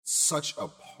such a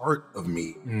part of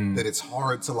me that it's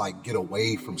hard to like get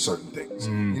away from certain things.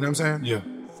 You know what I'm saying? Yeah,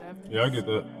 I get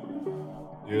that.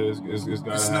 Yeah, it's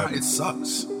gotta happen. It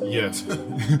sucks. Yes.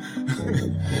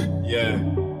 yeah.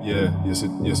 Yes,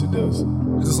 it does.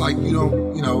 It's just like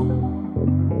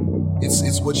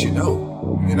it's what you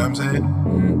know. You know what I'm saying?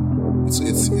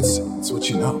 It's what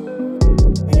you know.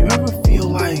 And you ever feel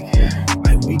like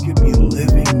we could be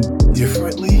living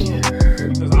differently?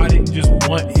 Because I didn't just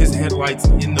want his headlights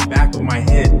in the back of my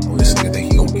head. Oh, this nigga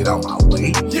think he gonna get out my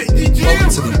way? Welcome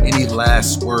to the Any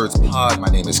Last Words pod. My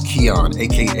name is Keon,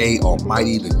 aka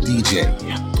Almighty the DJ.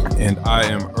 And I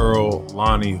am Earl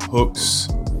Lonnie Hooks.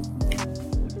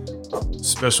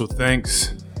 Special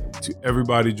thanks to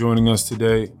everybody joining us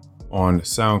today on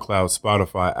SoundCloud,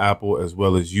 Spotify, Apple, as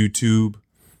well as YouTube.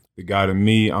 The God in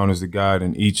me honors the God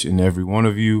in each and every one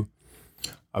of you.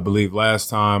 I believe last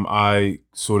time I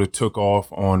sort of took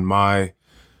off on my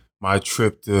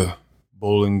trip to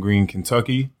Bowling Green,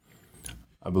 Kentucky.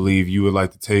 I believe you would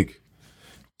like to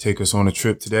take us on a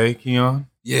trip today, Keon?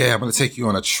 Yeah, I'm going to take you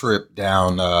on a trip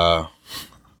down a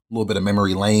little bit of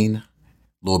memory lane, a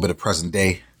little bit of present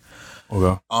day.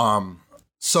 Okay.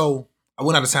 So I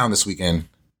went out of town this weekend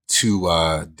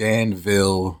to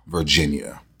Danville,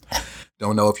 Virginia.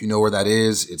 Don't know if you know where that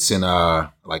is. It's in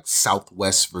like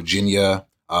Southwest Virginia,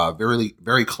 very,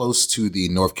 very close to the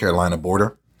North Carolina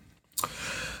border.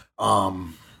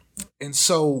 And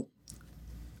so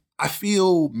I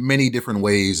feel many different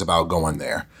ways about going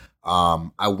there.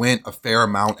 I went a fair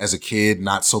amount as a kid,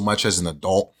 not so much as an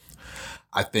adult.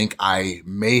 I think I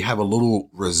may have a little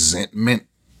resentment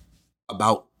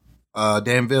about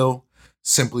Danville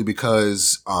simply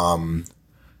because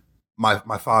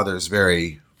my father is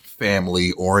very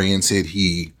family oriented.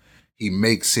 He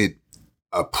makes it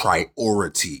a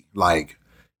priority. Like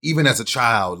even as a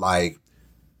child, like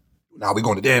now we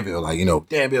going to Danville, like,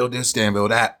 Danville this, Danville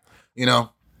that,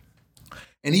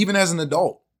 and even as an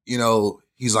adult,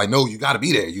 he's like, no, you got to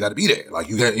be there. You got to be there. Like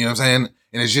you got, you know what I'm saying?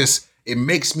 And it's just, it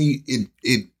makes me,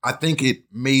 I think it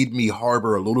made me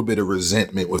harbor a little bit of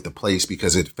resentment with the place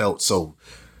because it felt so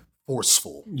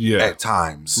forceful at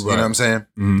times. Right. You know what I'm saying?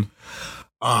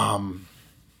 Mm-hmm.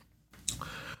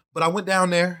 But I went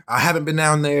down there. I haven't been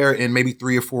down there in maybe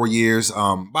 3 or 4 years.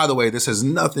 By the way, this has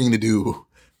nothing to do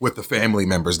with the family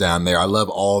members down there. I love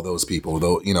all those people,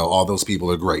 though. All those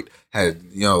people are great.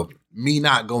 Me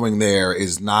not going there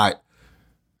is not,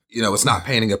 it's not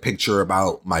painting a picture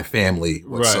about my family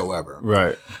whatsoever.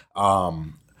 Right.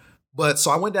 But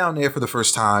so I went down there for the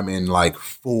first time in like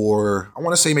I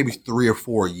want to say maybe 3 or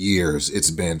 4 years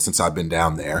it's been since I've been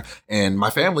down there. And my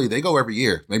family, they go every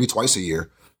year, maybe twice a year.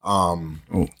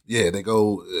 Yeah, they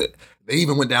go. They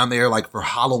even went down there like for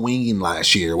Halloween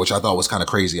last year, which I thought was kind of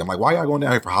crazy. I'm like, why are y'all going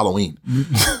down here for Halloween?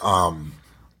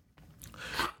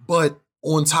 But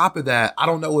on top of that, I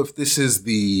don't know if this is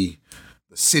the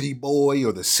city boy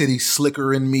or the city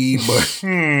slicker in me, but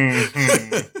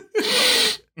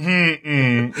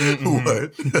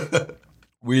what?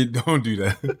 We don't do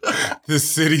that. The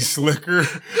city slicker.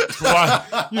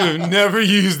 Why? You have never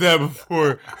used that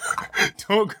before.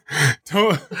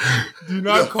 Do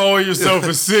not call yourself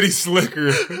a city slicker.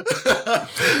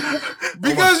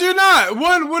 Because you're not.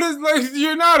 What is like?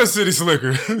 You're not a city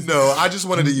slicker. No, I just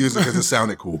wanted to use it because it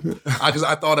sounded cool. I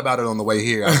thought about it on the way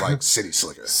here. I was like, city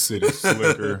slicker. City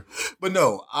slicker. But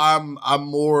no, I'm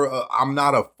more. I'm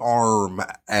not a farm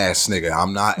ass nigga.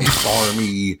 I'm not a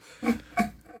farmy,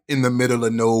 in the middle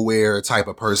of nowhere type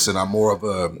of person. I'm more of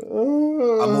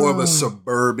a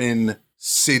suburban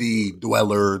city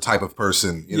dweller type of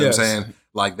person. You know what I'm saying?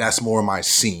 Like that's more my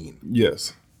scene.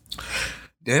 Yes.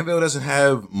 Danville doesn't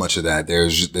have much of that.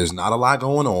 There's not a lot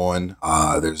going on.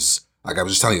 There's, like I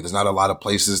was just telling you, there's not a lot of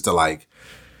places to like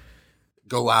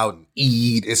go out and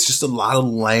eat. It's just a lot of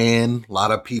land, a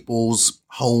lot of people's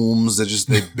homes that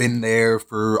they've been there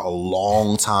for a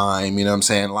long time. You know what I'm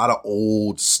saying? A lot of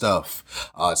old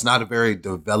stuff. It's not a very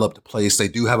developed place. They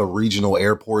do have a regional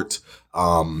airport,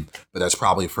 but that's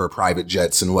probably for private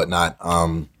jets and whatnot.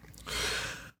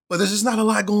 But there's just not a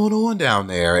lot going on down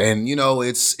there. And,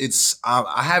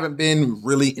 I haven't been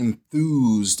really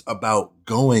enthused about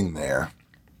going there.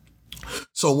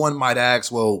 So one might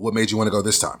ask, well, what made you want to go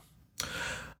this time?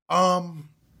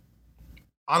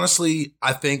 Honestly,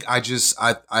 I think I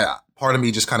part of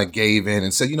me just kind of gave in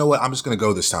and said, you know what, I'm just going to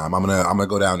go this time. I'm going to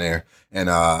go down there. And,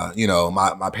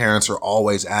 my parents are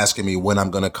always asking me when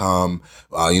I'm going to come.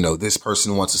 This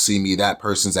person wants to see me. That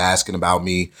person's asking about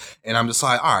me. And I'm just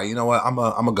like, all right, you know what? I'm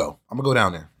going to go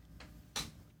down there.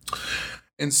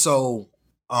 And so,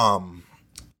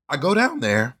 I go down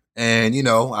there And, you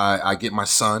know, I get my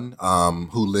son,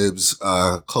 who lives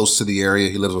close to the area.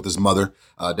 He lives with his mother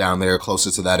down there,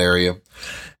 closer to that area.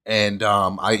 And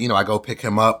I go pick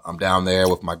him up. I'm down there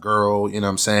with my girl, you know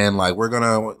what I'm saying? Like, we're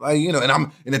gonna, like, you know,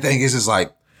 and the thing is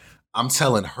like, I'm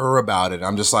telling her about it.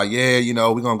 I'm just like, yeah, you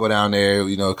know, we're gonna go down there,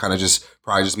 you know, kind of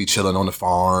probably just be chilling on the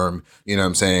farm, you know what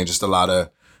I'm saying? Just a lot of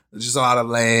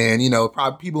land, you know,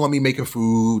 probably people gonna be making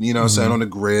food, you know what I'm saying, on the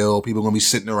grill. People gonna be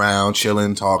sitting around,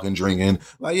 chilling, talking, drinking.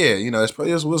 Like, yeah, you know, that's what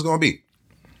it's gonna be.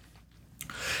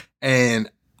 And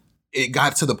it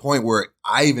got to the point where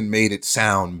I even made it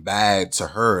sound bad to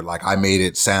her. Like, I made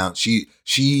it sound, she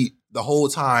the whole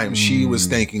time she was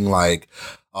thinking like,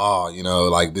 oh, you know,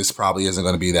 like, this probably isn't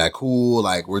going to be that cool.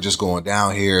 Like, we're just going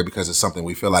down here because it's something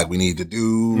we feel like we need to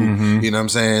do. You know what I'm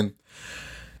saying?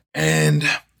 And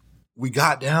we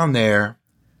got down to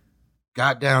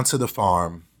the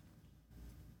farm,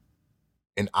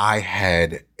 and I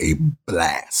had a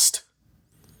blast.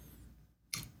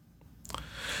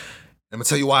 I'm going to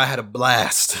tell you why I had a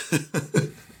blast.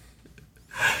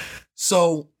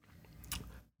 So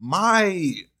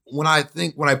when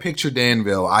I picture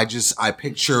Danville, I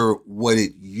picture what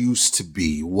it used to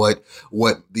be, what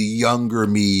the younger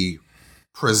me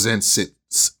presents it,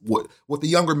 what the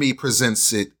younger me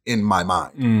presents it in my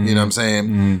mind. You know what I'm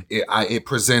saying? It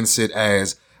presents it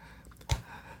as,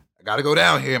 I got to go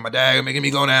down here. My dad making me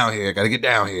go down here. Got to get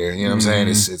down here. You know what I'm saying?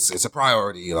 It's a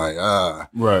priority. Like,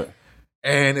 right.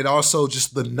 And it also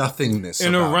just the nothingness.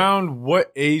 And around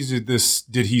what age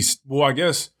did he? Well, I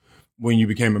guess when you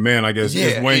became a man, I guess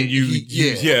is when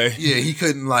he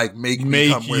couldn't like make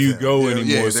you go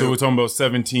anymore. So we're talking about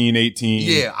 17, 18.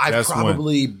 Yeah,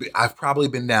 I've probably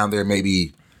been down there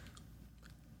maybe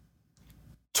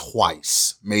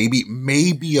twice,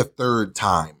 maybe a third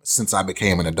time since I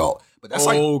became an adult. But that's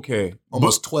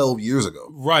almost 12 years ago.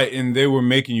 Right, and they were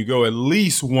making you go at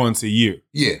least once a year.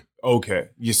 Yeah. Okay.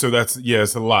 Yeah, so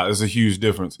it's a lot. It's a huge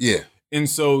difference. Yeah. And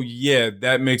so,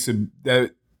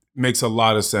 that makes a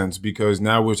lot of sense, because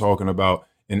now we're talking about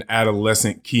an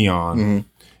adolescent Keon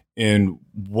and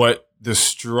what the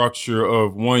structure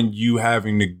of you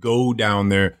having to go down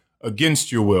there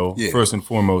against your will, first and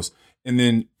foremost. And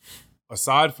then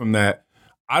aside from that,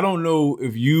 I don't know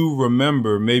if you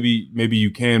remember, maybe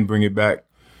you can bring it back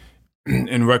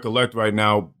and recollect right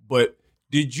now, but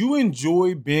did you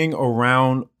enjoy being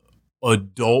around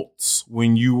adults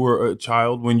when you were a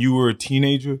child, when you were a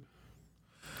teenager?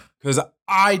 Because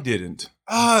I didn't.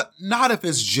 Not if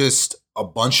it's just a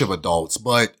bunch of adults,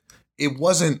 but it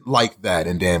wasn't like that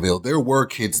in Danville. There were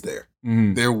kids there.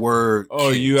 There were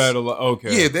kids. You had a lot.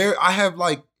 Okay. Yeah, I have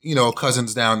like, you know,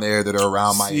 cousins down there that are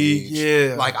around my age.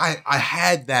 Yeah. Like I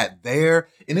had that there,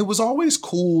 and it was always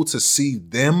cool to see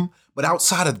them. But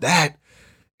outside of that,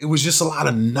 it was just a lot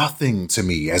of nothing to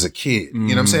me as a kid. You know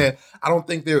what I'm saying? I don't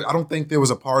think there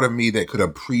was a part of me that could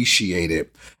appreciate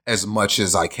it as much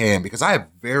as I can, because I have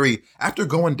after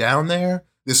going down there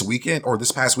this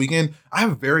past weekend, I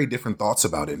have very different thoughts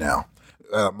about it now.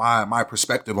 My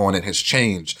perspective on it has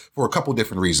changed for a couple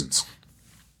different reasons.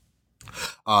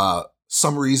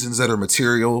 Some reasons that are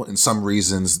material, and some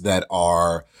reasons that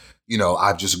are, you know,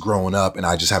 I've just grown up and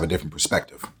I just have a different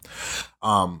perspective.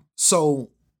 So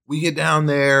we get down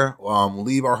there,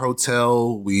 leave our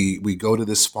hotel, we go to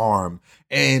this farm.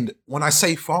 And when I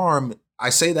say farm, I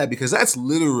say that because that's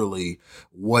literally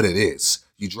what it is.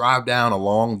 You drive down a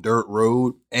long dirt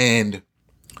road, and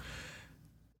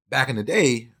back in the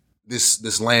day,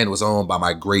 this land was owned by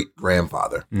my great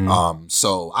grandfather.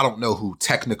 So I don't know who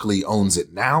technically owns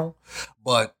it now,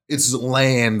 but it's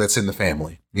land that's in the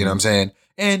family. You know what I'm saying?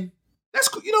 And that's,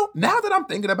 you know, now that I'm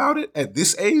thinking about it at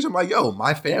this age, I'm like, yo,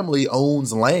 my family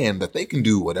owns land that they can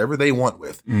do whatever they want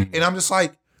with. And I'm just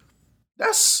like,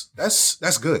 that's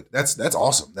good. That's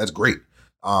awesome. That's great.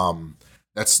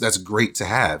 That's great to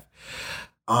have.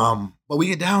 But we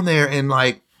get down there, and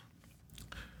like,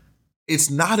 it's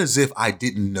not as if I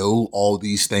didn't know all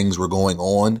these things were going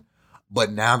on,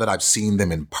 but now that I've seen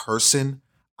them in person,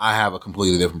 I have a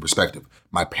completely different perspective.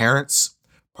 My parents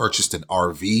purchased an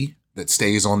RV that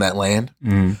stays on that land.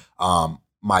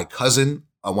 My cousin,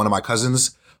 one of my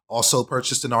cousins, also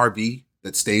purchased an RV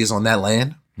that stays on that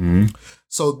land.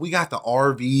 So we got the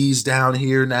RVs down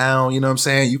here now, you know what I'm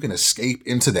saying? You can escape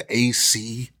into the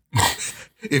AC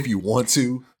if you want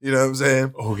to, you know what I'm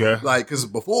saying? Okay. Like, because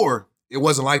before, it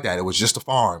wasn't like that. It was just a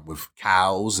farm with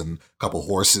cows and a couple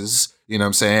horses, you know what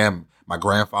I'm saying? My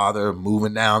grandfather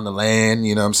moving down the land,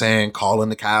 you know what I'm saying? Calling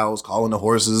the cows, calling the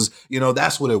horses. You know,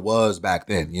 that's what it was back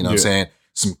then, you know what I'm saying?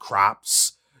 Some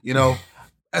crops, you know?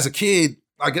 As a kid,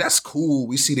 like that's cool.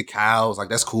 We see the cows, like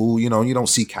that's cool. You know, you don't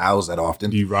see cows that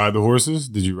often. Do you ride the horses?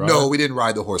 Did you ride? No, we didn't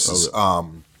ride the horses. Okay.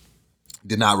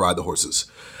 Did not ride the horses.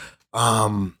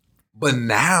 But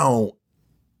now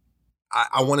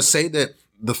I want to say that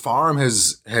the farm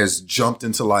has jumped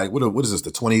into like what is this,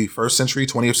 the 21st century,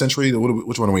 20th century?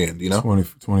 Which one are we in? Do you know?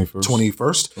 21st.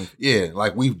 21st? Yeah,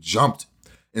 like we've jumped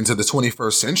into the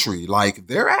 21st century. Like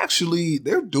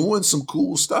they're doing some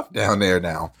cool stuff down there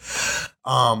now.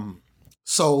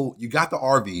 So you got the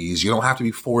RVs. You don't have to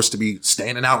be forced to be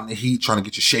standing out in the heat trying to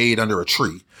get your shade under a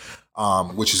tree,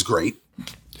 which is great.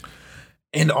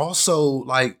 And also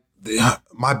like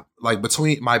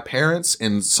between my parents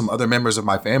and some other members of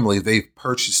my family, they've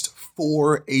purchased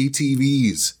 4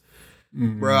 ATVs.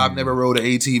 Bro, I've never rode an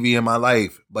ATV in my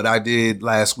life, but I did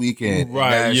last weekend.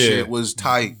 Right, and that yeah. shit was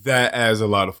tight. That adds a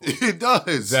lot of fun. It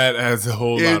does. That adds a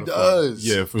whole lot of fun. It does.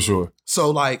 Yeah, for sure.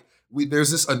 So like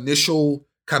there's this initial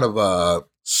kind of a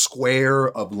square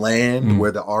of land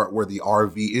where the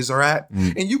RVs are at,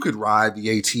 and you could ride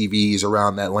the ATVs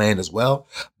around that land as well.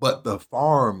 But the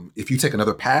farm, if you take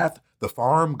another path, the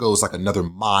farm goes like another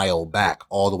mile back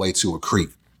all the way to a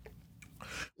creek.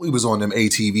 We was on them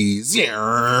ATVs,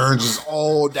 just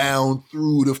all down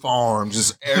through the farm,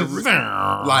 just every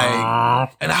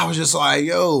like, and I was just like,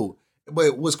 yo.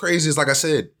 But what's crazy is, like I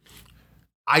said,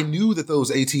 I knew that those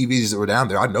ATVs that were down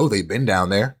there, I know they've been down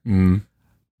there,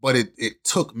 but it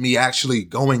took me actually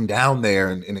going down there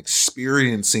and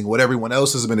experiencing what everyone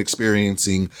else has been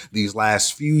experiencing these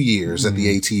last few years that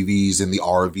the ATVs and the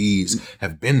RVs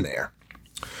have been there.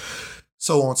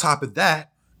 So on top of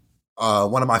that,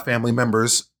 one of my family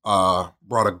members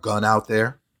brought a gun out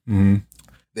there.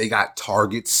 They got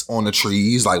targets on the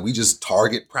trees. Like we just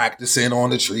target practicing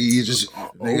on the trees, just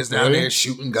niggas down there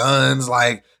shooting guns.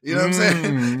 Like, you know what I'm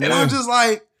saying? And I'm just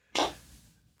like,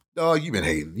 dog, you've been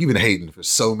hating. You've been hating for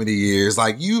so many years.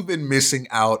 Like you've been missing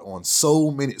out on so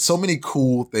many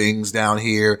cool things down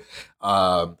here.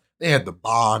 They had the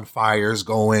bonfires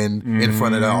going in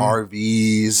front of the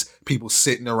RVs, people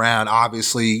sitting around,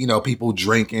 obviously, you know, people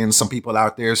drinking, some people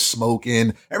out there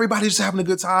smoking. Everybody's just having a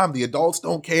good time. The adults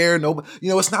don't care. Nobody, you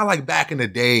know, it's not like back in the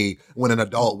day when an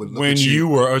adult would look when at you. you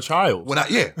were a child. When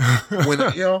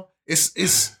you know,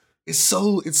 it's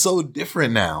so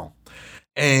different now.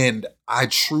 And I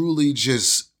truly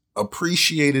just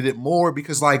appreciated it more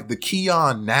because like the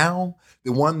Keon now,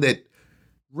 the one that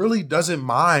really doesn't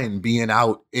mind being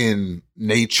out in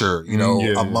nature, you know,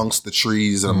 amongst the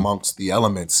trees and amongst the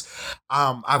elements.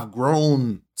 I've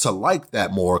grown to like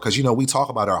that more because, you know, we talk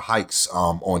about our hikes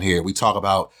on here. We talk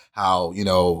about how, you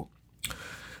know,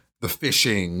 the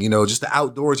fishing, you know, just the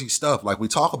outdoorsy stuff. Like we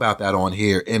talk about that on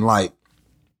here. And like,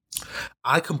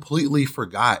 I completely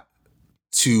forgot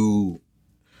to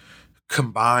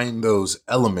combine those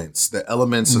elements, the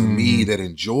elements of me that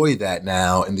enjoy that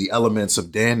now and the elements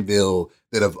of Danville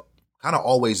that have kind of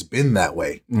always been that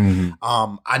way.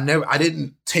 I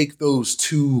didn't take those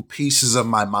two pieces of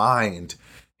my mind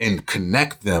and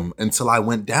connect them until I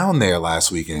went down there last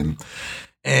weekend.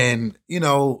 And, you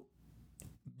know,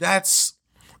 that's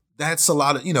a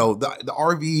lot of, you know, the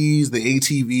RVs, the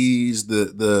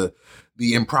ATVs,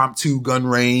 the impromptu gun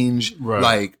range,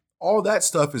 like all that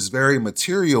stuff is very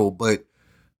material, but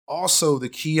also the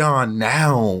Keon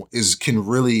now can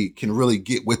really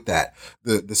get with that.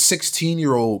 The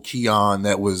 16-year-old Keon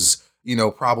that was, you know,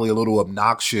 probably a little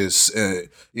obnoxious, you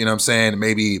know what I'm saying,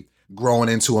 maybe growing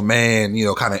into a man, you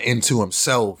know, kind of into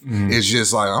himself, is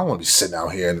just like, I don't want to be sitting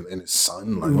out here in the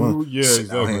sun, like,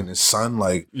 out here in the sun,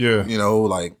 like, you know,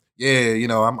 like, you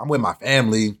know, I'm with my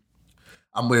family,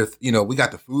 I'm with, you know, we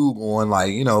got the food going,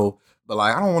 like, you know. But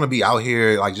like, I don't want to be out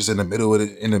here like just in the middle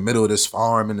of this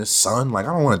farm in the sun. Like,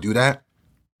 I don't want to do that.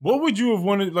 What would you have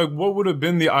wanted? Like, what would have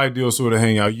been the ideal sort of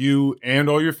hangout? You and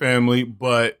all your family,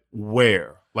 but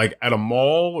where? Like at a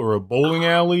mall or a bowling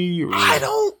alley? Or? I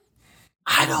don't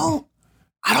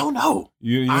know.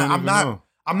 I'm not.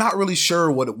 I'm not really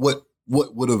sure what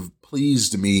would have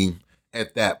pleased me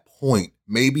at that point.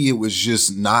 Maybe it was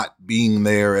just not being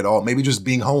there at all. Maybe just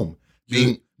being home,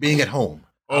 being at home.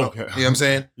 Okay. You know what I'm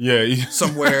saying? Yeah.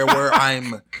 Somewhere where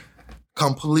I'm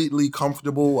completely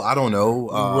comfortable. I don't know.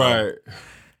 Right.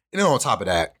 And then on top of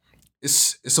that,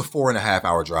 it's a 4.5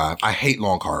 hour drive. I hate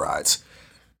long car rides.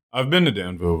 I've been to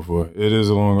Danville before. It is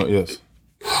a long, yes.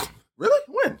 Really?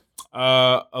 When?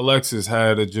 Alexis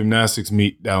had a gymnastics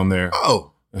meet down there.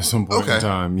 Oh. At some point in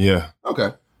time. Yeah.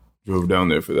 Okay. Drove down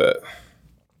there for that.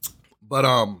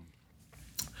 But,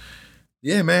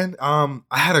 yeah, man. I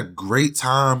had a great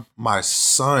time. My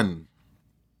son.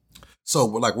 So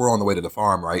we're on the way to the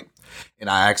farm, right? And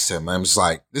I asked him, I'm just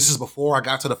like, this is before I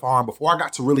got to the farm, before I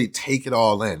got to really take it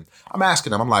all in. I'm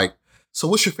asking him, I'm like, so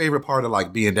what's your favorite part of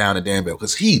like being down in Danville?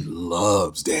 Because he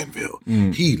loves Danville.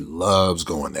 He loves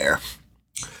going there.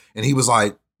 And he was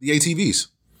like, the ATVs.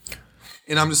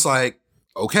 And I'm just like,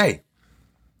 okay.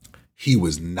 He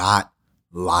was not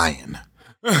lying.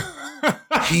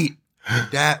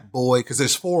 That boy, because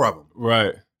there's 4 of them.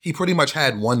 Right. He pretty much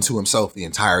had one to himself the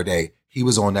entire day. He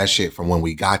was on that shit from when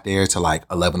we got there to like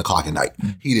 11 o'clock at night.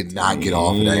 He did not get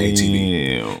off of that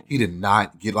ATV. He did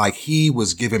not get, like, he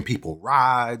was giving people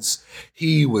rides.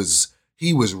 He was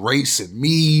racing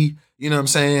me. You know what I'm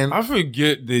saying? I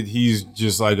forget that he's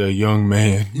just like a young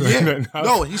man. Yeah.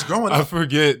 No, he's growing up. I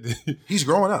forget. He's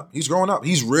growing up. He's growing up.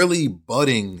 He's really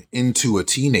budding into a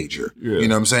teenager. Yeah. You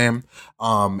know what I'm saying?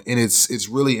 And it's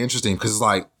really interesting because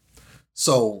like,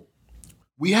 so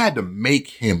we had to make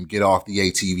him get off the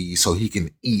ATV so he can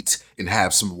eat and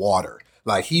have some water.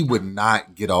 Like, he would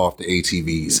not get off the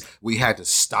ATVs. We had to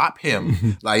stop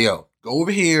him. Like, yo, go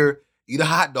over here, eat a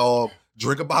hot dog,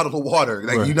 drink a bottle of water.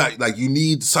 Like, you not like, you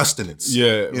need sustenance.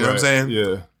 Yeah. You know what I'm saying?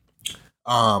 Yeah.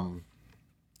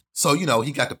 So, you know,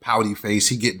 he got the pouty face,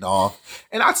 he getting off.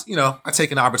 And I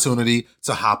take an opportunity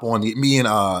to hop on me and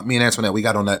Antoinette, we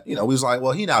got on that, you know, we was like,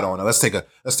 well, he not on it. Let's take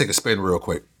a spin real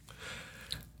quick.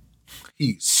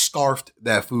 He scarfed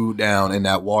that food down in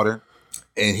that water,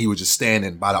 and he was just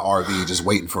standing by the RV just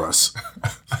waiting for us.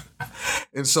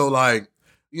 And so, like,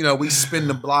 you know, we spin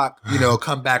the block, you know,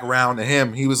 come back around to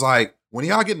him. He was like, when are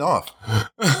y'all getting off?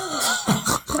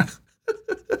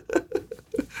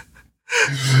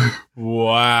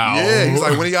 Wow. Yeah, he's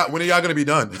like, when are y'all gonna be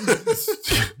done?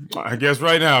 I guess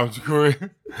right now, Corey.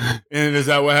 And is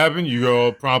that what happened? You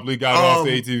all promptly got off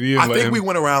the ATV? And I think we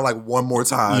went around like one more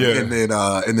time, and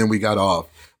then we got off.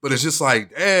 But it's just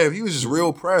like, damn, he was just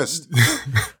real pressed.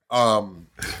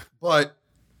 But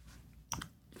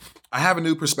I have a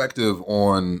new perspective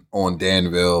on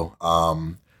Danville,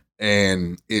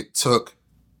 and it took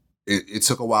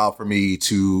a while for me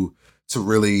to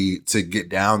really get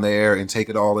down there and take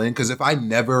it all in. Because if I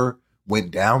never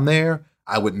went down there,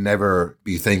 I would never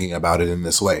be thinking about it in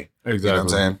this way. Exactly. You know what I'm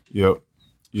saying? Yep.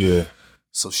 Yeah.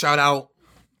 So shout out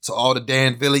to all the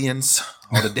Danvillians,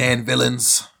 all the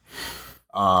Danvillains.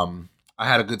 I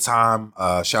had a good time.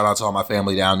 Shout out to all my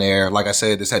family down there. Like I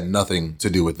said, this had nothing to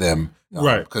do with them.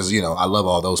 Right. Because, you know, I love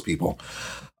all those people.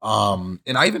 And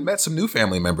I even met some new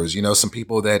family members, you know, some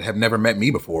people that have never met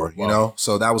me before, you know?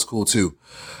 So that was cool too.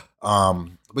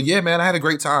 But yeah, man, I had a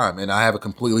great time, and I have a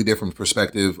completely different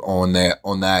perspective on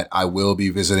that. I will be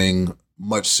visiting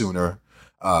much sooner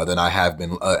than I have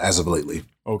been as of lately.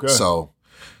 Okay. So,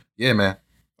 yeah, man.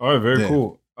 All right, very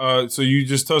cool. So you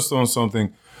just touched on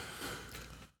something,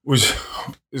 which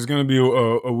is going to be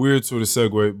a weird sort of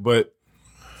segue, but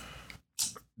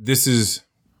this is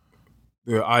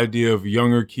the idea of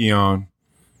younger Keon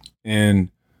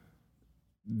and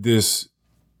this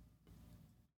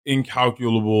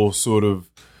incalculable sort of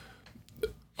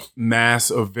mass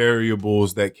of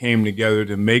variables that came together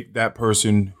to make that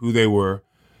person who they were,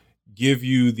 give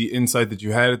you the insight that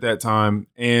you had at that time,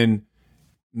 and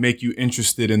make you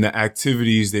interested in the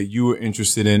activities that you were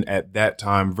interested in at that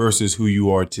time versus who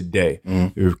you are today.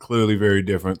 They're clearly very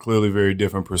different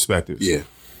perspectives. Yeah.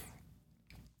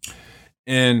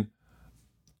 And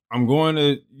I'm going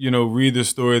to, read the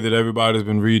story that everybody's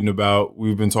been reading about,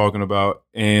 we've been talking about,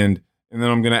 and then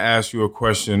I'm going to ask you a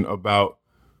question about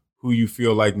who you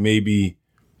feel like maybe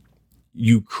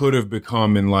you could have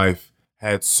become in life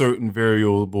had certain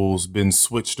variables been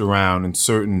switched around and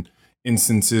certain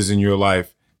instances in your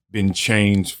life been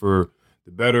changed for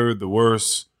the better, the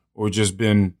worse, or just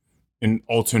been an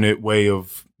alternate way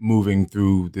of moving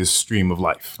through this stream of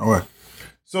life. All right.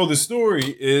 So the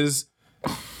story is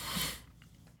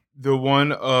the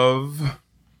one of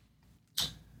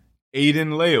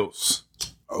Aiden Laos.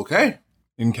 Okay.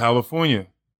 In California.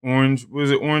 Orange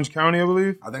County, I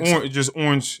believe? I think so. Just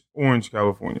Orange,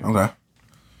 California. Okay.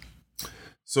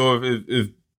 So if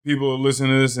people are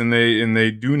listening to this and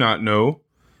they do not know,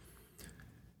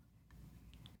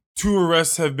 2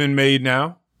 arrests have been made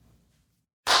now.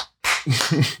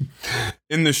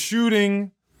 In the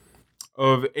shooting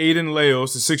of Aiden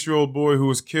Laos, a 6-year-old boy who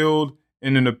was killed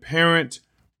in an apparent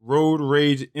road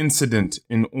rage incident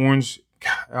in Orange,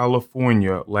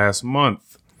 California last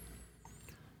month.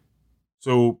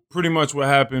 So pretty much what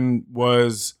happened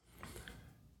was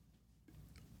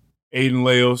Aiden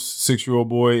Laos, 6-year-old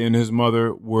boy, and his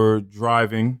mother were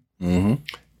driving. Mm-hmm.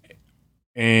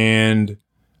 And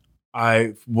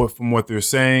from what they're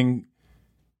saying,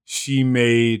 she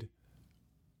made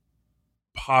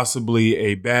possibly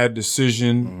a bad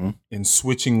decision in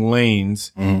switching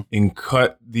lanes and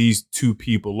cut these two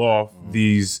people off,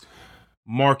 these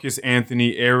Marcus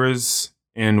Anthony Ayres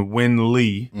and Win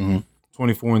Lee,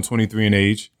 24 and 23 in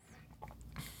age.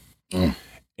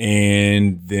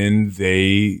 And then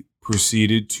they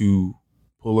proceeded to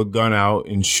pull a gun out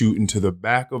and shoot into the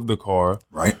back of the car,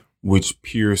 Right. which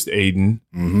pierced Aiden.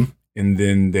 And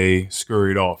then they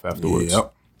scurried off afterwards.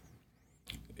 Yep.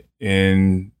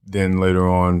 And then later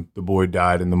on, the boy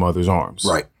died in the mother's arms.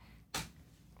 Right.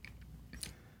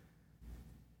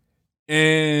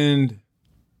 And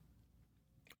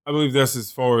I believe that's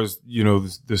as far as, you know,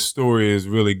 the story has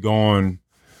really gone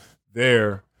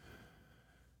there.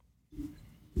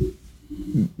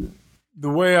 The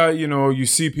way you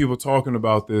see people talking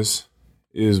about this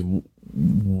is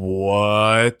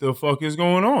what the fuck is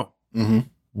going on?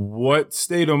 What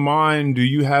state of mind do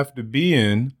you have to be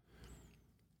in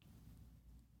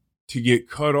to get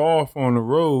cut off on the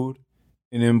road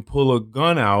and then pull a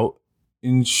gun out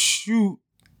and shoot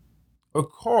a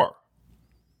car?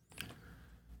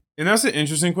 And that's an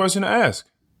interesting question to ask.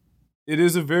 It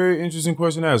is a very interesting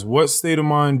question to ask. What state of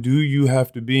mind do you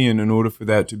have to be in order for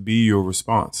that to be your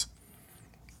response?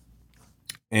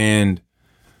 And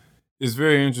it's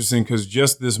very interesting because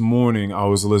just this morning I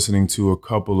was listening to a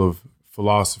couple of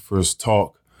philosophers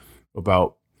talk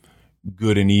about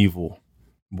good and evil,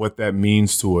 what that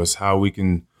means to us, how we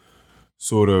can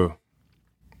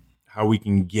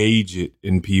gauge it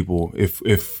in people,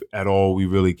 if at all we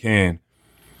really can.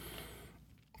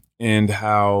 And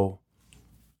how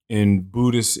in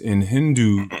Buddhist and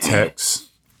Hindu texts,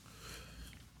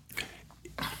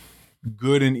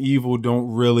 good and evil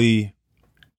don't really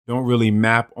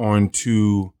map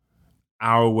onto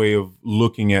our way of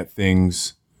looking at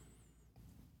things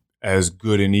as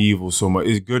good and evil so much.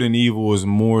 Good and evil is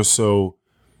more so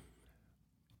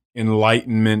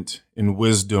enlightenment and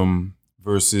wisdom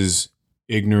versus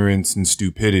ignorance and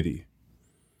stupidity.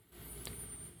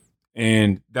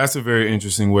 And that's a very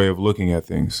interesting way of looking at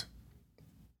things,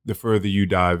 the further you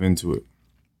dive into it.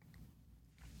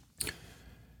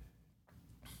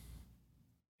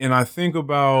 And I think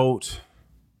about,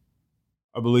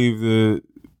 I believe the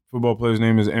football player's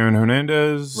name is Aaron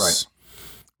Hernandez. Right.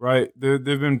 Right. There've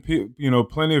been,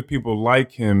 plenty of people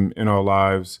like him in our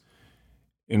lives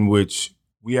in which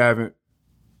we haven't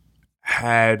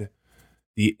had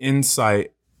the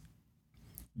insight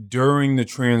during the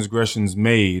transgressions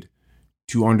made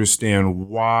to understand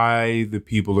why the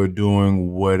people are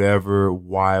doing whatever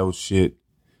wild shit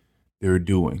they're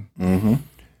doing.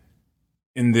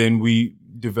 And then we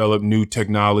develop new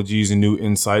technologies and new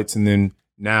insights, and then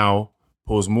now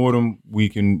post-mortem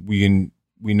we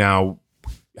now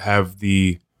have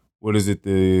the, what is it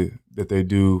that they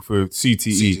do for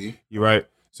CTE? You're right.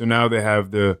 So now they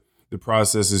have the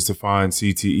processes to find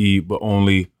CTE, but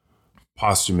only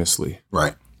posthumously.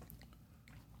 Right.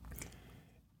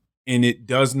 And it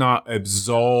does not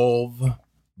absolve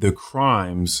the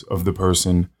crimes of the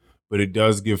person, but it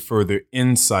does give further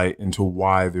insight into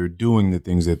why they're doing the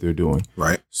things that they're doing.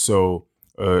 Right. So,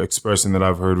 expression that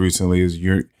I've heard recently is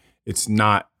it's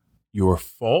not your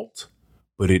fault,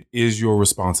 but it is your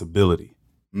responsibility.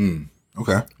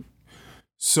 Okay.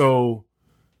 So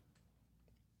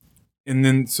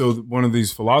one of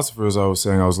these philosophers I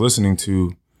was listening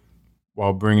to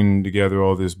while bringing together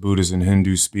all this Buddhist and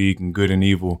Hindu speak and good and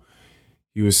evil,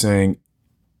 he was saying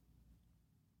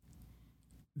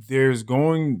there's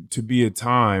going to be a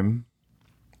time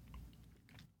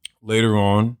later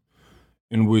on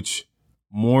in which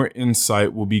more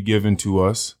insight will be given to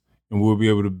us, and we'll be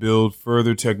able to build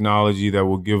further technology that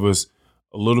will give us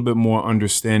a little bit more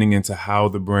understanding into how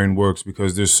the brain works,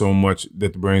 because there's so much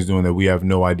that the brain's doing that we have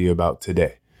no idea about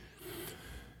today.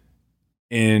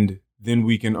 And then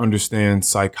we can understand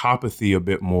psychopathy a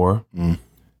bit more,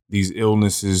 these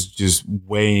illnesses just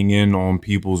weighing in on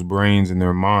people's brains and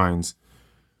their minds.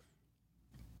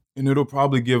 And it'll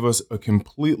probably give us a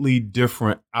completely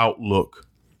different outlook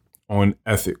on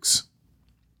ethics.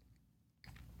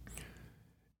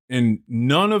 And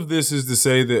none of this is to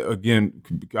say that, again,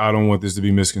 I don't want this to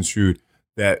be misconstrued,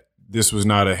 that this was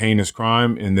not a heinous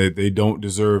crime and that they don't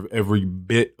deserve every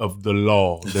bit of the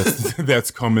law that's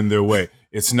coming their way.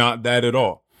 It's not that at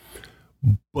all.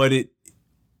 But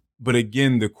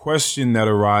again, the question that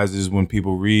arises when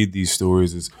people read these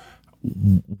stories is,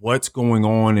 what's going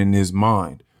on in his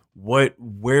mind?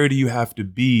 Where do you have to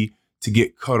be to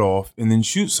get cut off and then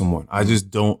shoot someone? I just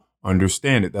don't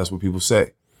understand it. That's what people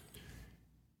say.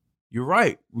 You're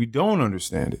right. We don't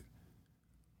understand it.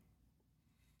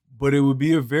 But it would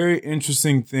be a very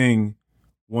interesting thing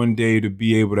one day to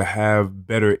be able to have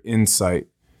better insight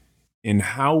And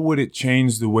how would it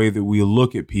change the way that we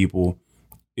look at people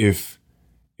if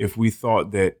we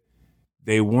thought that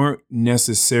they weren't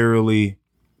necessarily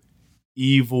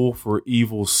evil for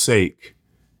evil's sake?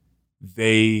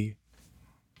 They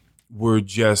were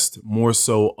just more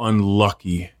so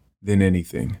unlucky than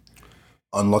anything.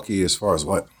 Unlucky as far as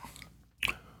what?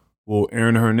 Well,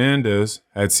 Aaron Hernandez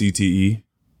had CTE.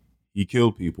 He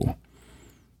killed people.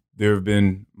 There have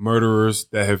been murderers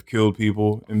that have killed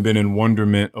people and been in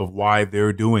wonderment of why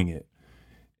they're doing it.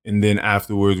 And then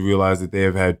afterwards realize that they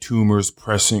have had tumors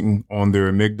pressing on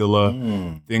their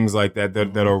amygdala, things like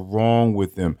that are wrong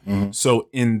with them. So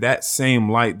in that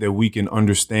same light that we can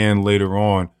understand later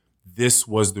on, this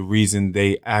was the reason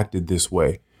they acted this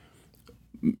way.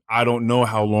 I don't know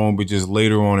how long, but just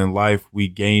later on in life, we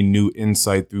gain new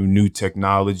insight through new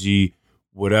technology,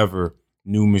 whatever,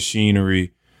 new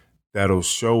machinery that'll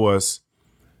show us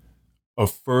a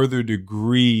further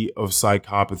degree of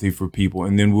psychopathy for people.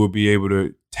 And then we'll be able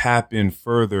to tap in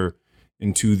further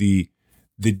into the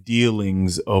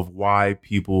dealings of why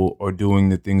people are doing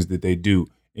the things that they do.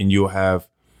 And you'll have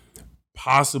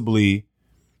possibly,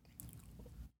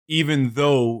 even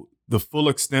though the full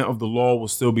extent of the law will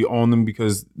still be on them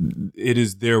because it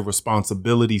is their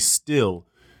responsibility still,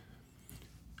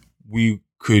 we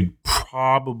could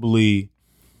probably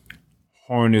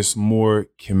harness more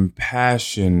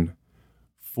compassion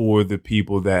for the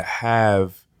people that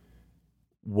have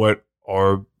what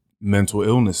are mental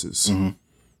illnesses.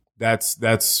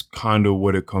 That's kind of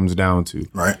what it comes down to.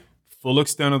 Right. Full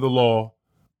extent of the law,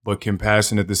 but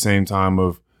compassion at the same time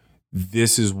of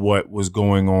this is what was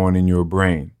going on in your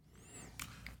brain.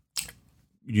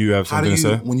 You have something to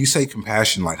say? When you say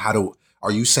compassion, like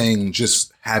are you saying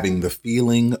just having the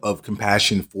feeling of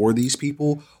compassion for these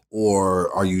people, or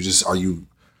are you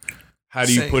how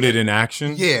do you put it in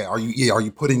action? Yeah, are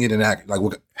you putting it in action? Like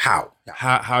how?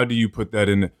 How do you put that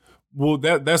in? Well,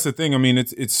 that's the thing. I mean,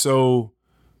 it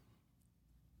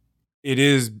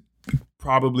is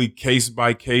probably case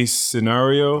by case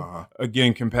scenario.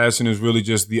 Again, compassion is really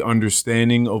just the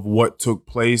understanding of what took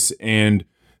place and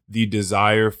the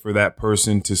desire for that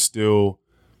person to still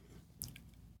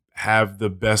have the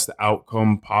best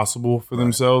outcome possible for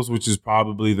themselves, which is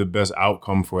probably the best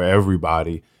outcome for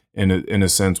everybody in a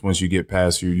sense, once you get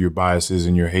past your biases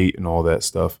and your hate and all that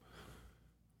stuff.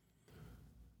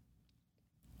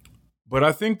 But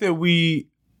I think that we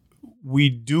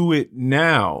do it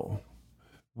now.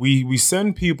 We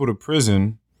send people to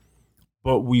prison,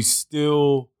 but we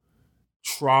still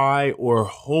try or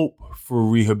hope for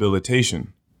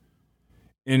rehabilitation.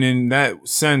 And in that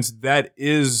sense, that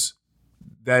is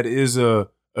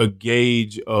a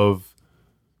gauge of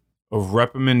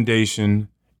recommendation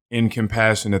and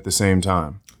compassion at the same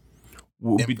time.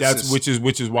 Which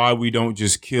is why we don't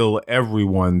just kill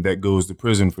everyone that goes to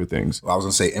prison for things. Well, I was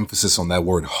gonna say emphasis on that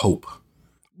word hope.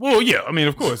 Well, yeah, I mean,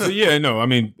 of course. Yeah, no, I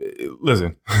mean,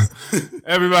 listen,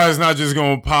 everybody's not just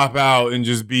going to pop out and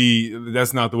just be,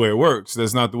 that's not the way it works.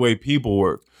 That's not the way people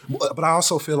work. But I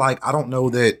also feel like, I don't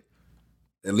know that,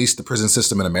 at least the prison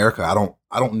system in America, I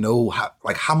don't know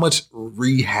how much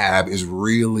rehab is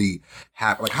really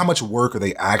happening. Like how much work are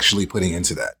they actually putting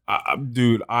into that?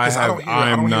 Dude, I don't hear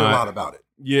a lot about it.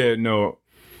 Yeah, no.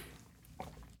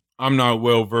 I'm not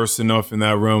well versed enough in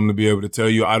that realm to be able to tell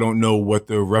you. I don't know what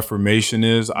the reformation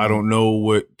is. I don't know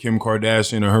what Kim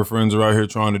Kardashian and her friends are out here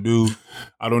trying to do.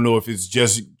 I don't know if it's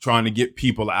just trying to get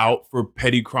people out for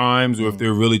petty crimes or if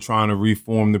they're really trying to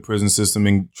reform the prison system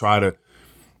and try to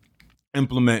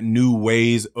implement new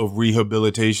ways of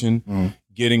rehabilitation,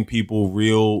 getting people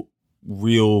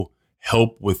real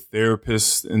help with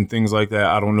therapists and things like that.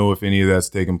 I don't know if any of that's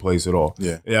taking place at all.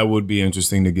 Yeah. That would be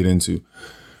interesting to get into.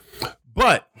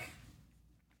 But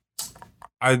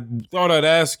I thought I'd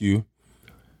ask you,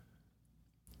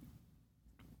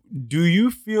 do you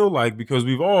feel like, because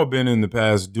we've all been in the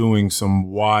past doing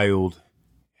some wild,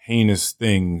 heinous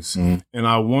things, and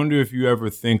I wonder if you ever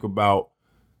think about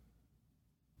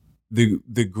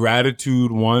the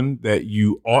gratitude, one, that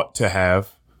you ought to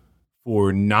have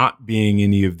for not being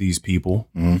any of these people,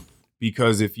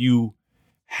 because if you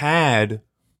had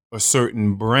a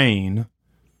certain brain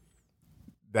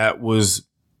that was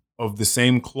of the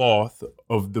same cloth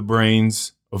of the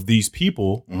brains of these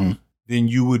people, then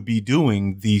you would be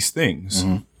doing these things.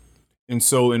 And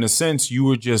so in a sense, you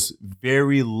were just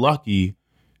very lucky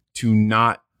to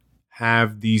not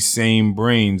have these same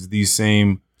brains, these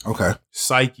same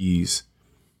psyches,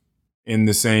 and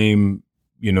the same,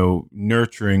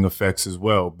 nurturing effects as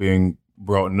well, being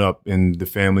brought up in the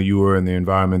family you were and the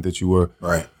environment that you were.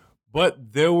 Right.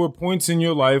 But there were points in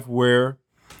your life where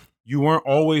you weren't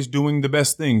always doing the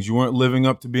best things. You weren't living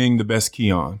up to being the best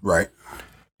Keon. Right.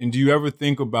 And do you ever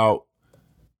think about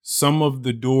some of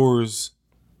the doors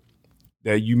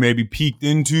that you maybe peeked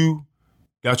into,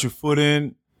 got your foot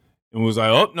in, and was like,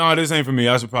 oh, no, this ain't for me.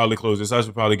 I should probably close this. I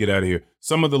should probably get out of here.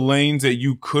 Some of the lanes that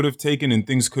you could have taken and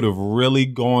things could have really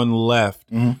gone left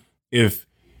if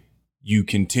you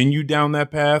continued down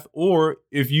that path, or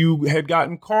if you had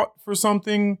gotten caught for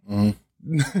something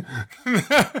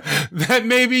that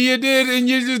maybe you did and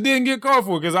you just didn't get caught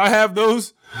for. Because I have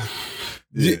those.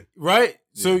 Yeah. Right?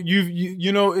 So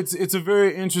you know, it's a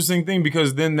very interesting thing,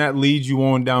 because then that leads you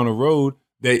on down a road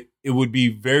that it would be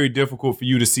very difficult for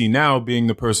you to see now, being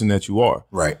the person that you are.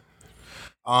 Right.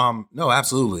 No,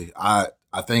 absolutely. I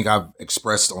think I've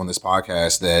expressed on this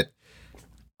podcast that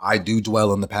I do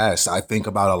dwell in the past. I think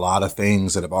about a lot of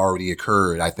things that have already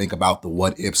occurred. I think about the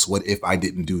what ifs. What if I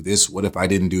didn't do this? What if I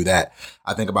didn't do that?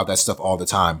 I think about that stuff all the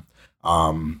time.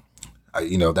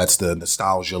 You know, that's the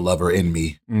nostalgia lover in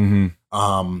me.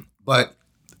 But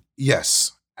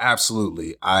yes,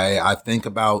 absolutely. I think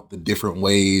about the different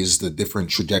ways, the different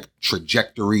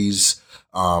trajectories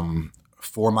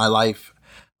for my life.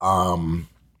 And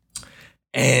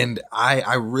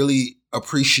I really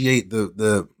appreciate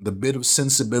the bit of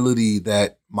sensibility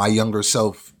that my younger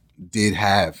self did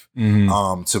have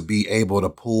to be able to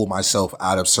pull myself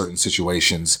out of certain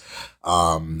situations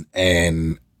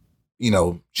and, you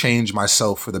know, change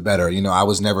myself for the better. You know, I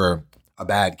was never a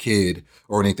bad kid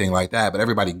or anything like that, but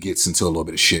everybody gets into a little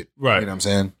bit of shit. Right. You know what I'm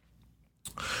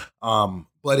saying?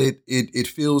 But it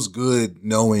feels good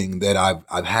knowing that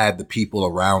I've had the people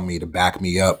around me to back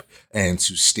me up and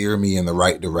to steer me in the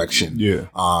right direction. Yeah. You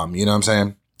know what I'm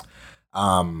saying?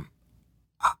 I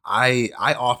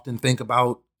often think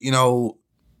about, you know,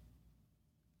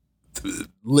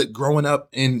 growing up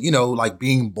and, you know, like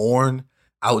being born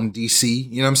out in DC,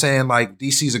 you know what I'm saying? Like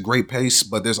DC is a great place,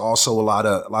 but there's also a lot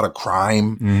of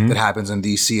crime that happens in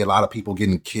DC. A lot of people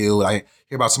getting killed. I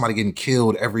hear about somebody getting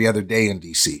killed every other day in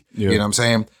DC. Yeah. You know what I'm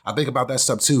saying? I think about that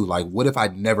stuff too. Like, what if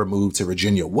I'd never moved to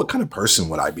Virginia? What kind of person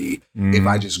would I be if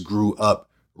I just grew up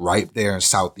right there in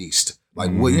Southeast? Like,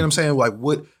 what, you know what I'm saying? Like,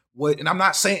 what, and I'm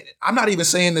not even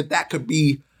saying that could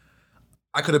be,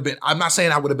 I'm not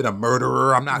saying I would have been a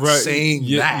murderer. I'm not saying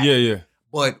that. Yeah.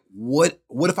 But what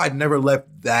if I'd never left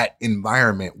that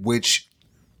environment, which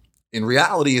in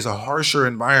reality is a harsher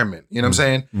environment? You know what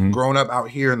I'm saying? Growing up out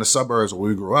here in the suburbs where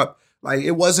we grew up, like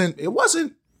it wasn't,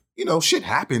 you know, shit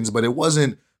happens, but it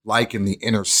wasn't like in the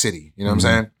inner city. You know what I'm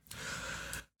saying?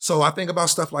 So I think about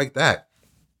stuff like that.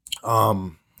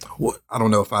 I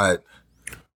don't know if I.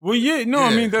 Well, yeah, no,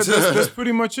 I mean, that's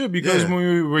pretty much it, because when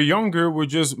we were younger, we're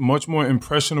just much more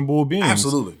impressionable beings.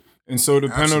 Absolutely. And so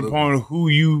depending upon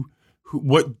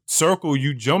what circle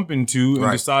you jump into and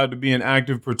decide to be an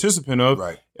active participant of,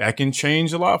 that can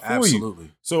change a lot for you.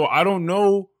 So I don't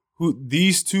know who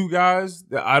these two guys,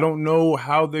 I don't know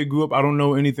how they grew up. I don't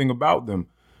know anything about them,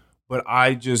 but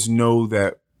I just know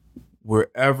that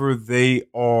wherever they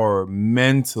are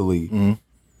mentally,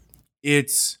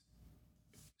 it's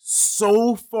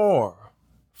so far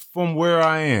from where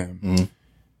I am.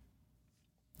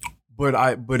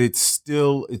 But it's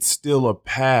still a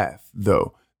path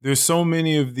though. There's so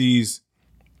many of these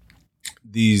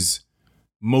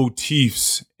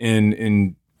motifs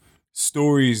in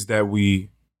stories that we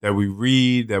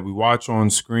read, that we watch on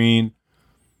screen,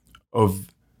 of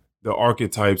the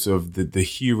archetypes of the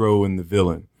hero and the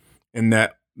villain. And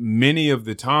that many of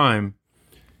the time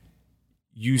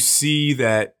you see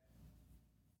that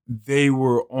they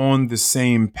were on the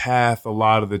same path a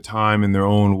lot of the time in their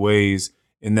own ways,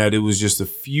 and that it was just a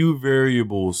few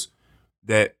variables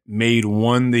that made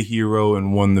one the hero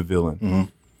and one the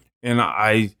villain. And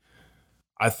I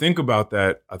think about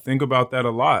that. I think about that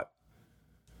a lot.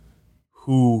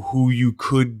 Who you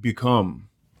could become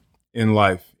in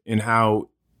life, and how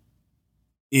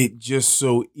it just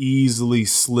so easily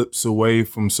slips away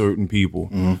from certain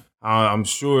people. I'm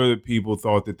sure that people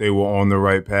thought that they were on the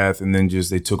right path, and then just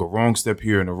they took a wrong step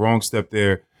here and a wrong step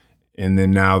there, and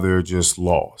then now they're just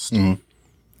lost.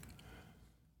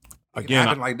 Again,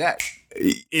 happen like that.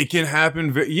 It can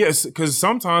happen. Yes, because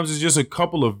sometimes it's just a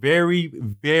couple of very,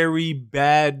 very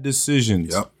bad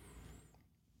decisions.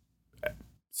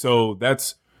 So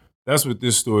that's what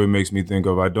this story makes me think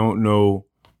of. I don't know,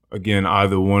 again,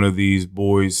 either one of these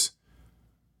boys,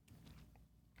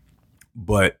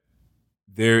 but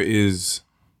there is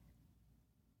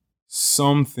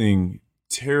something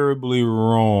terribly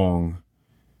wrong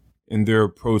in their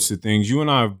approach to things. You and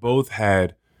I have both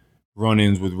had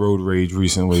run-ins with road rage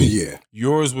recently. Yeah.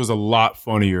 Yours was a lot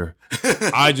funnier.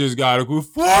 I just got to go,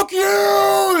 fuck you!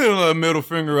 A middle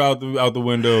finger out the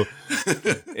window.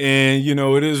 And,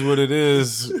 it is what it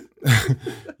is.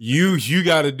 You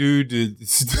got a dude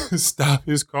to stop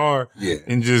his car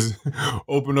and just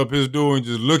open up his door and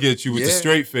just look at you with a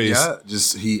straight face.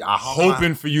 Yeah,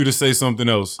 hoping for you to say something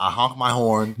else. I honked my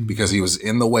horn because he was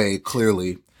in the way,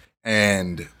 clearly.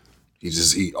 And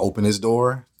he opened his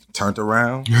door, turned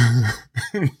around,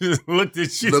 looked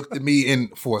at you, looked at me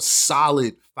for a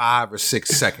solid 5 or 6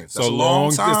 seconds. That's a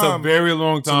long time. It's a very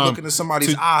long time to look into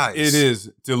somebody's eyes. It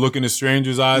is to look into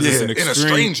strangers' eyes. Yeah, it's an extreme, in a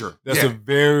stranger. That's a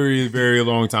very, very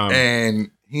long time. And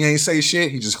he ain't say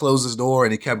shit. He just closed his door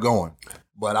and he kept going.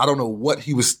 But I don't know what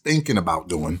he was thinking about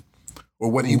doing, or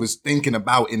what he was thinking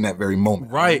about in that very moment.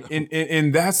 Right,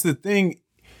 and that's the thing.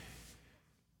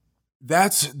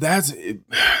 That's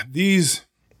these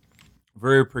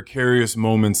very precarious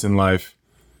moments in life.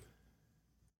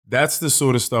 That's the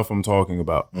sort of stuff I'm talking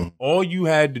about. Mm. All you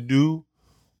had to do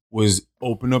was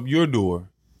open up your door.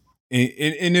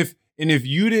 And if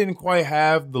you didn't quite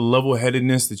have the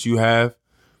level-headedness that you have,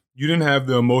 you didn't have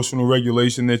the emotional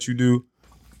regulation that you do,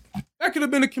 that could have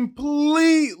been a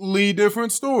completely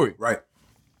different story. Right.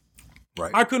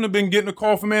 I couldn't have been getting a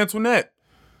call from Antoinette.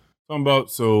 Talking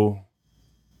about, so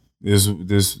Keon's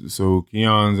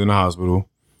in the hospital.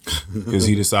 Because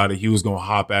he decided he was going to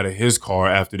hop out of his car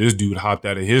after this dude hopped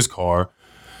out of his car.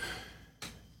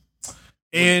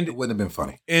 And it wouldn't have been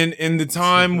funny. And in the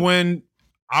time when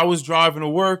I was driving to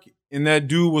work and that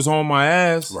dude was on my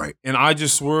ass, right, and I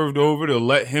just swerved over to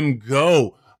let him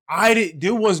go.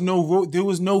 There was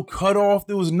no cutoff.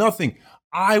 There was nothing.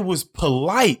 I was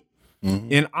polite. Mm-hmm.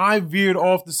 And I veered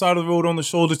off the side of the road on the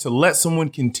shoulder to let someone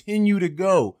continue to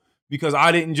go. Because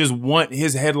I didn't just want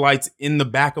his headlights in the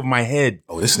back of my head.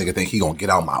 Oh, this nigga think he gonna get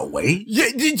out my way? Yeah.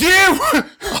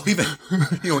 Oh, he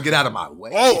gonna get out of my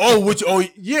way?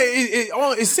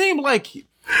 It seemed like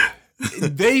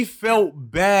they felt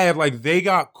bad, like they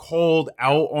got called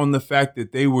out on the fact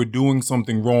that they were doing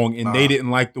something wrong, and they didn't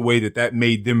like the way that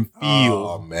made them feel.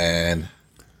 Oh man,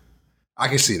 I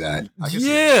can see that. See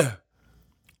that.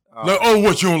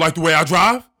 What, you don't like the way I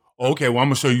drive? Okay, well I'm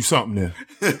gonna show you something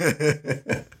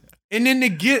then. And then to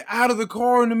get out of the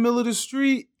car in the middle of the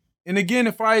street, and again,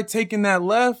 if I had taken that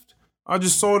left, I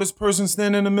just saw this person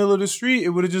standing in the middle of the street,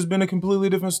 it would have just been a completely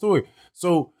different story.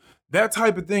 So that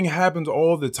type of thing happens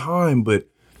all the time, but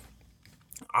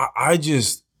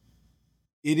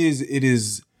it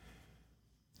is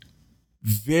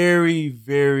very,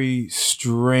 very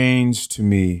strange to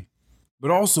me,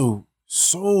 but also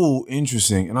so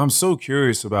interesting. And I'm so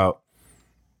curious about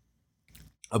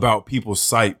people's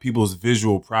sight, people's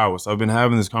visual prowess. I've been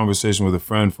having this conversation with a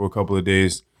friend for a couple of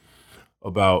days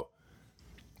about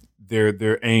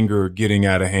their anger getting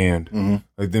out of hand, mm-hmm.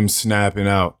 like them snapping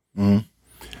out. Mm-hmm.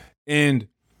 And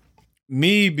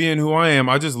me being who I am,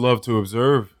 I just love to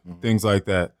observe mm-hmm. things like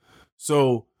that.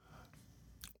 So,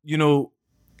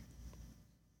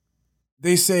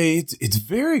 they say it's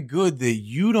very good that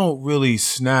you don't really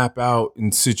snap out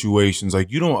in situations.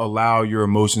 Like, you don't allow your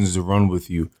emotions to run with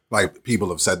you. Like, people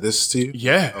have said this to you?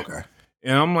 Yeah. Okay.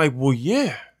 And I'm like, well,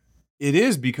 yeah, it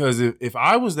is, because if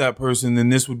I was that person, then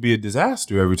this would be a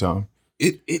disaster every time.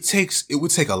 It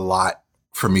would take a lot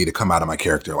for me to come out of my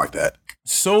character like that.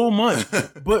 So much.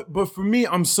 but for me,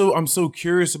 I'm so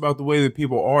curious about the way that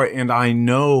people are, and I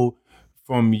know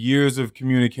from years of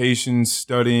communication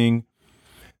studying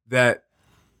that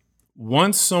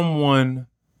once someone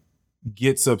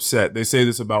gets upset, they say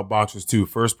this about boxers too,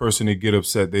 first person to get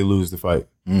upset, they lose the fight.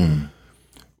 Mm.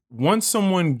 Once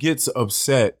someone gets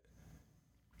upset,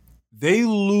 they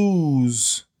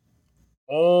lose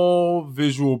all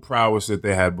visual prowess that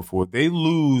they had before. They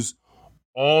lose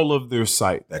all of their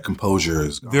sight. That composure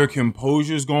is gone. Their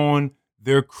composure's gone.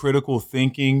 Their critical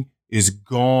thinking is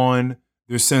gone.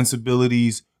 Their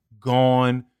sensibilities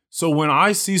gone. So when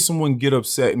I see someone get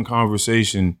upset in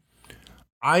conversation,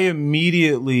 I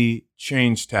immediately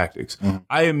change tactics.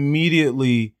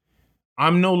 Mm-hmm.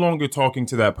 I'm no longer talking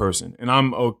to that person, and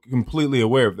I'm completely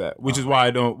aware of that, which is why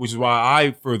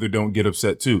I further don't get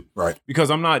upset too. Right.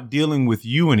 Because I'm not dealing with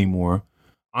you anymore.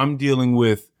 I'm dealing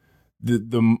with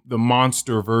the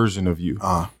monster version of you.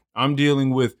 I'm dealing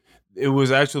with, it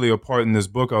was actually a part in this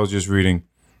book I was just reading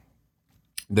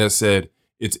that said,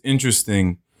 it's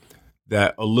interesting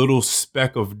that a little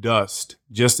speck of dust,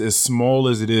 just as small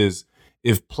as it is,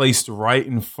 if placed right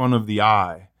in front of the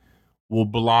eye, will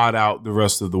blot out the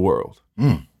rest of the world.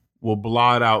 Mm. Will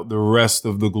blot out the rest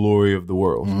of the glory of the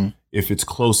world if it's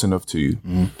close enough to you.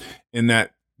 And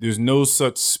that there's no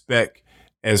such speck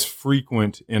as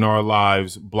frequent in our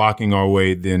lives, blocking our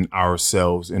way, than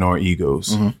ourselves and our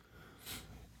egos. Mm-hmm.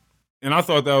 And I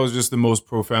thought that was just the most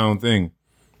profound thing,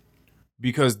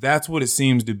 because that's what it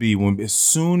seems to be. When as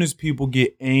soon as people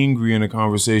get angry in a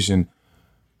conversation,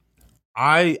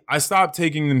 I stopped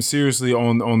taking them seriously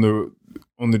on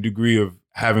the degree of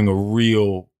having a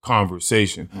real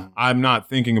conversation. Mm-hmm. I'm not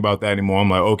thinking about that anymore. I'm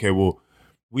like, okay, well,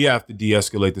 we have to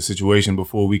de-escalate the situation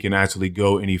before we can actually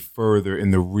go any further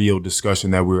in the real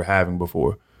discussion that we were having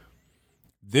before.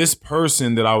 This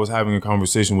person that I was having a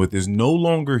conversation with is no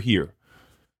longer here.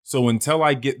 So until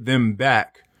I get them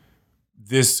back,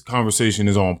 this conversation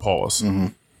is on pause. Mm-hmm.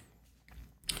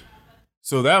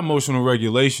 So that emotional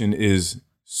regulation is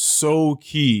so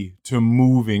key to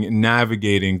moving and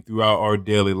navigating throughout our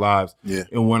daily lives. Yeah.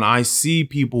 And when I see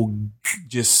people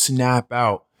just snap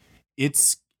out,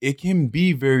 it can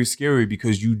be very scary,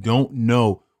 because you don't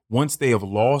know, once they have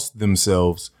lost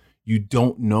themselves, you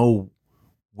don't know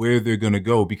where they're going to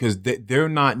go, because they're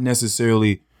not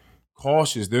necessarily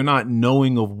cautious. They're not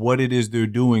knowing of what it is they're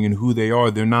doing and who they are.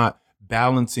 They're not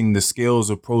balancing the scales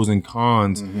of pros and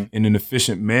cons in an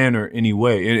efficient manner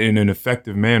anyway, in an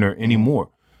effective manner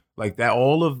anymore. Like that,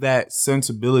 all of that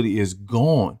sensibility is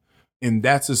gone. And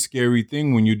that's a scary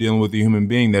thing when you're dealing with a human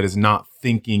being that is not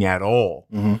thinking at all.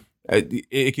 Mm-hmm.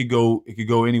 It could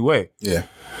go any way. Yeah.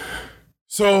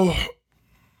 So,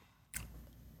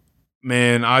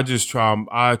 man, I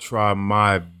try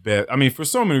my best. I mean, for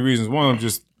so many reasons. One, I'm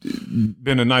just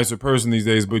been a nicer person these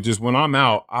days, but just when I'm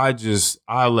out, I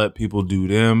let people do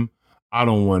them. I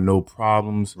don't want no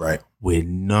problems with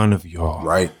none of y'all.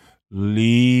 Right.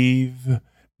 Leave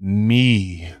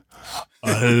me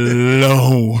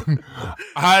alone.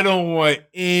 I don't want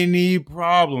any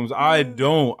problems. I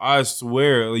don't. I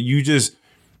swear. Like, you just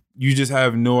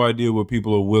have no idea what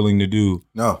people are willing to do.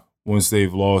 No. Once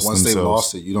they've lost themselves. Once they've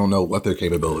lost it, you don't know what their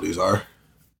capabilities are.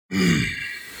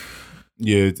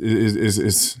 Yeah,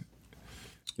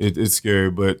 it's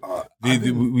scary, but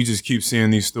we just keep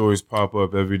seeing these stories pop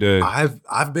up every day.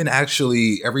 I've been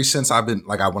actually, ever since I've been,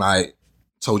 like, when I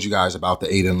told you guys about the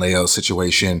Aiden Leo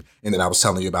situation, and then I was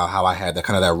telling you about how I had that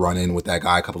kind of that run-in with that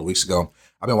guy a couple of weeks ago,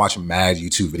 I've been watching mad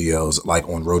YouTube videos, like,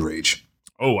 on road rage.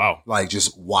 Oh, wow. Like,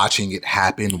 just watching it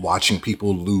happen, watching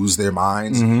people lose their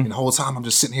minds. Mm-hmm. And the whole time I'm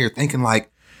just sitting here thinking, relax.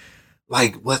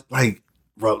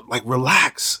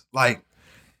 Like,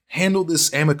 handle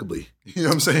this amicably. You know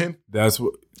what I'm saying? That's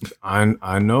what I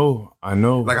know.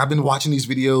 Like, I've been watching these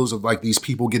videos of, like, these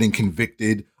people getting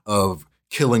convicted of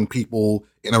killing people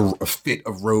in a fit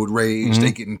of road rage. Mm-hmm.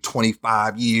 They getting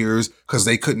 25 years because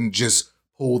they couldn't just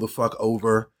pull the fuck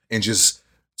over and just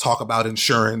talk about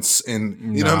insurance,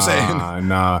 and you know what I'm saying?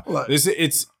 Nah. Like,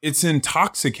 It's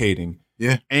intoxicating.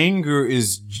 Yeah. Anger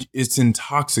it's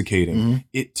intoxicating. Mm-hmm.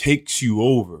 It takes you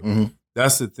over. Mm-hmm.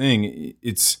 That's the thing.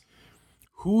 It's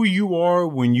who you are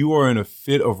when you are in a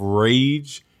fit of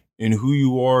rage and who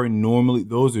you are normally.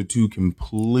 Those are two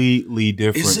completely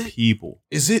different people.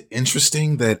 Is it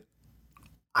interesting that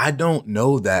I don't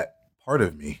know that part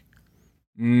of me?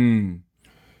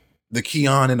 The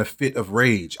Keon in a fit of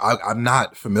rage. I'm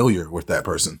not familiar with that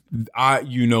person.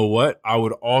 You know what? I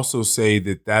would also say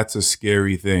that that's a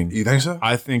scary thing. You think so?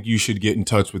 I think you should get in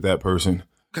touch with that person.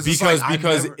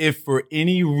 Because If for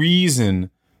any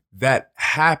reason that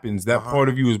happens, that part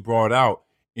of you is brought out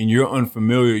and you're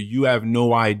unfamiliar, you have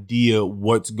no idea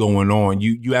what's going on.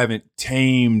 You haven't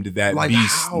tamed that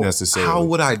beast necessarily. How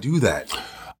would I do that?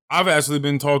 I've actually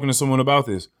been talking to someone about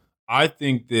this. I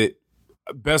think that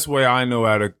best way I know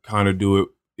how to kind of do it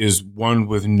is one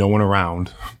with no one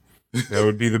around. That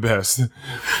would be the best.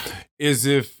 Is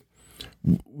if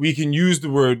we can use the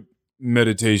word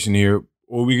meditation here,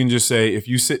 or we can just say, if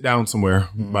you sit down somewhere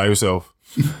by yourself,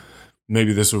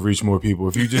 maybe this will reach more people.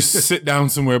 If you just sit down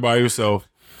somewhere by yourself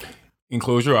and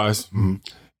close your eyes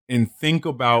and think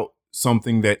about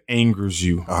something that angers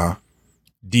you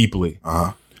deeply.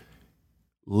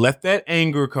 Let that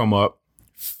anger come up,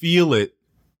 feel it,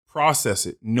 process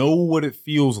it, know what it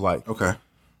feels like. Okay.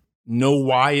 Know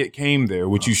why it came there,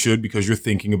 which you should, because you're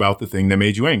thinking about the thing that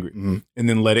made you angry. And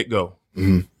then let it go.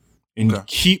 And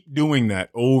keep doing that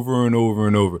over and over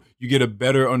and over. You get a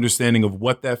better understanding of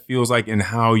what that feels like and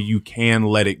how you can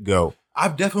let it go. I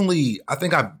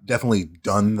think I've definitely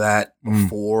done that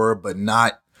before, but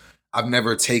I've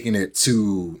never taken it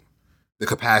to the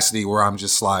capacity where I'm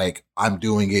just like, I'm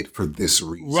doing it for this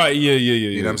reason. Right. Yeah.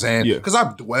 You know what I'm saying? Yeah. Because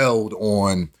I've dwelled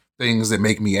on things that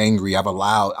make me angry. I've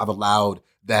allowed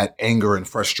that anger and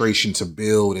frustration to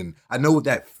build, and I know what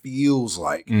that feels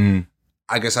like.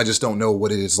 I guess I just don't know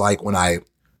what it is like when I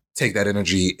take that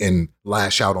energy and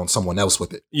lash out on someone else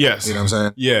with it. Yes. You know what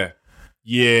I'm saying?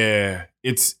 Yeah.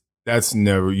 that's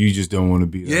never, you just don't want to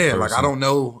be that person. Like I don't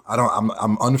know.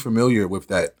 I'm unfamiliar with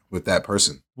that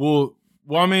person. Well,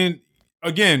 I mean,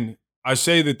 again, I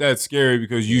say that that's scary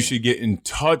because you should get in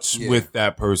touch with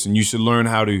that person. You should learn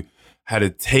how to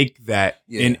take that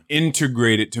and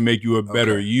integrate it to make you a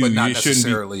better you. But not you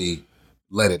necessarily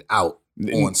let it out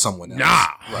on someone else.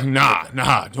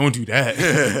 Nah, don't do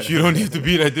that. You don't need to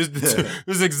be that. This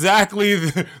is exactly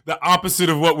the opposite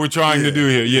of what we're trying to do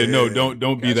here. No,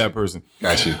 don't be that person.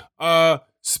 Got you.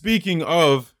 Speaking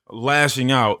of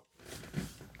lashing out,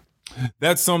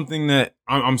 that's something that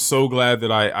I'm so glad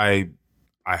that I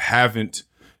haven't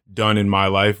done in my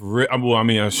life. Well, I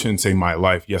mean, I shouldn't say my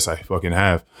life. Yes, I fucking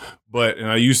have. And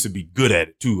I used to be good at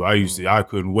it too. I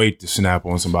couldn't wait to snap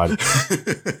on somebody.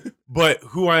 But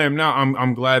who I am now,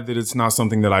 I'm glad that it's not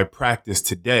something that I practice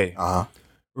today.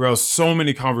 Or else so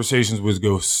many conversations would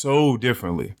go so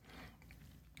differently.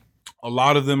 A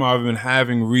lot of them I've been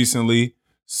having recently.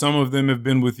 Some of them have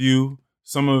been with you.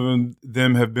 Some of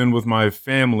them have been with my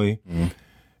family.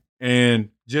 And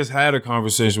just had a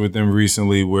conversation with them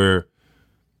recently where,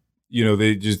 you know,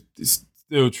 they just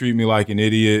still treat me like an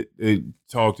idiot. They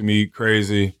talk to me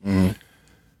crazy.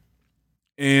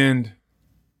 And,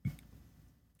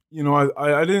 you know,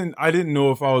 I didn't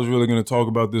know if I was really going to talk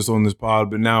about this on this pod,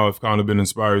 but now I've kind of been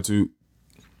inspired to.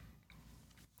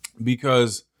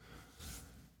 Because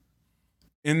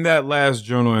in that last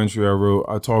journal entry I wrote,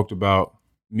 I talked about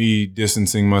me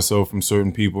distancing myself from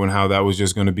certain people and how that was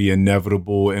just going to be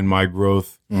inevitable in my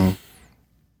growth. And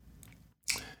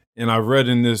I read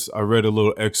a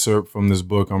little excerpt from this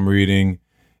book I'm reading,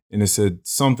 and it said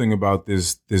something about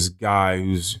this guy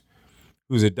who's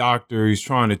a doctor. He's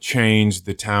trying to change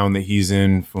the town that he's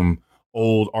in from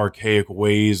old archaic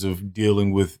ways of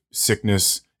dealing with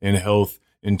sickness and health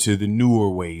into the newer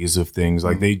ways of things.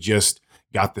 Like they just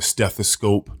got the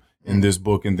stethoscope in this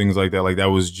book and things like that. Like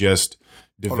that was just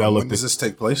developed. When does this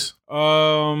take place?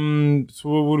 So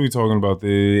what are we talking about?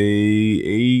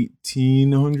 The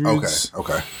 1800s?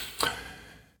 Okay.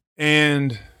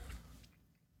 And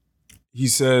he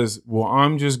says, well,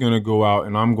 I'm just going to go out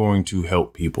and I'm going to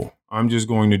help people. I'm just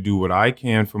going to do what I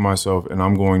can for myself, and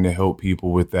I'm going to help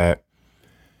people with that,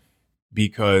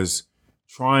 because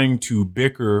trying to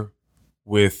bicker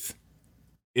with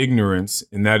ignorance,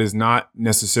 and that is not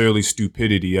necessarily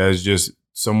stupidity, as just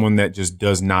someone that just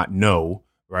does not know,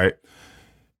 right,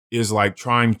 is like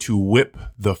trying to whip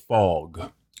the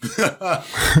fog. Whip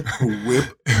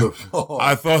the fog.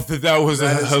 I thought that was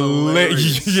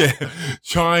hilarious. Yeah,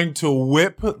 trying to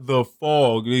whip the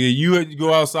fog. You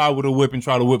go outside with a whip and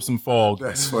try to whip some fog.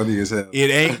 That's funny as hell. It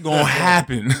ain't gonna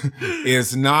happen.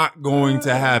 It's not going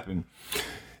to happen.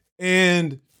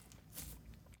 And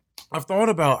I've thought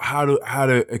about how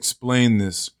to explain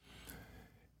this.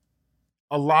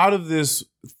 A lot of this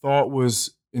thought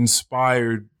was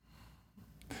inspired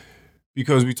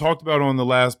because we talked about it on the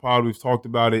last pod. We've talked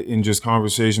about it in just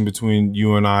conversation between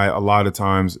you and I a lot of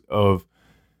times, of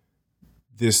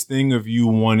this thing of you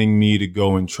wanting me to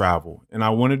go and travel. And I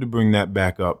wanted to bring that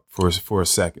back up for a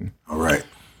second. All right.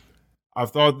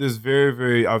 I've thought this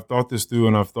I've thought this through,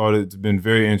 and I've thought it's been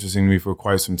very interesting to me for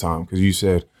quite some time, because you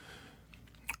said,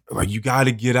 like, you got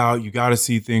to get out, you got to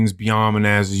see things beyond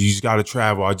Manassas, you just got to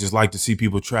travel. I just like to see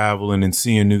people traveling and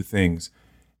seeing new things.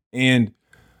 And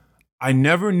I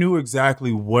never knew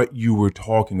exactly what you were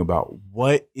talking about.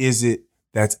 What is it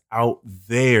that's out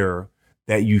there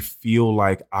that you feel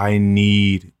like I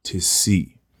need to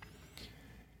see?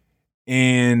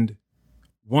 And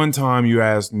one time you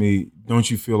asked me,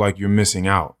 don't you feel like you're missing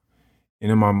out?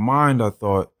 And in my mind, I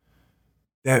thought,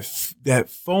 that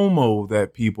FOMO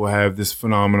that people have, this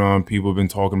phenomenon people have been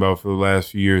talking about for the last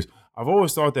few years, I've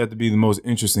always thought that to be the most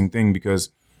interesting thing,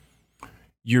 because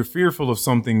you're fearful of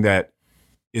something that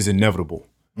is inevitable.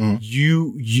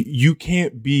 You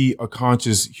can't be a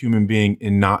conscious human being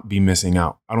and not be missing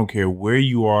out. I don't care where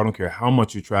you are. I don't care how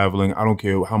much you're traveling. I don't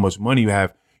care how much money you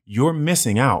have. You're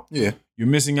missing out. Yeah. You're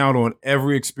missing out on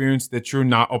every experience that you're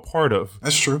not a part of.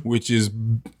 That's true. Which is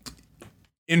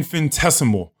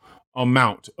infinitesimal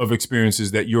amount of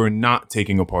experiences that you're not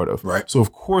taking a part of. Right. So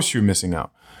of course you're missing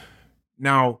out.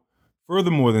 Now,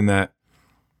 furthermore than that,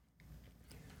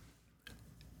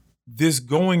 this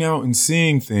going out and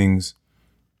seeing things,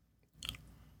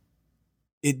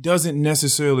 it doesn't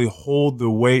necessarily hold the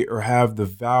weight or have the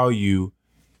value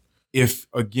if,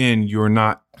 again, you're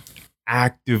not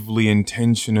actively,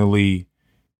 intentionally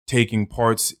taking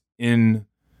parts in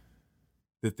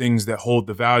the things that hold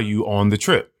the value on the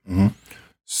trip. Mm-hmm.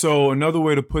 So another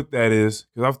way to put that is,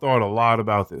 because I've thought a lot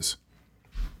about this,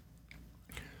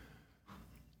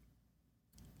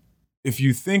 if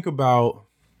you think about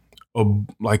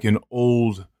like an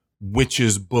old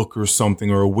witch's book or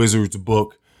something, or a wizard's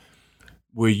book,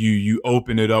 where you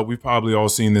open it up. We've probably all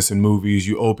seen this in movies.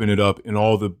 You open it up and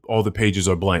all the pages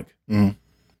are blank. Mm.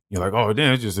 You're like, oh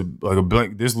damn, it's just like a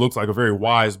blank. This looks like a very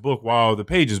wise book while the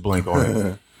page is blank on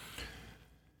it.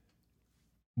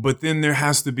 But then there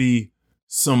has to be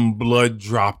some blood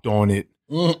dropped on it,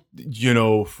 you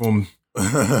know, from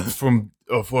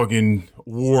a fucking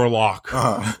warlock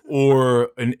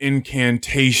or an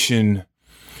incantation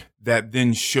that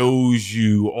then shows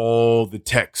you all the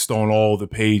text on all the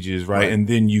pages, right? And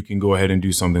then you can go ahead and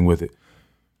do something with it.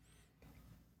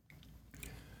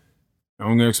 I'm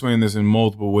going to explain this in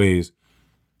multiple ways.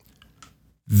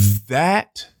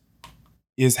 That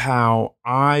is how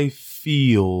I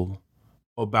feel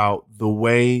about the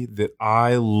way that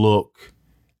I look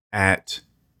at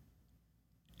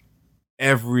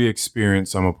every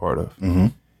experience I'm a part of. Mm-hmm.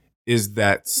 Is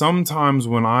that sometimes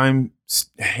when I'm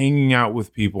hanging out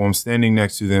with people, I'm standing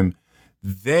next to them,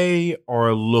 they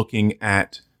are looking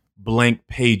at blank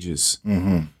pages.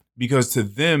 Mm-hmm. Because to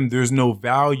them, there's no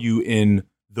value in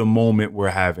the moment we're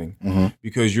having. Mm-hmm.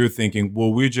 Because you're thinking,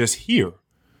 well, we're just here.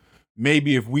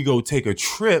 Maybe if we go take a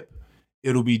trip,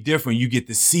 it'll be different. You get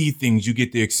to see things, you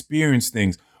get to experience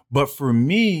things. But for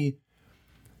me,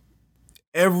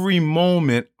 every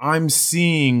moment I'm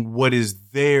seeing what is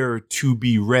there to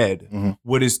be read,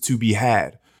 what is to be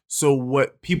had. So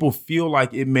what people feel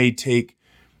like it may take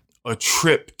a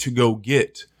trip to go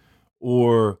get,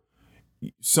 or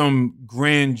some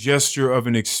grand gesture of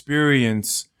an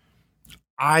experience,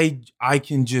 I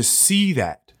can just see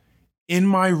that in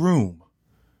my room.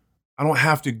 I don't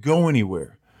have to go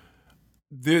anywhere.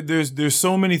 There's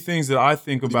so many things that I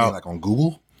think about. You mean like on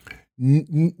Google?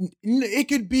 It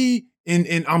could be,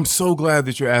 and I'm so glad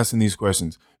that you're asking these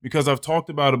questions, because I've talked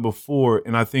about it before,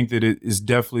 and I think that it is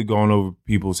definitely gone over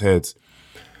people's heads.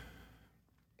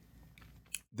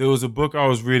 There was a book I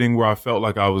was reading where I felt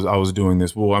like I was doing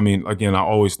this. Well, I mean, again, I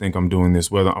always think I'm doing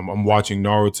this, whether I'm watching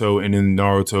Naruto, and in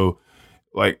Naruto,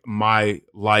 like my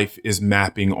life is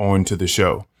mapping onto the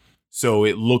show. So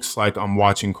it looks like I'm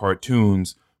watching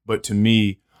cartoons, but to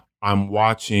me, I'm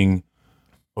watching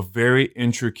a very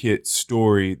intricate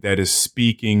story that is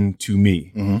speaking to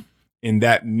me. Mm-hmm. And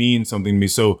that means something to me.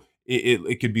 So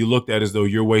it could be looked at as though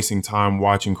you're wasting time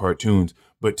watching cartoons.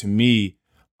 But to me,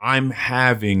 I'm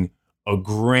having a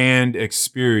grand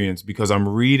experience because I'm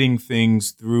reading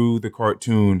things through the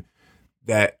cartoon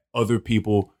that other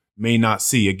people may not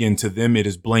see. Again, to them, it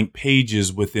is blank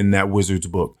pages within that wizard's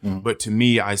book. Mm-hmm. But to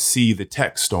me, I see the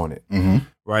text on it, Mm-hmm.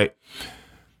 right?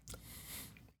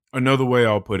 Another way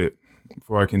I'll put it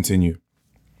before I continue.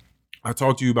 I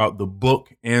talked to you about the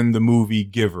book and the movie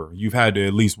Giver. You've had to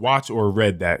at least watch or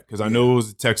read that, because I know it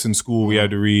was a text in school we had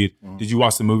to read. Mm-hmm. Did you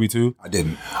watch the movie too? I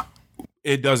didn't.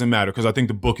 It doesn't matter, because I think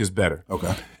the book is better.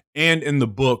 Okay. And in the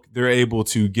book, they're able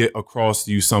to get across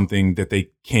to you something that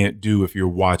they can't do if you're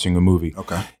watching a movie.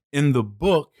 Okay. In the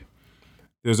book,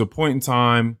 there's a point in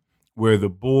time where the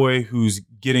boy who's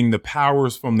getting the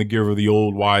powers from the Giver, the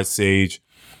old wise sage,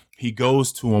 he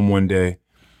goes to him one day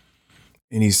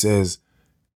and he says,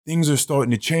 things are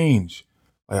starting to change.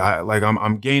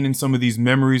 I'm gaining some of these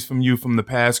memories from you from the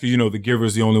past, because, you know, the Giver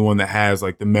is the only one that has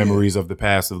like the memories of the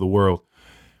past of the world.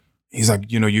 He's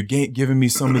like, you know, you're giving me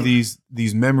some of these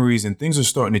memories, and things are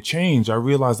starting to change. I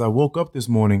realized I woke up this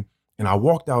morning and I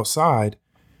walked outside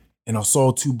and I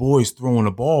saw two boys throwing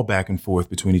a ball back and forth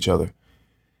between each other.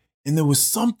 And there was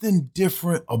something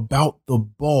different about the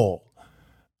ball.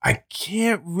 I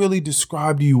can't really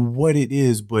describe to you what it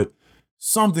is, but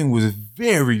something was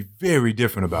very, very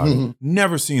different about it.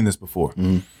 Never seen this before.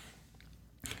 Mm-hmm.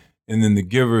 And then the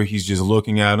Giver, he's just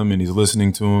looking at him and he's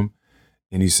listening to him.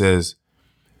 And he says,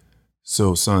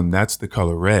 so son, that's the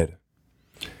color red.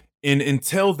 And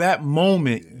until that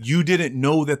moment, you didn't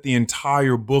know that the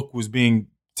entire book was being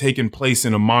taken place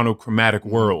in a monochromatic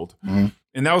world. Mm-hmm.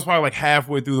 And that was probably like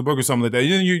halfway through the book or something like that.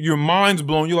 Your mind's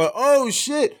blown. You're like, oh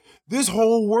shit, this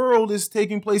whole world is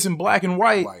taking place in black and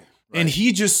white. Right. And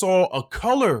he just saw a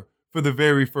color for the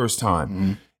very first time.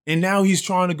 Mm-hmm. And now he's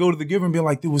trying to go to the Giver and be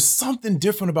like, there was something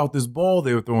different about this ball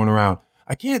they were throwing around.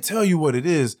 I can't tell you what it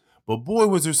is, but boy,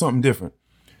 was there something different.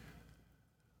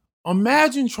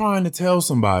 Imagine trying to tell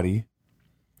somebody,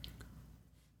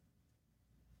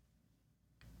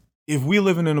 if we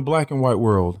living in a black and white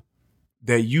world,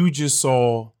 that you just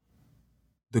saw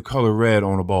the color red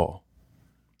on a ball.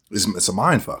 It's a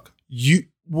mind fuck.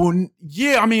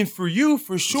 I mean, for you,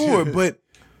 for sure, but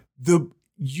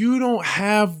you don't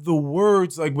have the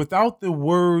words, like without the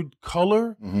word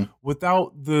color, Mm-hmm.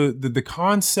 without the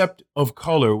concept of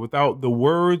color, without the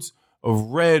words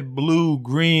of red, blue,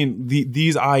 green,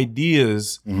 these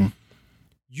ideas,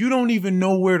 you don't even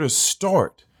know where to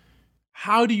start.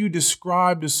 How do you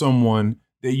describe to someone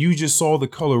that you just saw the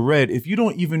color red if you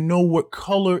don't even know what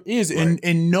color is? Right.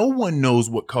 And no one knows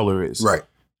what color is. Right.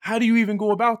 How do you even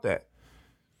go about that?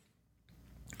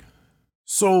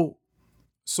 So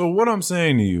what I'm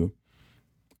saying to you,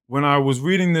 when I was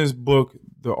reading this book,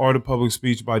 The Art of Public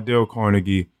Speech by Dale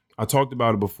Carnegie, I talked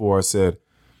about it before. I said,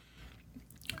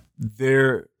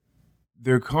 there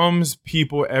comes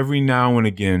people every now and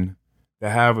again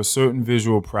that have a certain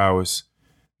visual prowess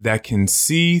that can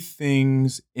see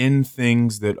things in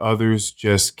things that others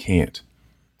just can't.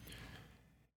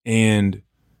 And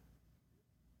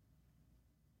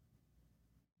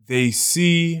they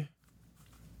see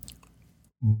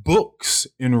books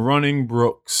in running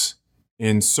brooks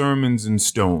and sermons in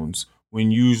stones, when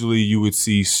usually you would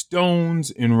see stones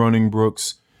in running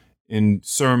brooks and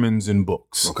sermons in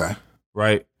books. Okay.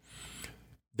 Right?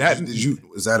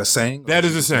 Is that a saying? That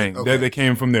is a saying. Okay. That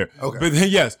came from there. Okay. But then,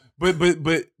 yes.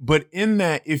 But in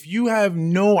that, if you have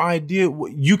no idea,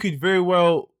 you could very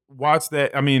well watch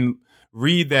that. I mean,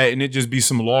 read that and it just be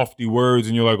some lofty words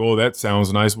and you're like, oh, that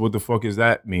sounds nice. What the fuck does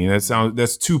that mean?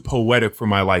 That's too poetic for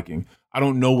my liking. I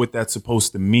don't know what that's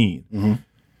supposed to mean. Mm-hmm.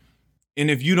 And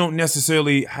if you don't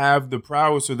necessarily have the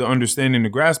prowess or the understanding to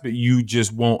grasp it, you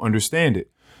just won't understand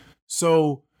it.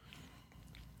 So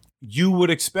you would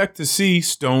expect to see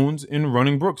stones in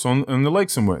running brooks on the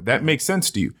lake somewhere. That makes sense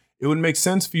to you. It would make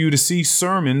sense for you to see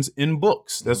sermons in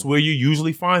books. That's where you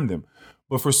usually find them.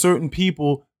 But for certain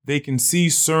people, they can see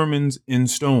sermons in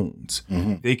stones.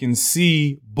 Mm-hmm. They can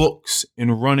see books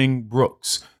in running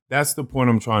brooks. That's the point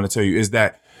I'm trying to tell you, is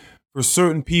that for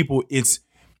certain people,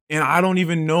 and I don't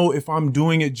even know if I'm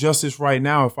doing it justice right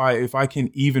now, if I can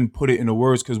even put it into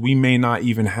words, because we may not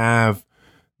even have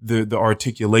the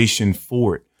articulation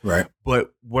for it. Right.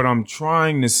 But what I'm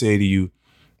trying to say to you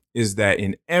is that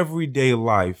in everyday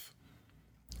life,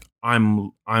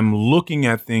 I'm looking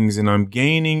at things and I'm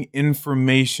gaining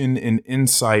information and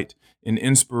insight and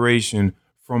inspiration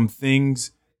from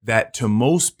things that to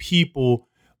most people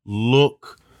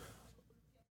look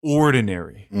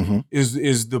ordinary. Mm-hmm.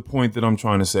 is the point that I'm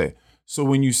trying to say. So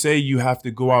when you say you have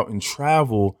to go out and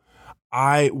travel,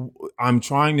 I'm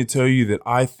trying to tell you that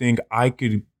I think I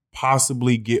could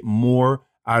possibly get more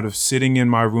out of sitting in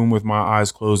my room with my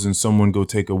eyes closed than someone go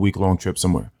take a week-long trip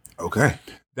somewhere. Okay.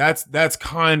 That's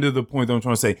kind of the point that I'm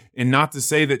trying to say. And not to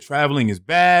say that traveling is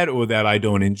bad or that I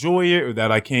don't enjoy it or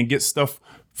that I can't get stuff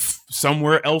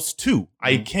somewhere else too. Mm-hmm.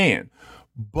 I can.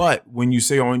 But when you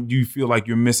say you feel like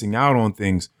you're missing out on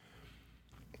things,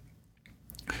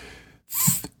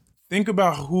 think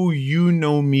about who you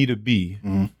know me to be,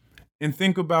 mm-hmm. and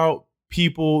think about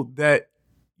people that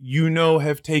you know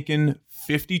have taken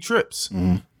 50 trips.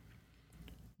 Mm-hmm.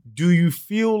 Do you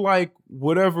feel like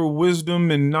whatever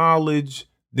wisdom and knowledge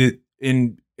that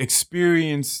and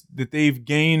experience that they've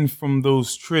gained from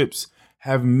those trips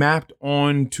have mapped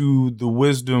onto the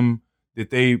wisdom that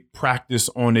they practice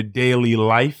on a daily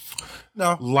life?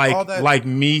 No, like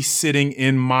me sitting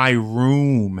in my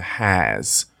room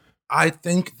has. I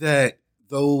think that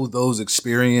though those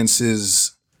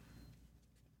experiences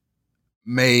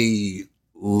may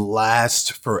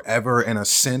last forever in a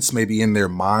sense, maybe in their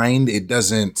mind, it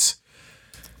doesn't.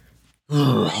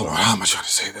 Hold on, how am I trying to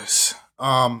say this?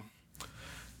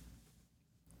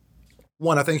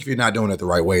 One, I think if you're not doing it the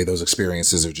right way, those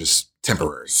experiences are just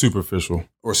temporary, superficial.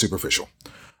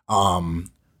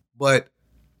 But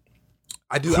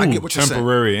I get what you're saying.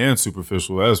 Temporary and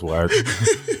superficial. That's why.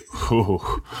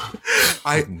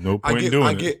 No point in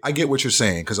doing it. I get what you're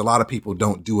saying, because a lot of people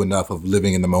don't do enough of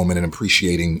living in the moment and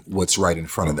appreciating what's right in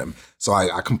front of them. So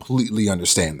I completely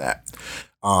understand that.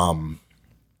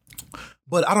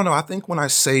 But I don't know. I think when I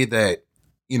say that,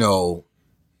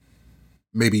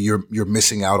 maybe you're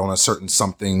missing out on a certain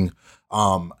something.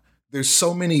 There's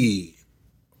so many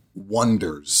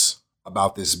wonders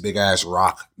about this big ass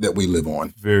rock that we live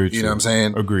on. Very true. You know what I'm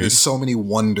saying? Agreed. There's so many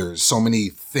wonders, so many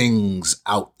things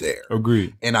out there.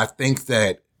 Agreed. And I think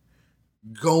that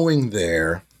going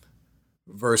there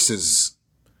versus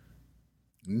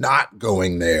not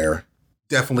going there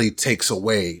definitely takes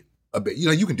away a bit.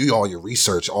 You can do all your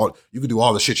research, you can do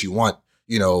all the shit you want,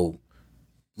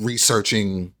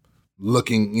 researching,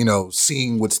 looking,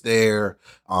 seeing what's there,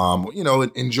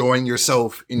 enjoying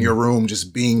yourself in your room,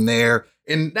 just being there.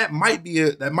 And that might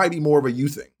be more of a you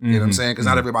thing. You know what I'm saying? Because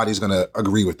not everybody's going to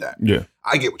agree with that. Yeah.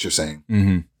 I get what you're saying.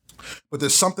 Mm-hmm. But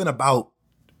there's something about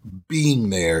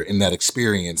being there in that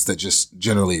experience that just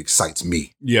generally excites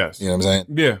me. Yes. You know what I'm saying?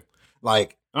 Yeah.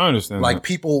 Like, I understand. Like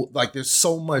people, like there's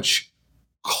so much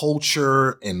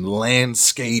culture and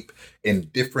landscape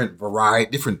and different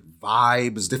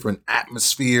vibes, different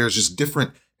atmospheres, just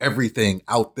different everything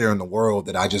out there in the world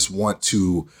that I just want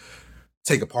to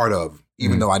take a part of,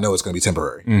 even though I know it's going to be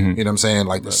temporary. You know what I'm saying?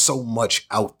 Like there's so much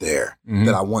out there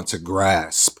that I want to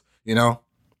grasp, you know?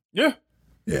 Yeah.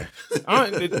 Yeah.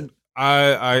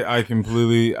 I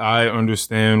completely, I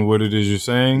understand what it is you're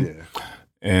saying. Yeah.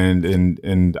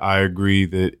 And I agree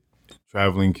that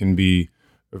traveling can be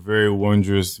a very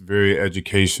wondrous, very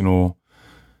educational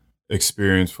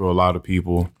experience for a lot of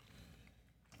people.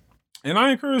 And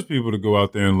I encourage people to go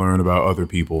out there and learn about other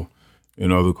people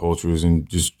in other cultures and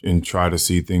try to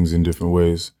see things in different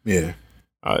ways. Yeah.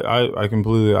 I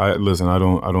completely, listen, I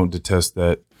don't detest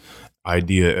that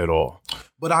idea at all.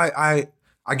 But I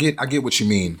get what you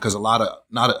mean, because not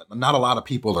a lot of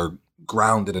people are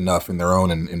grounded enough in their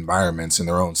own environments, in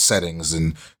their own settings,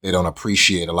 and they don't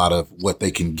appreciate a lot of what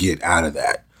they can get out of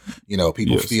that. You know,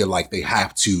 people feel like they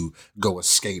have to go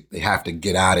escape, they have to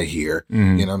get out of here. You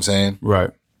know what I'm saying? Right.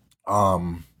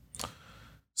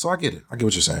 So I get it. I get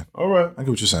what you're saying. All right. I get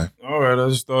what you're saying. All right. I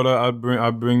just thought I'd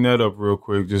bring that up real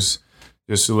quick, just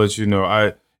to let you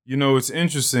know. It's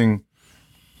interesting.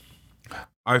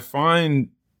 I find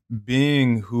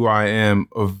being who I am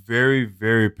a very,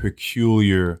 very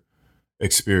peculiar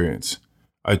experience.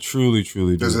 I truly,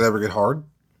 truly do. Does it ever get hard?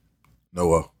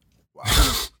 Noah.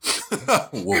 Wow.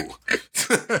 Whoa.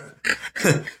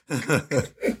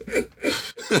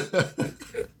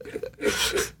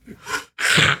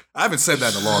 I haven't said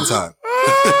that in a long time.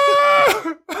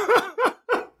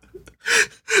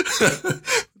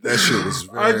 That shit was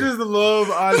very...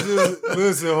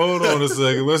 listen, hold on a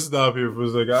second. Let's stop here for a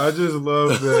second. I just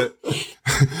love that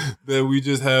we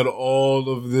just had all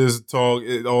of this talk,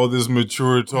 all this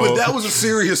mature talk. But that was a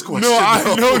serious question. No,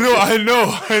 I know.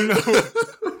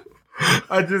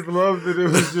 I just love that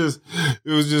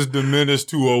it was just diminished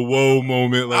to a whoa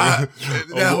moment. Like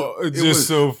it was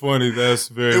so funny. That's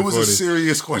very funny. It was a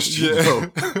serious question,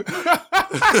 though.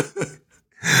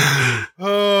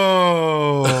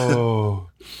 Oh.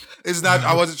 It's not,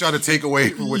 I wasn't trying to take away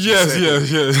from what you said.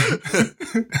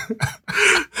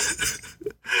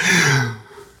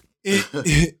 Yes.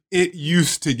 It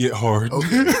used to get hard.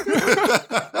 Okay.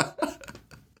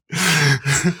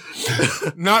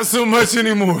 Not so much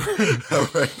anymore. All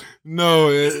right. No,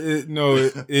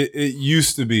 it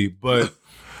used to be, but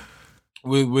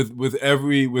with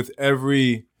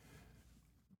every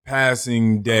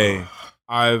passing day,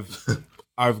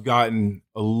 I've gotten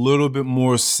a little bit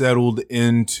more settled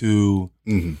into.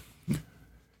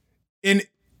 And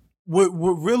what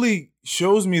really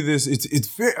shows me this,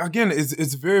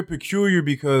 it's very peculiar,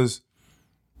 because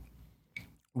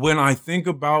when I think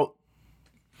about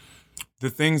the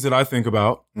things that I think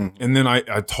about, and then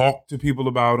I talk to people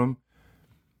about them,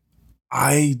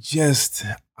 I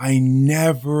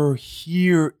never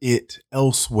hear it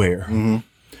elsewhere.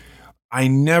 I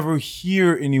never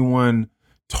hear anyone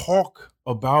talk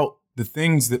about the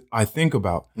things that I think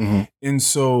about. And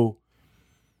so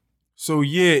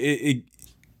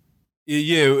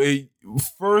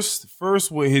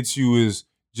first what hits you is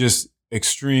just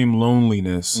extreme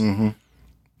loneliness. And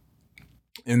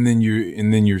then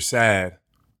you're sad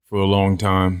for a long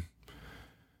time.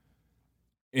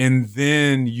 And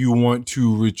then you want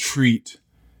to retreat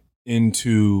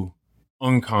into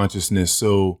unconsciousness.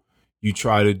 So you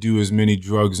try to do as many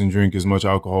drugs and drink as much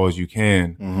alcohol as you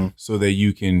can, so that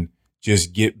you can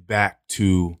just get back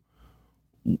to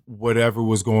whatever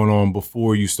was going on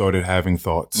before you started having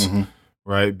thoughts.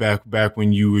 Right? Back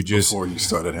when you were just... Before you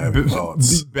started having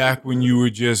thoughts. Back when you were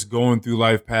just going through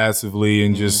life passively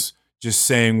and just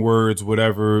saying words,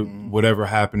 whatever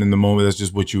happened in the moment, that's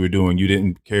just what you were doing. You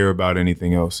didn't care about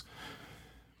anything else.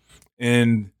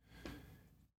 But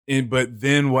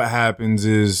then what happens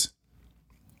is,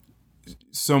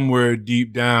 somewhere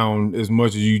deep down, as much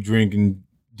as you drink and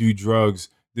do drugs,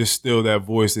 there's still that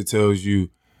voice that tells you,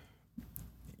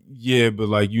 yeah, but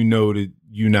like, you know that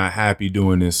you're not happy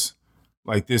doing this.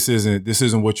 Like, this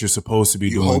isn't what you're supposed to be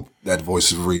doing. You hope that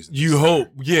voice is reason. You hope.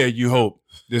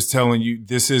 Just telling you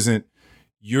this isn't,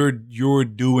 you're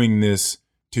doing this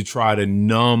to try to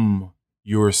numb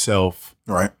yourself.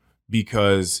 Right.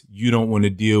 Because you don't want to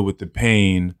deal with the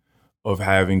pain of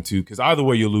having to, because either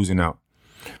way you're losing out.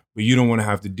 But you don't want to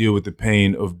have to deal with the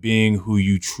pain of being who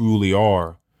you truly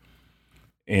are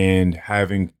and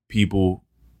having people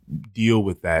deal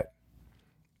with that.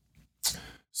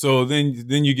 So then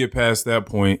you get past that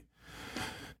point,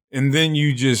 and then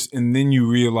you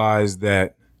realize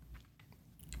that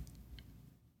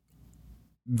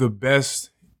the best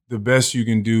you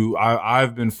can do.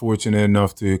 I've been fortunate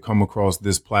enough to come across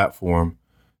this platform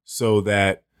so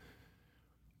that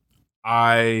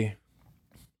I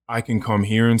can come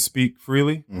here and speak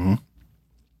freely. Mm-hmm.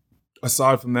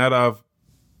 Aside from that, I've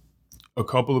a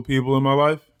couple of people in my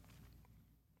life,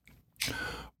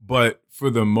 but for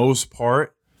the most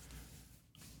part,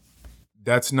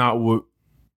 that's not what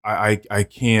I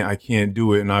can't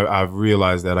do it, and I've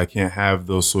realized that I can't have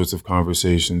those sorts of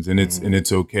conversations, and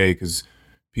it's okay because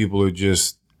people are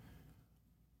just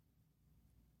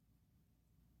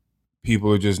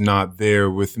not there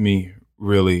with me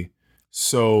really.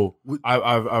 So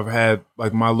I've had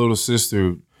like my little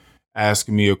sister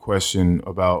asking me a question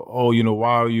about, oh,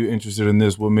 why are you interested in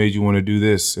this? What made you want to do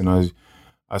this? And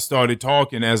I started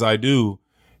talking as I do.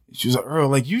 She was like, Earl,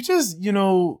 like you just,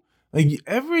 like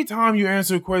every time you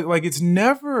answer a question, like it's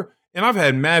never, and I've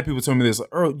had mad people tell me this, like,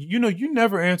 Earl, you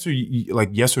never answer like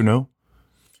yes or no.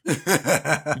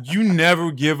 You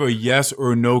never give a yes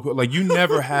or no. Like you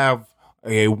never have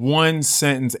a one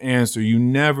sentence answer. You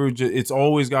never it's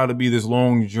always got to be this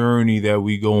long journey that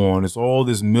we go on. It's all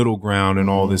this middle ground and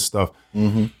all this stuff.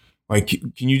 Mm-hmm. Like,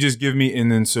 can you just give me,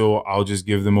 and then so I'll just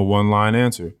give them a one-line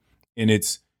answer. And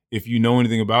it's, if you know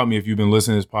anything about me, if you've been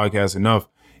listening to this podcast enough,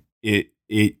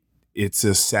 it's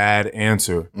a sad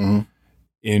answer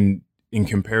in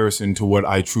comparison to what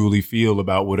I truly feel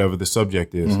about whatever the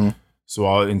subject is. Mm-hmm. So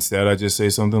I just say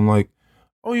something like,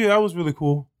 oh yeah, that was really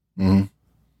cool. Mm-hmm.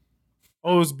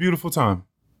 Oh, it was a beautiful time.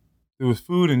 There was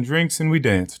food and drinks and we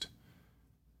danced.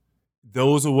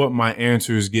 Those are what my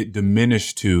answers get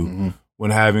diminished to when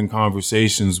having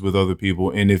conversations with other people.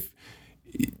 And if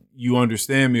you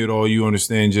understand me at all, you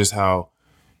understand just how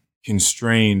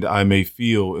constrained I may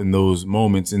feel in those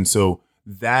moments. And so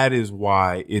that is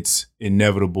why it's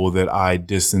inevitable that I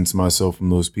distance myself from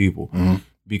those people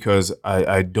because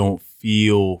I don't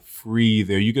feel free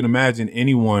there. You can imagine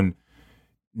anyone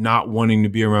not wanting to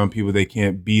be around people they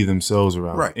can't be themselves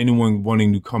around. Right. Anyone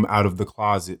wanting to come out of the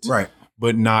closet. Right.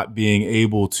 But not being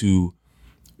able to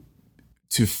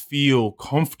feel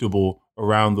comfortable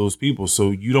around those people.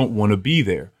 So you don't want to be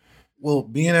there. Well,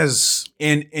 being as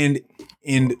and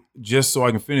just so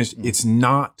I can finish, it's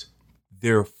not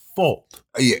their fault.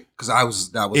 yeah, because that was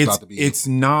about to be. It's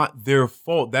not their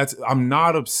fault. I'm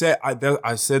not upset.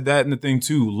 I said that in the thing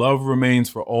too. Love remains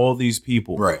for all these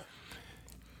people. Right.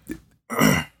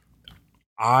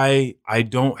 I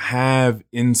don't have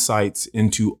insights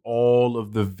into all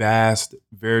of the vast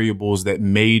variables that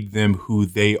made them who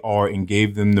they are and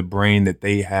gave them the brain that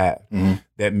they have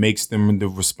that makes them to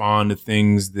respond to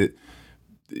things that,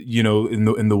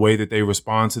 in the way that they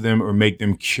respond to them, or make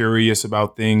them curious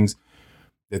about things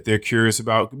that they're curious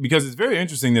about. Because it's very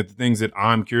interesting that the things that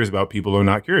I'm curious about, people are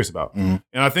not curious about. And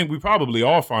I think we probably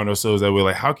all find ourselves that way.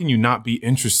 Like, how can you not be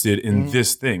interested in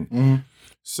this thing?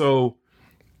 So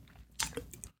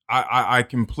I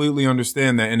completely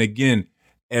understand that. And again,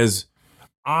 as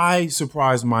I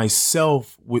surprise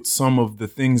myself with some of the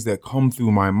things that come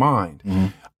through my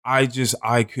mind,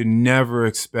 I could never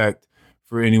expect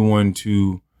for anyone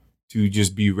to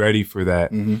just be ready for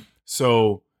that.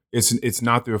 So it's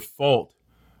not their fault,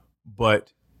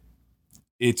 but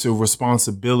it's a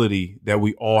responsibility that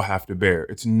we all have to bear.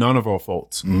 It's none of our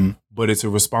faults, but it's a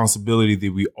responsibility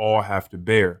that we all have to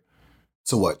bear.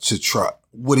 So what? To try.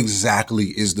 What exactly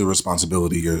is the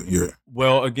responsibility you're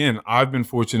Well, again, I've been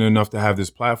fortunate enough to have this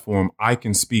platform. I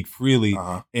can speak freely,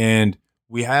 and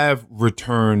we have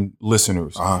return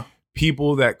listeners.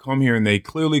 People that come here, and they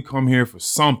clearly come here for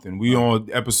something. We on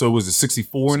episode, was it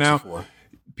 64 now?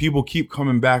 People keep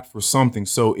coming back for something.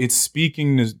 So it's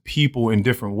speaking to people in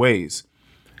different ways.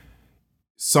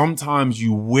 Sometimes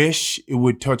you wish it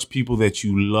would touch people that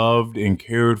you loved and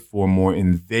cared for more,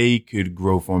 and they could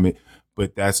grow from it.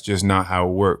 But that's just not how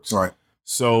it works. right.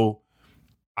 So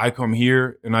I come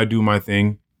here and I do my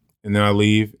thing, and then I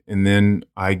leave, and then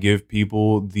I give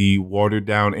people the watered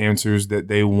down answers that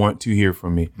they want to hear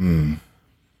from me.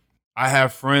 I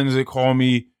have friends that call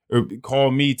me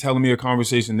telling me a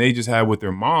conversation they just had with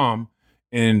their mom,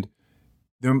 and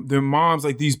their moms,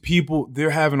 like, these people,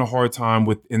 they're having a hard time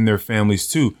within their families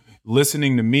too.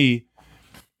 Listening to me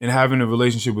and having a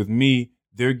relationship with me,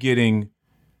 they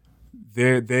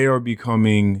are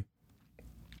becoming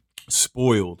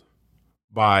spoiled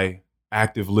by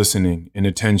active listening and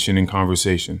attention and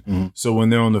conversation. So when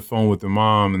they're on the phone with their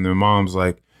mom, and their mom's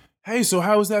like, hey, so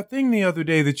how was that thing the other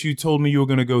day that you told me you were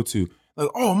going to go to? Like,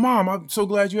 oh, Mom, I'm so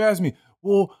glad you asked me.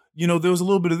 Well, there was a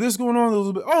little bit of this going on.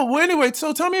 Oh, well, anyway,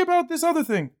 so tell me about this other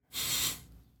thing.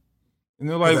 And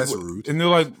they're like, that's rude. And they're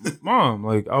like, Mom,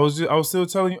 like, I was still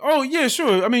telling you. Oh, yeah,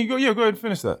 sure. I mean, go ahead and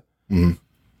finish that.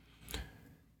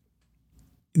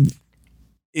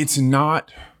 It's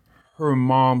not her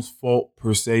mom's fault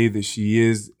per se that she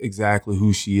is exactly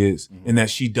who she is, and that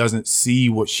she doesn't see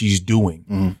what she's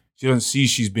doing. She doesn't see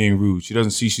she's being rude. She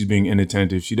doesn't see she's being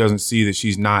inattentive. She doesn't see that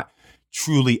she's not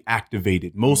truly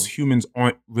activated. Most humans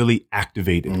aren't really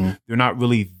activated. They're not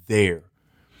really there.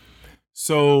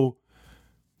 So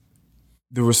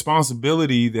the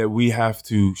responsibility that we have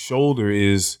to shoulder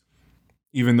is,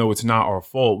 even though it's not our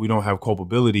fault, we don't have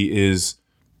culpability, is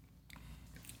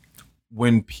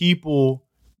when people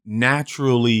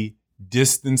naturally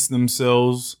distance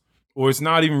themselves, or it's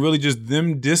not even really just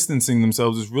them distancing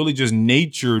themselves, it's really just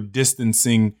nature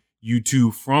distancing you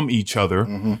two from each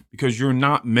other, because you're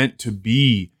not meant to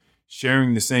be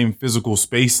sharing the same physical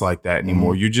space like that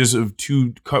anymore. You're just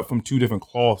cut from two different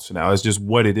cloths now. It's just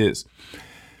what it is.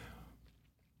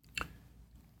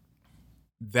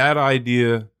 That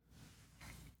idea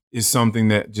is something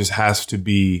that just has to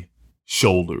be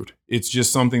shouldered. It's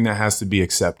just something that has to be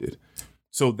accepted.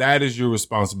 So that is your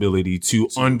responsibility to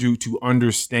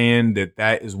understand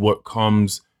that is what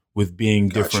comes with being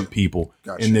different people,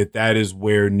 and that is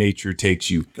where nature takes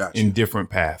you in different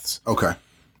paths. Okay.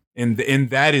 And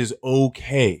that is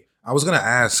okay. I was going to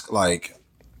ask, like,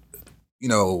 you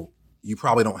know, you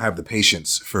probably don't have the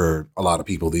patience for a lot of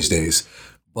people these days,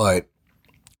 but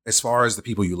as far as the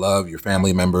people you love, your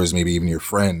family members, maybe even your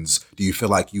friends, do you feel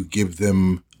like you give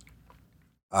them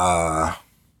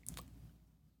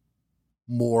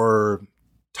more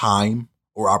time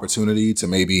or opportunity to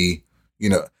maybe, you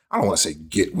know, I don't want to say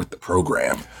get with the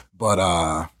program, but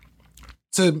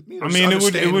to, you know, I mean, it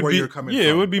would where be, you're coming yeah,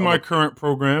 from. it would be my current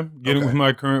program, getting with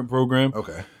my current program.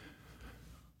 Okay.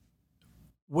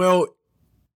 Well,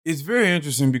 it's very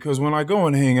interesting because when I go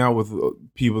and hang out with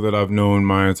people that I've known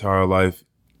my entire life,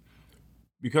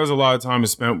 because a lot of time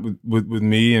is spent with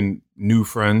me and new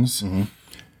friends,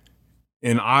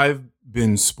 and I've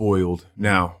been spoiled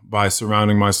now by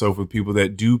surrounding myself with people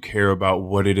that do care about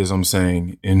what it is I'm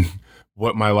saying and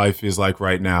what my life is like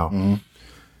right now.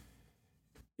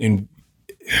 And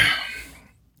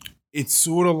it's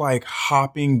sort of like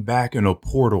hopping back in a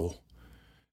portal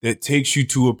that takes you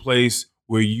to a place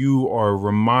where you are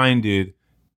reminded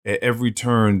at every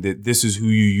turn that this is who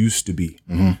you used to be.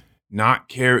 Not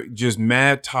care, just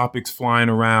mad topics flying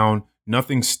around,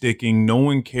 nothing sticking. No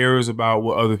one cares about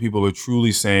what other people are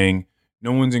truly saying.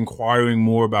 No one's inquiring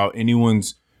more about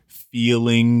anyone's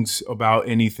feelings about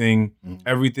anything.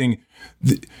 Everything.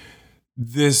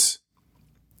 This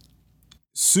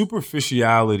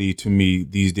superficiality to me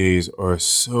these days are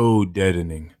so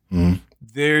deadening.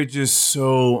 They're just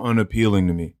so unappealing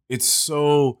to me. It's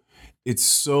so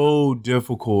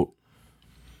difficult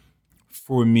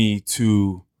for me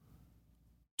to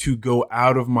go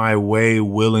out of my way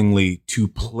willingly to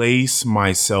place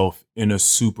myself in a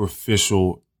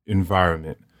superficial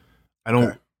environment. I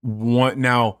don't want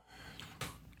now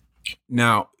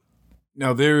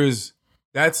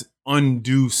that's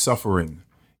undue suffering.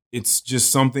 It's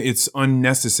just something, it's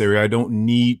unnecessary. I don't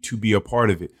need to be a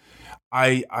part of it.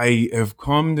 I have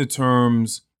come to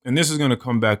terms, and this is going to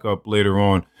come back up later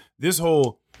on, this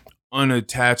whole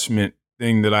unattachment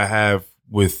thing that I have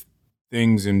with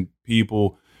things and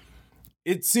people,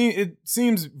 it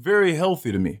seems very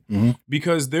healthy to me,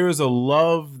 because there is a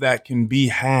love that can be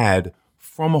had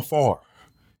from afar,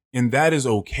 and that is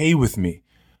okay with me.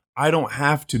 I don't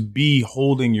have to be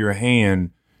holding your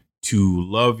hand to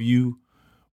love you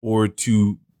or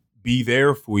to be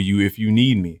there for you if you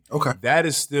need me. Okay. That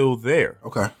is still there.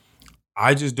 Okay.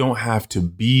 I just don't have to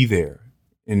be there.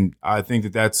 And I think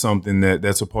that that's something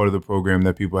that's a part of the program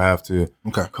that people have to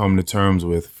come to terms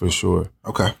with, for sure.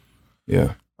 Okay.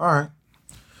 Yeah. All right.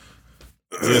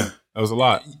 Yeah. That was a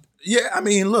lot. Yeah, I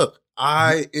mean, look,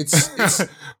 it's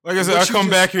like I said, I come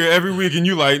back here every week and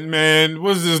you like, man,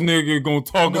 what is this nigga gonna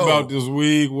talk about this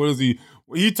week? What is he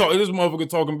this motherfucker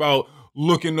talking about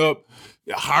looking up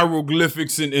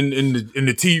hieroglyphics in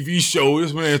the TV show.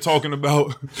 This man talking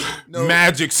about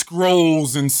magic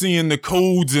scrolls and seeing the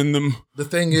codes in them. The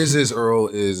thing is Earl,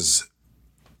 is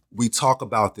we talk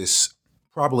about this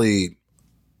probably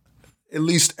at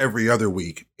least every other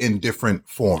week in different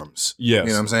forms. Yes. You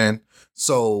know what I'm saying?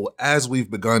 So as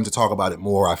we've begun to talk about it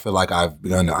more, I feel like I've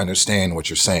begun to understand what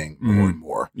you're saying more and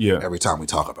more every time we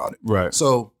talk about it. Right.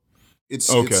 So it's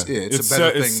a better thing.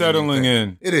 It's settling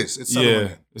in. It is. It's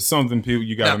settling in. It's something people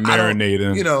you got to marinate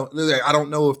in. You know, I don't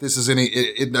know if this is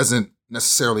it doesn't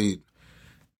necessarily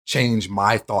change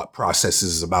my thought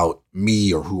processes about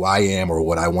me or who I am or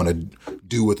what I want to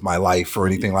do with my life or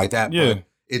anything like that. Yeah. But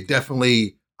it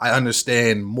definitely, I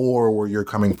understand more where you're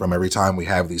coming from every time we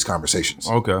have these conversations.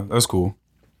 Okay. That's cool.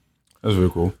 That's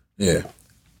really cool. Yeah.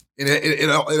 And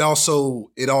it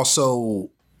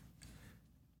also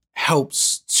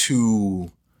helps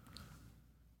to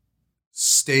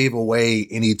stave away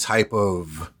any type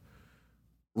of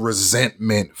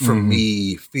resentment from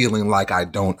me feeling like I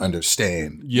don't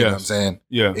understand. You know what I'm saying?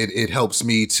 Yeah. It helps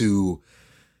me to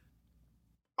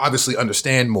obviously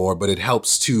understand more, but it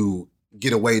helps to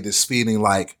get away this feeling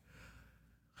like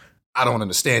I don't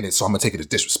understand it, so I'm gonna take it as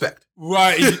disrespect.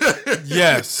 Right.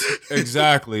 Yes,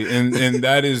 exactly. And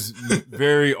that is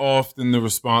very often the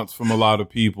response from a lot of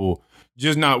people.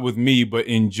 Just not with me, but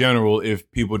in general, if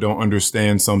people don't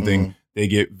understand something, they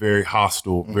get very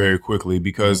hostile very quickly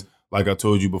because, like I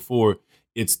told you before,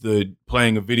 it's the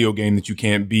playing a video game that you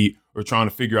can't beat or trying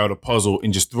to figure out a puzzle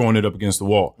and just throwing it up against the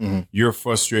wall. You're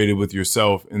frustrated with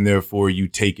yourself, and therefore you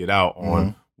take it out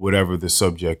on whatever the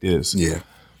subject is. Yeah.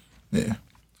 Yeah.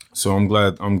 So I'm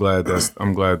glad that's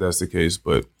the case,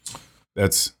 but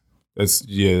that's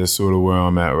sort of where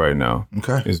I'm at right now.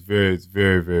 Okay. It's very,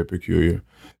 very peculiar.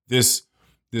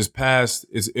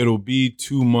 It'll be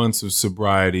 2 months of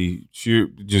sobriety,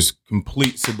 just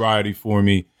complete sobriety for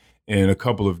me in a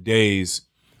couple of days.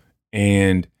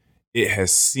 And it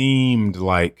has seemed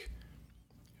like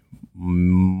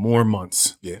more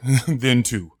months than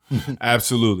 2.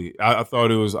 Absolutely. I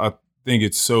think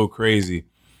it's so crazy.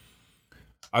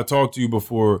 I talked to you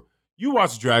before. You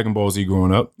watched Dragon Ball Z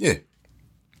growing up. Yeah.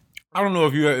 I don't know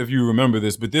if you remember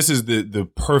this, but this is the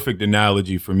perfect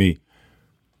analogy for me.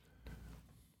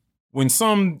 When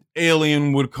some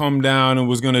alien would come down and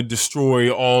was going to destroy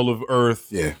all of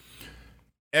Earth,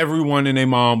 everyone and their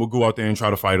mom would go out there and try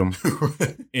to fight them.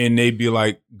 And they'd be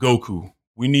like, Goku,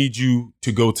 we need you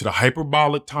to go to the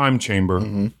hyperbolic time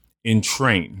chamber and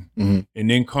train, and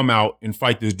then come out and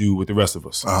fight this dude with the rest of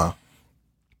us.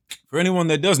 For anyone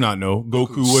that does not know,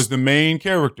 Goku was the main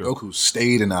character. Goku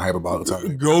stayed in that hyperbolic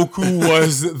time. Goku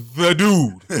was the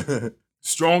dude.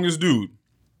 Strongest dude.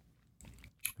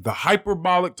 The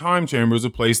hyperbolic time chamber is a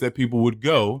place that people would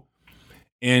go.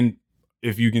 And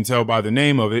if you can tell by the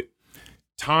name of it,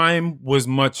 time was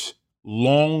much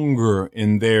longer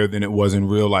in there than it was in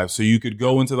real life. So you could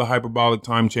go into the hyperbolic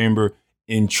time chamber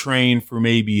and train for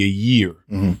maybe a year.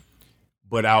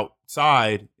 But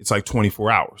outside, it's like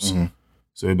 24 hours.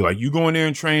 So it'd be like, you go in there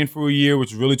and train for a year,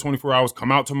 which is really 24 hours,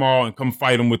 come out tomorrow and come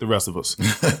fight them with the rest of us.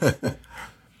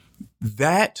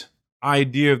 That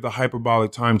idea of the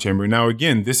hyperbolic time chamber. Now,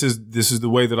 again, this is the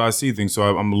way that I see things.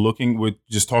 So we're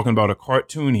just talking about a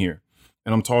cartoon here.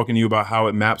 And I'm talking to you about how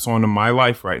it maps onto my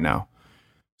life right now.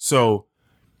 So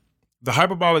the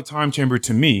hyperbolic time chamber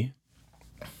to me,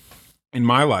 in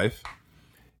my life,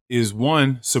 is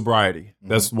one, sobriety.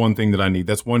 That's one thing that I need.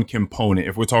 That's one component.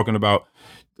 If we're talking about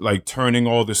like turning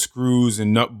all the screws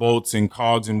and nut bolts and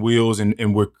cogs and wheels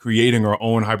and we're creating our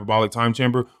own hyperbolic time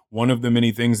chamber, one of the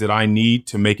many things that I need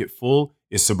to make it full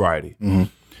is sobriety.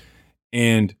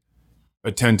 And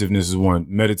attentiveness is one.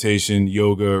 Meditation,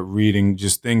 yoga, reading,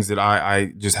 just things that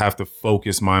I just have to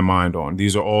focus my mind on.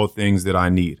 These are all things that I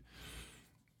need.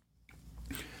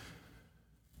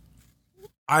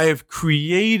 I have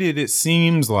created, it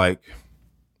seems like,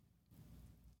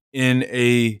 in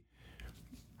a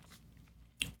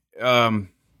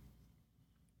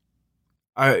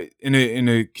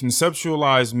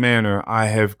conceptualized manner, I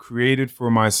have created for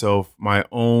myself my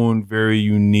own very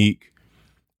unique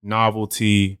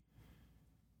novelty,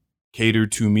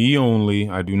 catered to me only.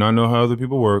 I do not know how other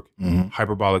people work.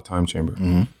 Hyperbolic time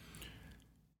chamber.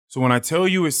 So when I tell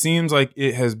you it seems like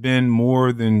it has been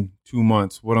more than 2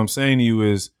 months, what I'm saying to you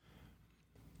is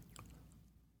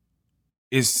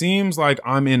it seems like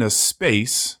I'm in a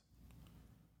space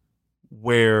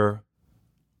where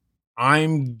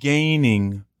I'm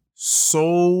gaining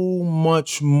so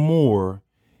much more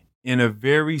in a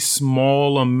very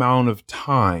small amount of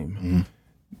time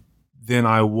than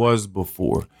I was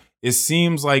before. It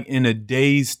seems like in a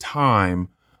day's time,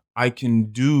 I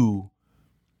can do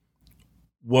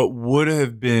what would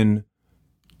have been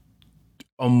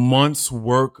a month's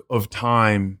work of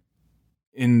time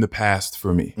in the past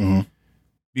for me.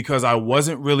 Because I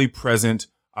wasn't really present.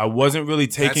 I wasn't really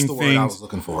taking That's the things. word I was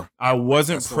looking for. I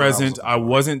wasn't present. I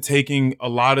wasn't taking a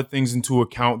lot of things into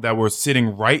account that were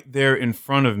sitting right there in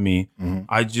front of me.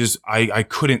 I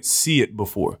couldn't see it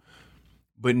before.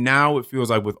 But now it feels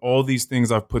like with all these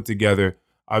things I've put together,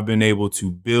 I've been able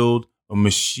to build a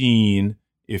machine,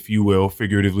 if you will,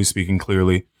 figuratively speaking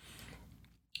clearly,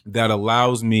 that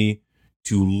allows me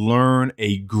to learn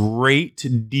a great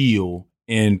deal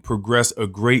and progress a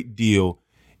great deal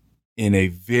in a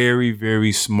very,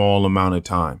 very small amount of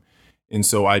time. And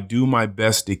so I do my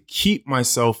best to keep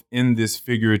myself in this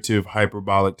figurative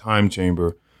hyperbolic time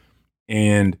chamber.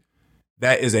 And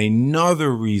that is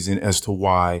another reason as to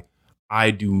why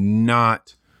I do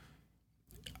not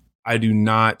I do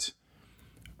not,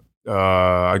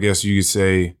 I guess you could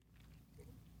say,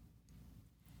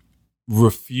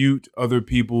 refute other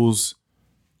people's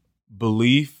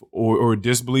belief or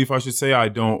disbelief, I should say. I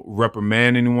don't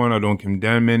reprimand anyone. I don't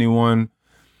condemn anyone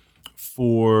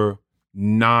for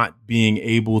not being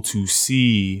able to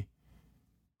see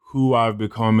who I've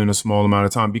become in a small amount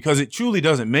of time, because it truly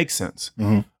doesn't make sense.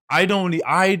 Mm-hmm.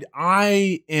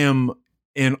 I am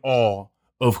in awe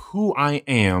of who I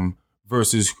am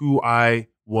versus who I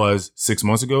was 6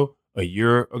 months ago, a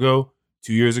year ago,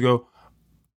 2 years ago.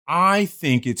 I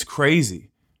think it's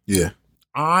crazy. Yeah.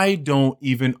 I don't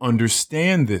even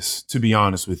understand this, to be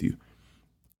honest with you.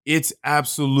 It's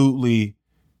absolutely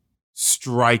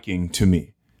striking to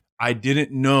me. I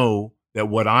didn't know that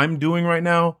what I'm doing right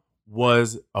now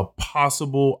was a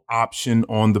possible option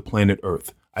on the planet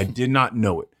Earth. I did not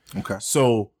know it. Okay.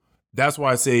 So that's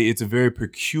why I say it's a very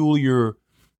peculiar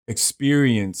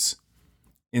experience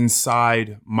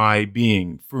inside my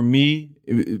being. For me,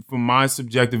 from my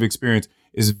subjective experience,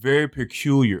 it's very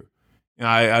peculiar. And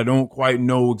I don't quite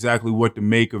know exactly what to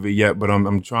make of it yet, but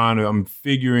I'm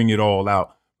figuring it all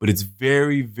out. But it's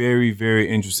very, very, very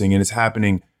interesting. And it's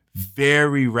happening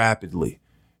very rapidly.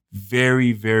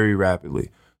 Very, very rapidly.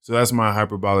 So that's my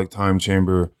hyperbolic time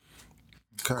chamber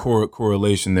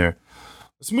correlation there.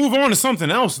 Let's move on to something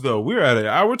else, though. We're at an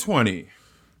hour 20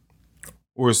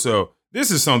 or so. This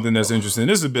is something that's interesting.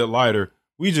 This is a bit lighter.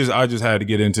 I just had to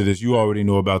get into this. You already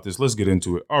know about this. Let's get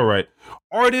into it. All right.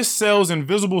 Artist sells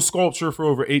invisible sculpture for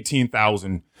over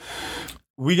 $18,000.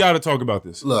 We got to talk about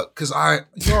this. Look, because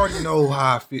you already know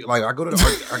how I feel. Like I go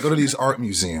to these art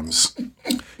museums,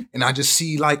 and I just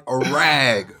see like a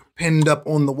rag pinned up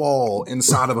on the wall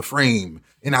inside of a frame,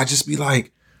 and I just be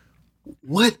like,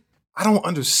 "What? I don't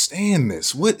understand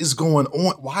this. What is going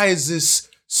on? Why is this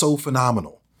so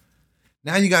phenomenal?"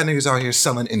 Now you got niggas out here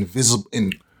selling invisible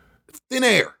in thin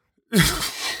air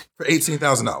for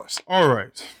 $18,000. All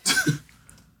right.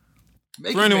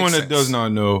 For anyone that does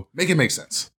not know, make it make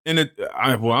sense. I don't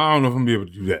know if I'm gonna be able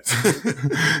to do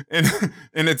that.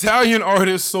 An Italian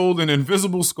artist sold an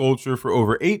invisible sculpture for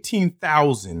over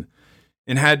 $18,000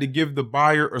 and had to give the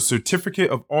buyer a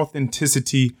certificate of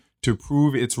authenticity to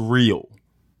prove it's real.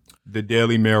 The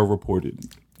Daily Mail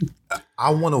reported.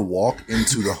 I want to walk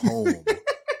into the home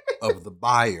of the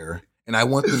buyer, and I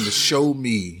want them to show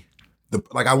me you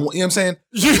know what I'm saying?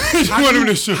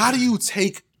 How do you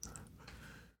take?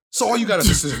 So all you got was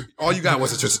a certificate.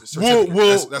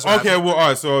 That's okay. Well, all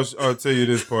right. So I'll tell you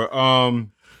this part.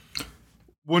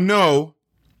 No.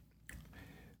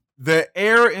 The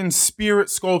Air and Spirit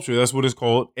sculpture, that's what it's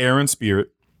called, Air and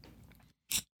Spirit,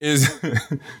 is,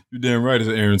 you're damn right it's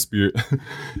an Air and Spirit,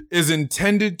 is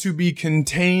intended to be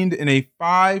contained in a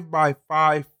 5 by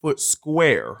 5 foot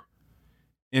square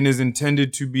and is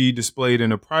intended to be displayed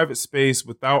in a private space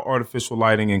without artificial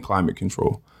lighting and climate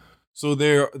control. So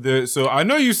so I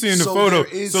know you've seen the photo.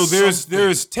 So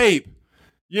there's tape.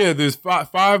 Yeah, there's five.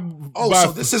 Oh,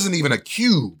 so this isn't even a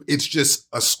cube. It's just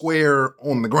a square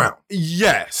on the ground.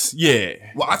 Yes. Yeah.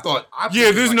 Well,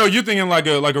 you're thinking like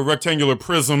a rectangular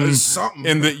prism.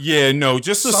 Something.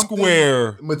 Just a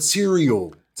square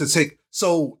material to take.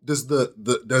 So does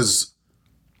does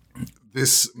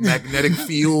this magnetic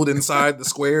field inside the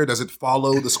square, does it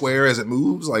follow the square as it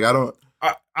moves? Like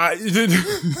I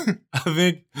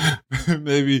think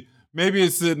maybe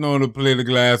it's sitting on a plate of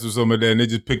glass or something like that, and they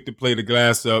just picked the plate of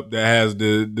glass up that has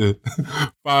the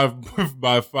 5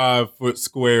 by 5 foot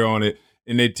square on it,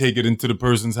 and they take it into the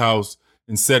person's house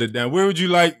and set it down. Where would you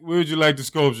like the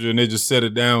sculpture? And they just set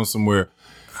it down somewhere.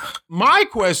 My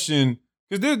question,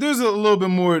 because there's a little bit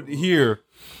more here.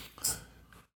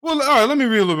 Well, all right, let me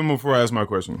read a little bit more before I ask my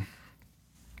question.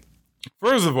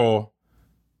 First of all,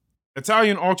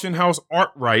 Italian auction house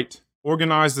Artright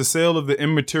organized the sale of the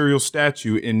immaterial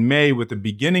statue in May with a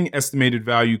beginning estimated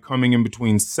value coming in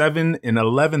between $7,000 and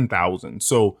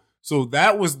 $11,000. So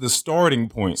that was the starting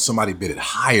point. Somebody bid it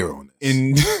higher on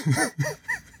this.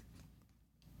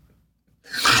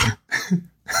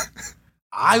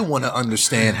 I want to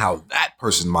understand how that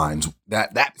person's mind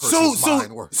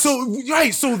works.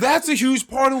 So that's a huge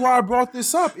part of why I brought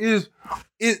this up.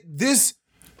 This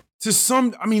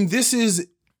is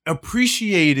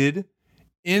appreciated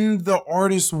in the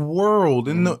artist world,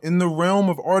 in the realm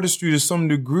of artistry to some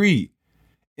degree.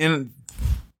 And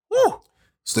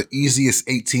it's the easiest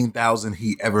 $18,000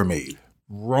 he ever made.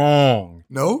 Wrong.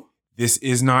 No? This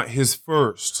is not his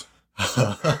first.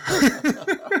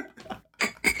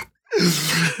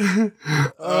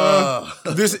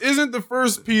 This isn't the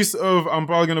first piece of, I'm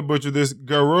probably going to butcher this,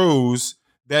 garros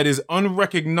that is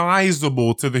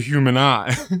unrecognizable to the human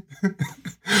eye.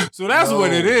 So that's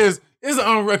what it is. It's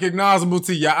unrecognizable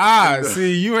to your eyes.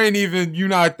 See, you're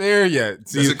not there yet.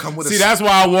 See, Does it come with that's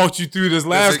why I walked you through this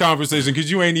last conversation, because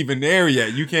you ain't even there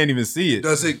yet. You can't even see it.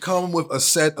 Does it come with a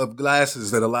set of glasses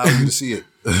that allow you to see it?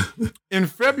 In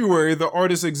February, the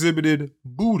artist exhibited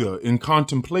Buddha in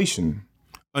Contemplation,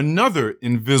 another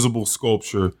invisible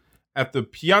sculpture, at the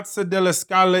Piazza della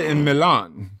Scala in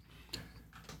Milan.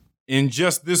 And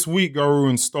just this week, Garou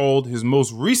installed his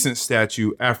most recent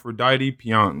statue, Aphrodite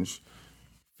Piange,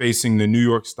 facing the New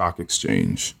York Stock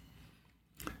Exchange.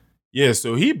 Yeah,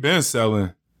 so he been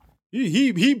selling.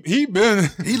 He been.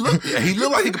 He looked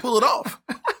like he could pull it off.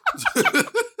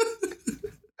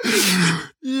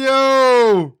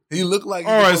 Yo, he looked like.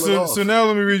 All right, so now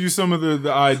let me read you some of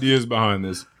the ideas behind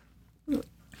this.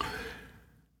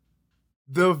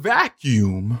 The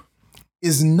vacuum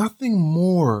is nothing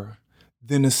more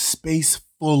than a space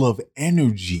full of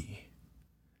energy.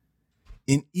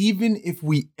 And even if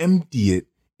we empty it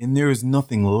and there is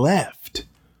nothing left,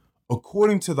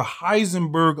 according to the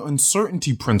Heisenberg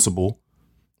uncertainty principle,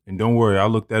 and don't worry, I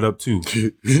looked that up too,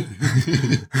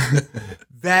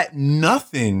 that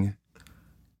nothing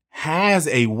has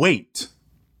a weight.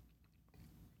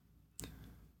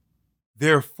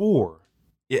 Therefore,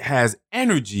 it has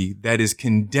energy that is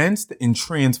condensed and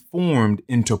transformed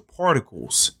into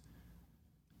particles.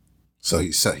 So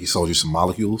he sold you some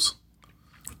molecules?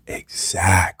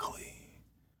 Exactly.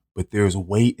 But there's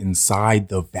weight inside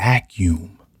the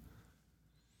vacuum.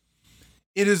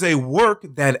 It is a work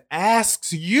that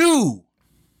asks you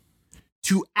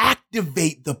to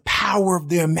activate the power of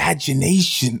their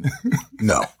imagination.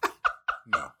 No.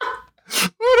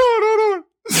 Hold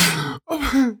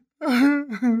on.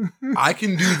 I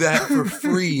can do that for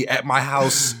free at my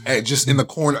house, just in the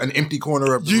corner, an empty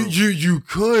corner of the room. You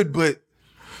could, but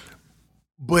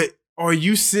are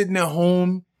you sitting at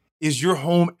home? Is your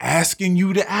home asking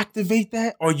you to activate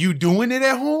that? Are you doing it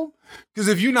at home? Because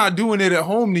if you're not doing it at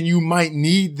home, then you might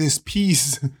need this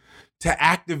piece to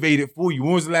activate it for you.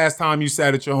 When was the last time you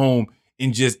sat at your home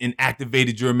and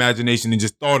activated your imagination and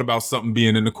just thought about something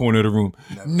being in the corner of the room?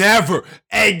 Never.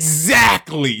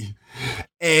 Exactly,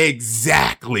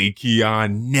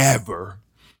 Keon. Never.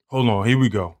 Hold on. Here we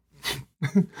go.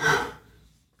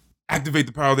 Activate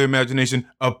the power of their imagination,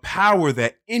 a power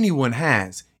that anyone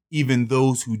has, even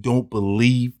those who don't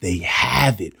believe they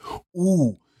have it.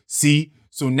 Ooh, see?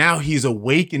 So now he's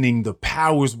awakening the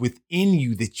powers within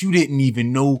you that you didn't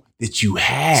even know that you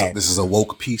had. So this is a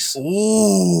woke piece.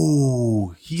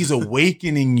 Ooh, he's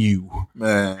awakening you.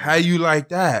 Man. How you like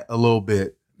that a little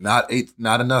bit? Not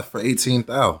enough for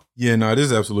 18,000. Yeah, no, this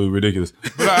is absolutely ridiculous.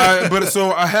 But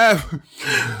so I have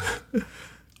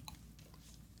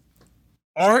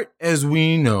art, as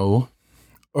we know,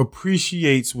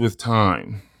 appreciates with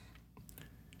time.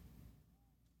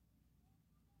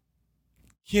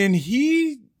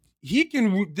 This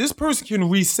person can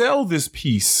resell this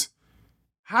piece.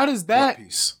 How does that What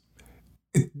piece?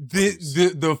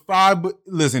 The five?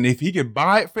 Listen, if he could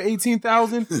buy it for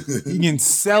 18,000, he can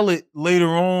sell it later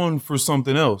on for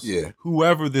something else. Yeah.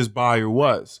 Whoever this buyer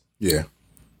was. Yeah.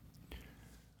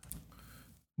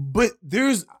 But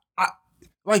there's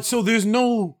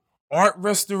no art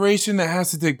restoration that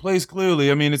has to take place.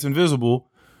 Clearly, I mean, it's invisible.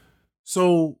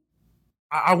 So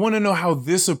I want to know how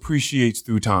this appreciates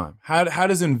through time. How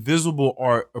does invisible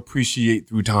art appreciate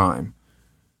through time?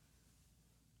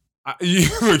 You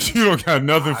don't got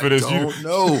nothing for this. I don't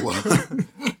know.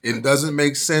 It doesn't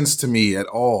make sense to me at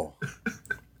all.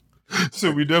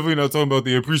 So we definitely not talking about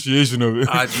the appreciation of it.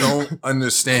 I don't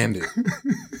understand it.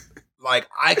 Like,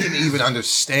 I can even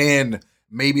understand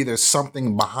maybe there's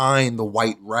something behind the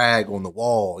white rag on the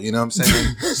wall. You know what I'm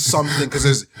saying? Something,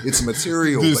 because it's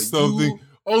material. There's something.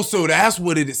 So that's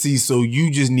what it is. So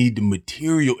you just need the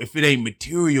material. If it ain't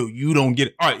material, you don't get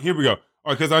it. All right, here we go. All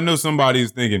right, because I know somebody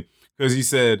is thinking, because he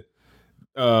said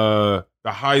the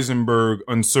Heisenberg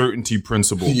uncertainty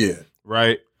principle. Yeah.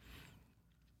 Right?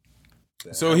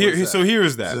 So here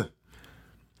is that.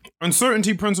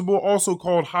 Uncertainty principle, also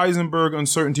called Heisenberg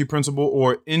uncertainty principle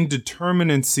or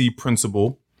indeterminacy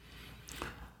principle,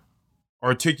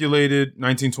 articulated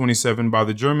 1927 by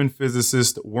the German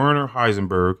physicist Werner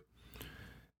Heisenberg,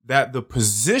 that the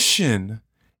position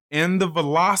and the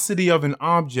velocity of an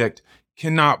object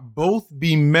cannot both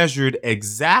be measured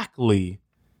exactly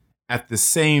at the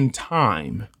same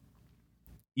time,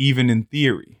 even in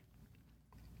theory.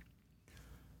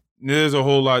 There's a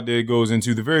whole lot that goes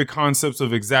into the very concepts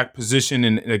of exact position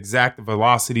and exact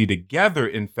velocity together,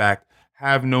 in fact,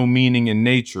 have no meaning in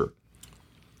nature.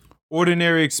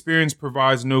 Ordinary experience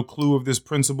provides no clue of this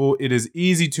principle. It is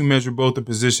easy to measure both the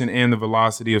position and the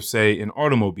velocity of, say, an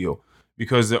automobile,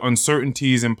 because the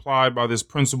uncertainties implied by this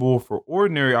principle for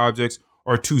ordinary objects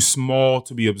are too small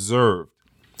to be observed.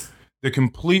 The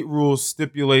complete rule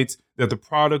stipulates that the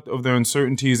product of their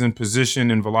uncertainties in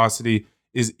position and velocity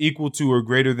is equal to or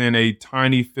greater than a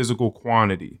tiny physical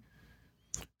quantity.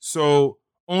 So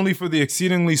only for the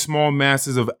exceedingly small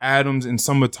masses of atoms and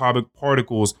subatomic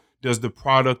particles does the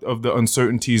product of the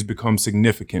uncertainties become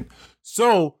significant.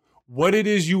 So what it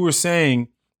is you were saying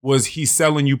was he's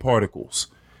selling you particles.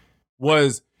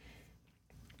 Was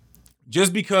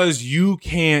just because you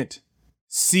can't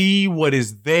see what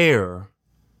is there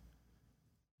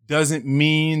doesn't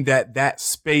mean that that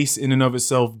space in and of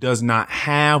itself does not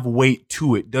have weight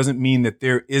to it. Doesn't mean that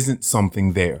there isn't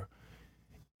something there.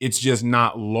 It's just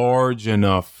not large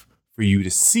enough for you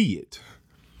to see it.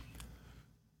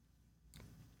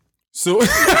 So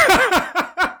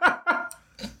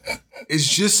it's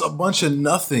just a bunch of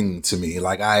nothing to me.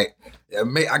 Like I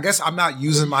guess I'm not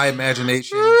using my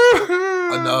imagination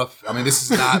enough. I mean, this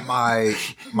is not my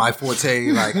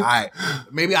forte. Like I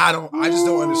just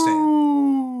don't understand.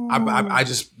 I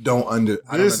just don't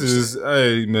understand.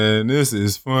 Hey man, this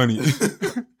is funny.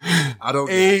 I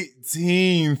don't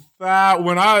 18,000.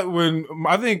 When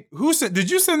I think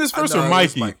did you send this first or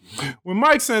Mikey? When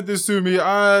Mike sent this to me,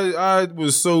 I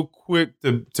was so quick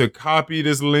to copy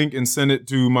this link and send it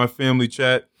to my family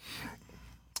chat.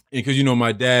 Because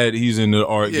my dad, he's in the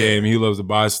art game. He loves to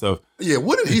buy stuff. Yeah,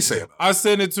 what did he say about it? I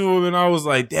sent it to him and I was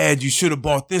like, Dad, you should have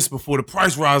bought this before the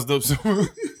price rised up. So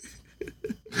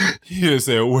he didn't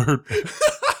say a word.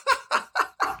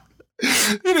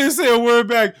 He didn't say a word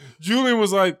back. Julian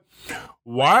was like,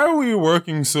 why are we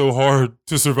working so hard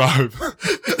to survive?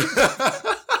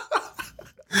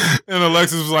 And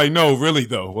Alexis was like, no, really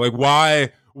though. Like,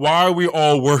 why are we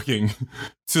all working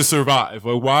to survive?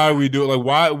 Like, why are we doing? Like,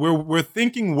 why we're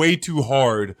thinking way too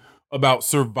hard about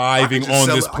surviving on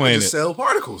this planet. I could just sell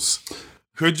particles.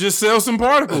 Could just sell some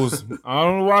particles. I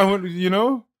don't know why.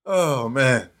 Oh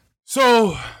man.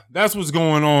 So that's what's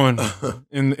going on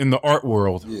in the art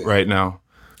world right now.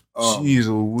 Jeez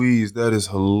Louise, that is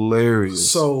hilarious.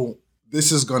 So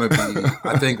this is going to be,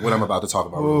 I think what I'm about to talk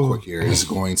about real quick here is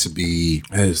going to be.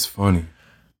 That is funny.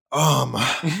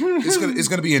 It's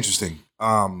gonna be interesting.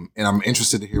 And I'm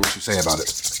interested to hear what you say about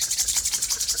it.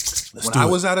 When I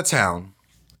was out of town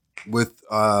with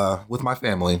my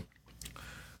family,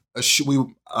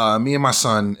 me and my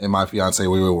son and my fiance,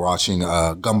 we were watching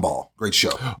Gumball. Great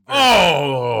show.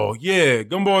 Oh yeah,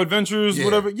 Gumball Adventures,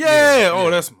 whatever. Yeah. Oh,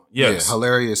 that's yes. Yeah,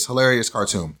 hilarious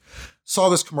cartoon. Saw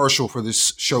this commercial for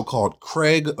this show called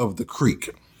Craig of the Creek.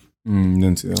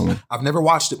 Didn't see that one. I've never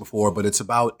watched it before, but it's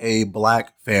about a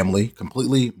black family,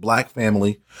 completely black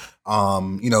family.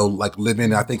 Like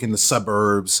living, I think, in the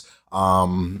suburbs.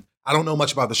 I don't know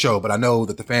much about the show, but I know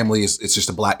that the family it's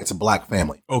a black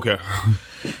family. Okay.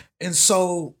 And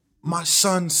so my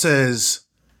son says,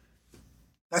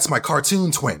 that's my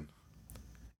cartoon twin.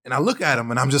 And I look at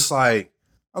him and I was like,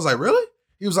 really?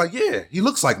 He was like, yeah, he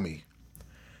looks like me.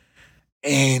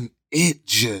 And it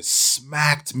just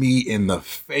smacked me in the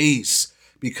face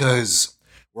because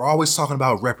we're always talking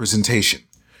about representation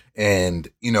and,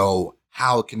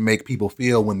 how it can make people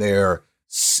feel when they're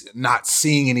not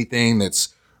seeing anything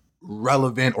that's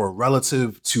relevant or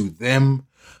relative to them.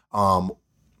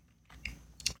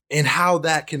 And how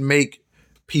that can make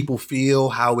people feel,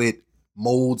 how it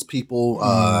molds people,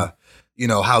 how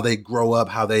they grow up,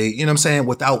 how they, you know what I'm saying,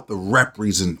 without the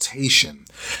representation.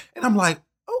 And I'm like,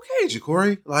 okay,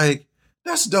 Jacory, like,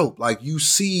 that's dope. Like, you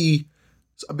see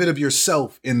a bit of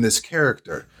yourself in this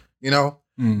character,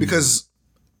 because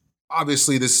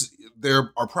obviously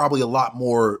there are probably a lot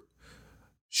more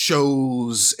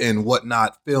shows and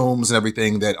whatnot, films and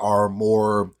everything that are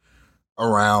more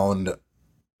around.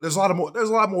 There's a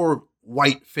lot more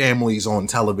white families on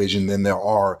television than there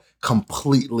are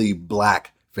completely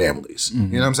black families.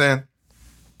 Mm-hmm. You know what I'm saying?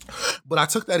 But I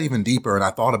took that even deeper and I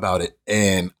thought about it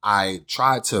and I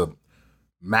tried to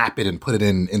map it and put it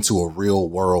into a real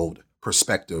world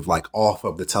perspective, like off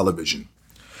of the television.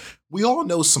 We all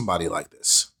know somebody like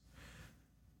this.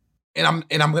 And I'm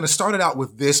going to start it out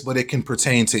with this, but it can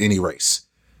pertain to any race.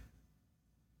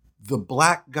 The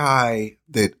black guy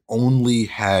that only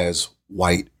has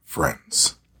white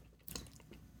friends.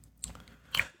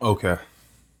 Okay.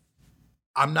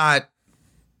 I'm not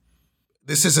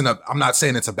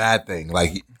saying it's a bad thing.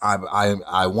 Like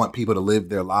I want people to live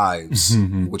their lives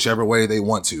whichever way they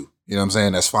want to. You know what I'm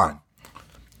saying? That's fine.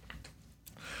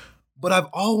 But I've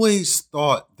always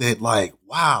thought that, like,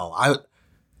 wow,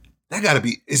 that gotta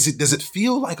be, does it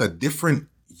feel like a different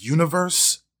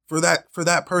universe for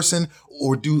that person?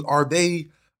 Or are they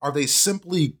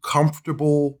simply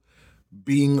comfortable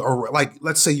being like,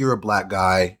 let's say you're a black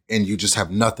guy and you just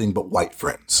have nothing but white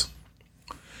friends.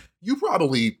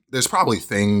 There's probably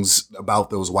things about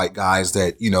those white guys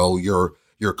that,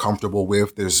 you're comfortable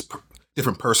with. There's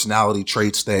different personality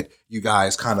traits that you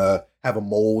guys kind of have a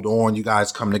mold on. You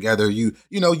guys come together. You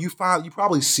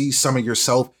probably see some of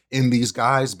yourself in these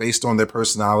guys based on their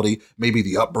personality, maybe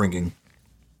the upbringing.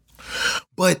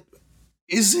 But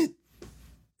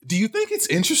do you think it's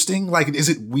interesting? Like, is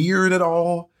it weird at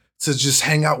all to just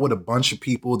hang out with a bunch of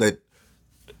people that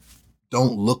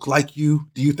don't look like you?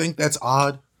 Do you think that's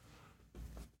odd?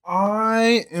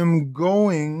 I am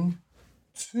going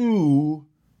to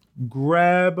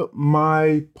grab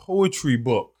my poetry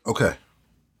book. Okay.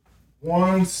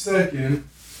 1 second.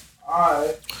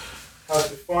 I have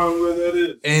to find where that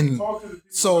is. And talk to the people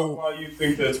so, about why you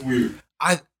think that's weird.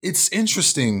 It's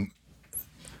interesting.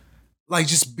 Like,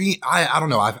 I don't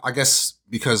know. I guess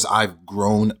because I've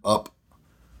grown up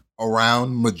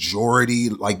around majority,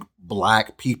 like,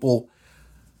 black people.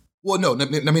 Well, no, let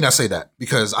me not say that,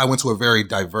 because I went to a very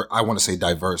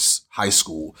diverse high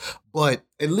school. But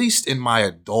at least in my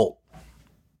adult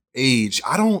age,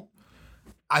 I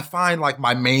find like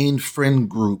my main friend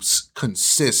groups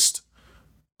consist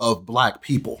of black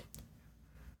people.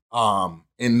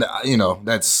 And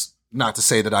that's not to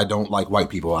say that I don't like white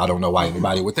people. I don't know why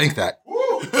anybody would think that.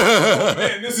 Oh,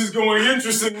 man, this is going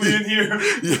interestingly in here.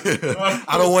 Yeah.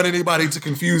 I don't want anybody to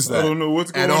confuse that. I don't know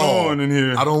what's going on in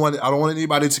here. I don't want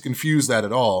anybody to confuse that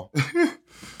at all.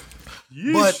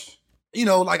 But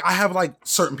like, I have like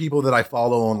certain people that I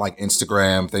follow on like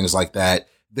Instagram, things like that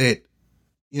they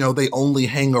only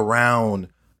hang around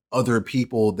other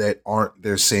people that aren't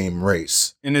their same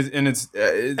race. And it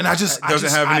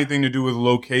doesn't have anything to do with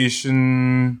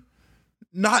location.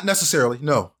 Not necessarily.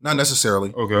 No, not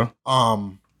necessarily. Okay.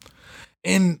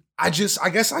 And I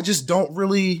guess I just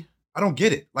don't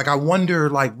get it. Like, I wonder,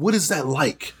 like, what is that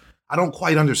like? I don't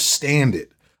quite understand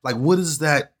it. Like, what is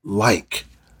that like?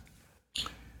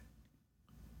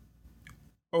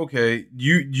 Okay.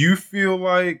 You feel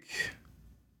like,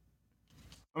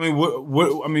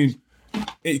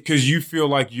 because you feel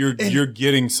like you're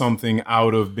getting something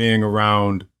out of being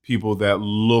around people that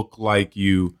look like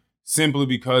you, simply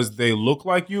because they look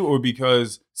like you, or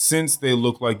because since they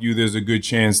look like you, there's a good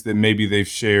chance that maybe they've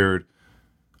shared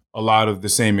a lot of the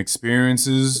same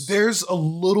experiences? There's a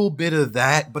little bit of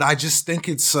that, but I just think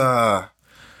it's I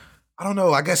don't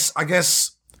know. I guess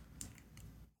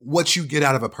what you get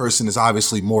out of a person is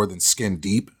obviously more than skin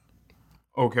deep.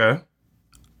 Okay.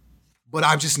 But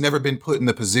I've just never been put in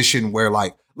the position where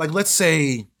like let's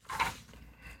say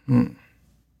maybe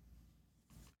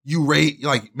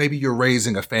you're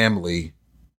raising a family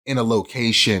in a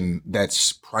location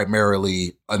that's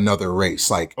primarily another race.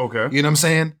 Like, okay. You know what I'm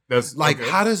saying? That's like,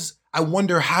 okay. I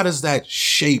wonder how does that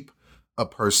shape a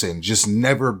person, just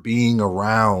never being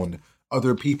around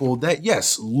other people that,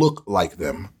 yes, look like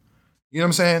them. You know what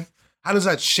I'm saying? How does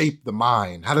that shape the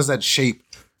mind? How does that shape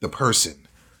the person?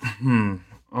 I'm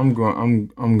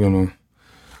gonna.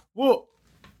 Well,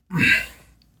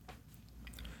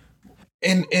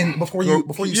 and before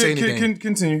you say anything,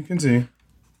 continue.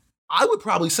 I would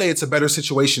probably say it's a better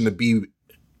situation to be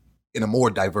in a more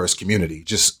diverse community,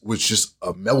 with just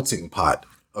a melting pot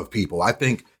of people. I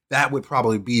think that would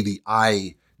probably be the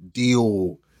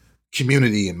ideal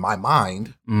community in my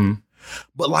mind. Mm-hmm.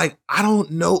 But like, I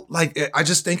don't know, like, I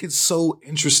just think it's so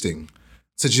interesting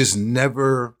to just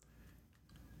never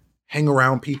hang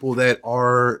around people that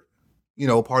are,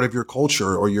 part of your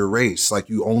culture or your race. Like,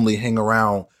 you only hang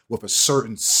around with a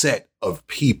certain set of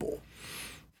people.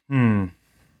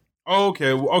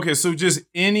 Okay. So just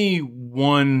any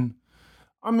one.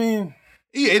 I mean,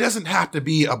 it doesn't have to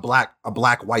be a black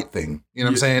white thing. You know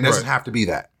what I'm saying? It doesn't have to be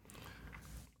that.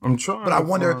 I'm trying. But I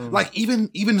wonder, like,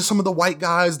 even some of the white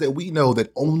guys that we know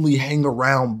that only hang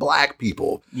around black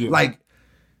people, like,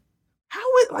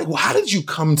 how did you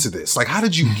come to this? Like, how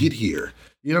did you get here?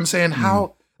 You know what I'm saying?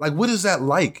 How, like, what is that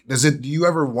like? Do you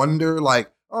ever wonder,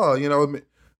 like, oh,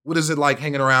 what is it like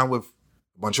hanging around with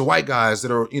a bunch of white guys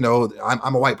that are,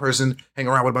 I'm a white person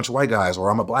hanging around with a bunch of white guys, or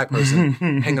I'm a black person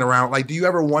hanging around. Like, do you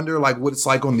ever wonder, like, what it's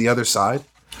like on the other side?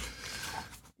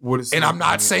 And I'm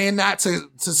not saying that to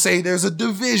say there's a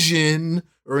division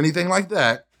or anything like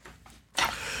that.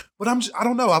 But I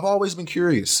don't know. I've always been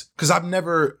curious because I've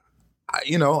never,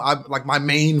 like, my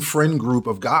main friend group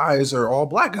of guys are all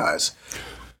black guys.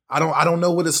 I don't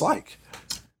know what it's like.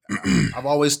 I've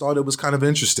always thought it was kind of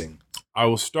interesting. I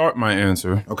will start my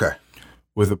answer. Okay.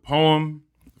 With a poem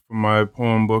from my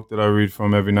poem book that I read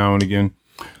from every now and again.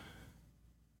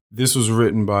 This was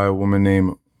written by a woman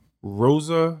named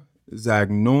Rosa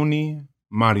Zagnoni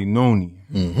Marinoni.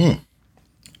 Mm-hmm.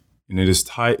 and it is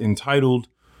entitled,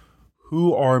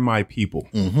 "Who Are My People?"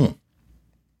 Mm-hmm.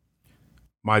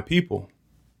 My people,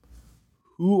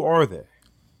 who are they?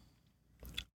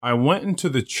 I went into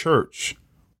the church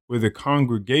where the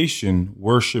congregation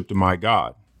worshiped my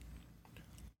God.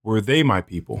 Were they my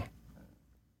people?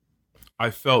 I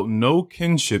felt no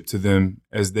kinship to them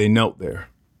as they knelt there.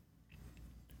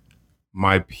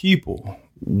 My people,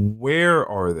 where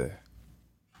are they?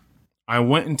 I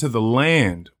went into the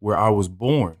land where I was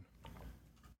born,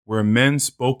 where men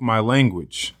spoke my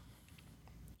language.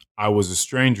 I was a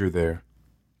stranger there.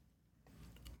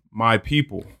 My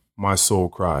people, my soul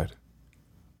cried.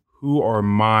 Who are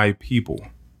my people?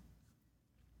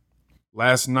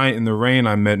 Last night in the rain,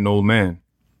 I met an old man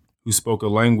who spoke a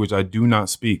language I do not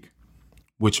speak,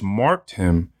 which marked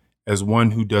him as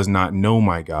one who does not know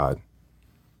my God.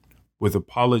 With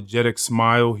apologetic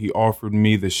smile, he offered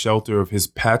me the shelter of his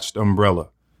patched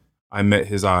umbrella. I met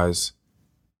his eyes,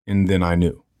 and then I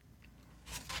knew.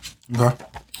 Okay.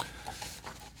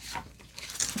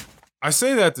 I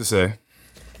say that to say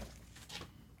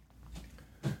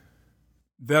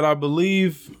that I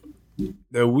believe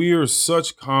that we are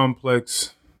such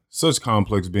complex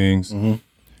beings. Mm-hmm.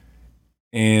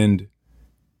 And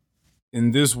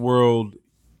in this world,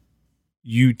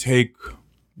 you take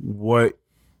what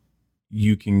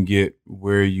you can get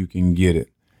where you can get it.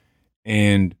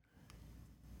 And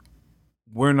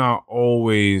we're not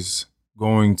always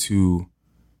going to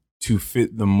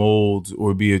fit the molds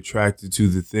or be attracted to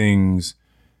the things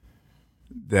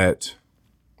that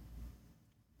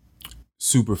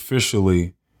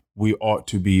superficially we ought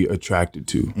to be attracted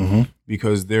to. Mm-hmm.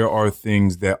 Because there are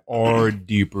things that are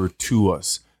deeper to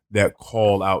us that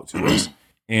call out to us.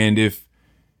 And if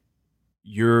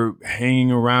you're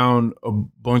hanging around a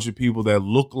bunch of people that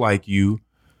look like you,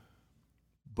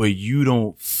 but you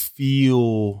don't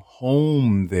feel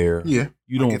home there, you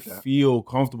don't feel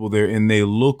comfortable there, and they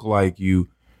look like you,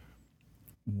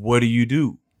 what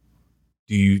do?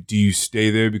 Do you stay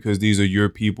there because these are your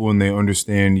people and they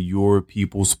understand your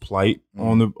people's plight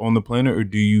on the planet, or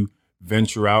do you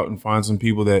venture out and find some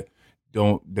people that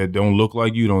don't look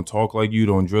like you, don't talk like you,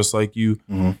 don't dress like you,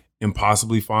 and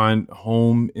possibly find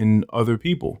home in other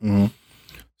people?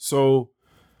 So,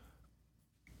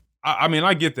 I mean,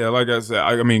 I get that. Like I said,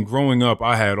 I mean, growing up,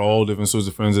 I had all different sorts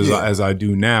of friends as I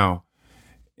do now,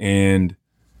 and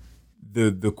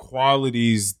the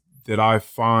qualities that I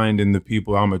find in the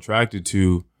people I'm attracted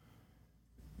to,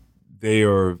 they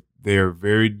are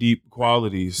very deep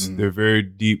qualities. They're very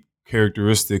deep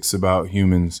characteristics about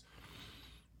humans.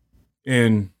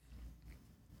 And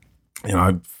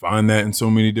I find that in so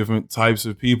many different types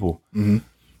of people.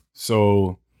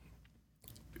 So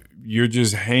you're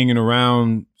just hanging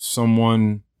around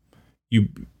someone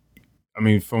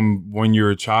from when you're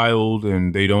a child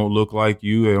and they don't look like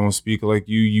you, they don't speak like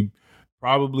you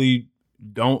probably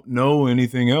don't know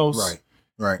anything else.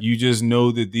 Right. You just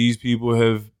know that these people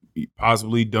have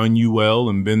possibly done you well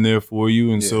and been there for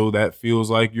you, and so that feels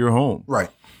like your home.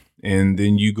 Right. And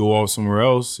then you go off somewhere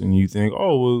else and you think,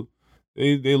 oh, well,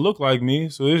 they look like me,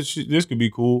 so this could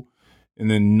be cool. And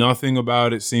then nothing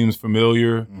about it seems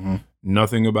familiar.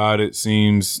 Nothing about it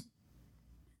seems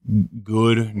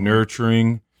good,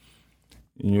 nurturing.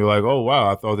 And you're like, oh,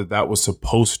 wow, I thought that was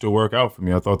supposed to work out for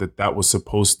me. I thought that was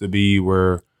supposed to be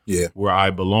where I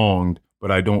belonged,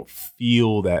 but I don't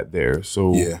feel that there.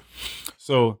 So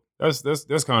that's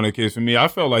kind of the case for me. I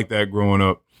felt like that growing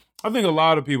up. I think a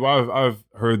lot of people, I've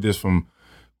heard this from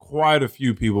quite a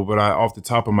few people, but off the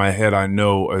top of my head, I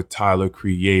know a Tyler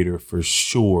Creator for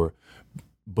sure.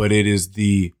 But it is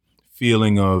the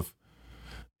feeling of,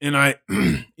 and I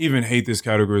even hate this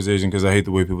categorization because I hate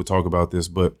the way people talk about this,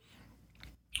 but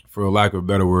for a lack of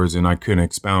better words, and I couldn't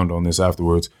expound on this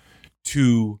afterwards,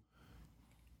 too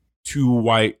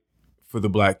white for the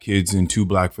black kids and too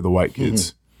black for the white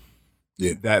kids.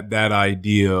 That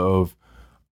idea of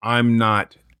I'm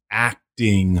not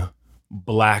acting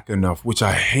black enough, which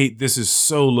I hate. This is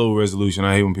so low resolution.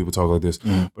 I hate when people talk like this,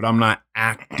 but I'm not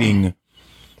acting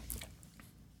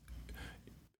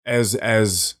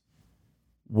as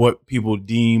what people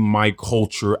deem my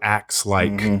culture acts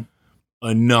like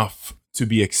enough to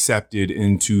be accepted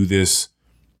into this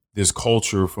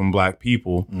culture from black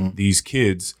people, these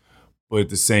kids. But at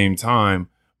the same time,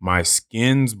 my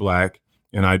skin's black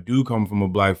and I do come from a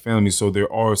black family. So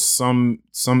there are some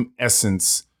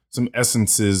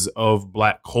essences of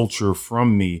black culture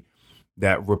from me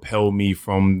that repel me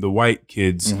from the white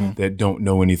kids that don't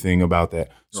know anything about that.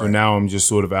 So now I'm just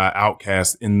sort of an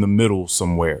outcast in the middle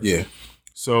somewhere. Yeah.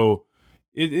 So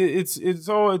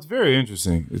it's very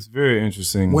interesting. It's very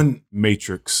interesting. When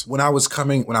Matrix. When I was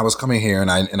coming here,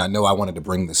 and I know I wanted to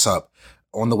bring this up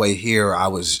on the way here, I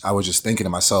was just thinking to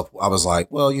myself, I was like,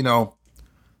 well, you know,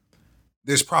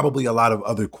 there's probably a lot of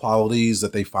other qualities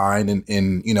that they find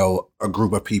in you know, a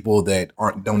group of people that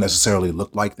don't necessarily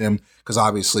look like them, because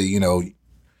obviously, you know,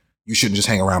 you shouldn't just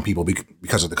hang around people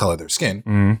because of the color of their skin.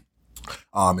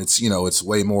 Mm-hmm. It's, you know, it's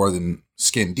way more than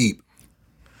skin deep.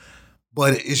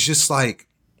 But it's just like,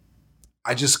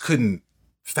 I just couldn't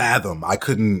fathom. I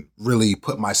couldn't really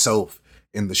put myself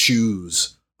in the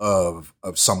shoes of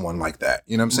someone like that.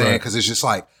 You know what I'm saying? Because it's just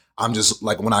like, I'm just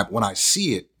like, when I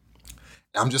see it,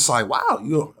 I'm just like, wow,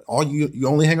 you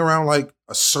only hang around like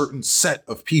a certain set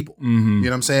of people. Mm-hmm. You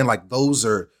know what I'm saying? Like those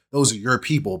are your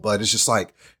people. But it's just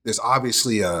like, there's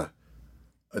obviously a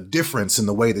difference in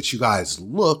the way that you guys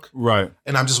look. Right.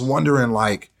 And I'm just wondering,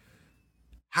 like,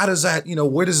 how does that, you know,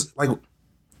 where does, like,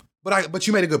 but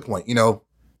you made a good point, you know,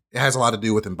 it has a lot to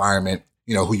do with environment,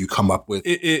 you know, who you come up with.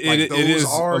 It is a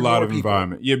lot of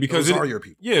environment. Yeah, because those are your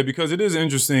people. Yeah, because it is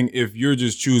interesting if you're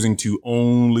just choosing to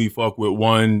only fuck with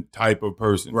one type of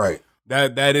person. Right.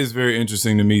 That is very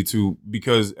interesting to me too,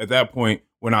 because at that point,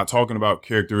 we're not talking about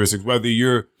characteristics, whether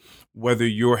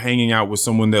you're hanging out with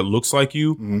someone that looks like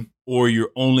you, mm-hmm. or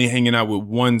you're only hanging out with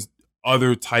one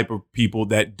other type of people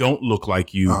that don't look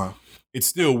like you. Uh-huh. It's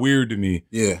still weird to me.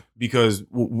 Yeah. Because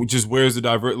just where's the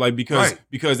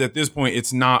because at this point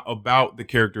it's not about the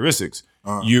characteristics.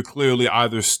 Uh-huh. You're clearly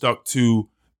either stuck to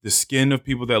the skin of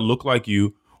people that look like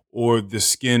you or the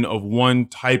skin of one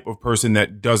type of person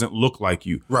that doesn't look like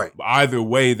you. Right. But either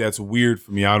way, that's weird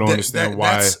for me. I don't understand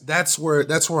why. That's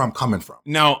where I'm coming from.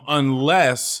 Now,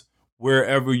 unless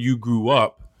wherever you grew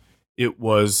up, it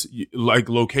was like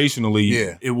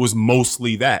locationally, it was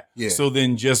mostly that. Yeah. So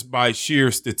then just by sheer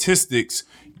statistics,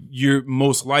 you're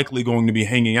most likely going to be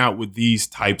hanging out with these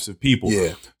types of people.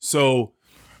 Yeah. So,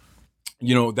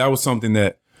 you know, that was something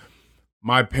that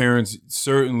my parents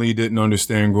certainly didn't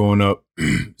understand growing up.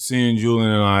 Seeing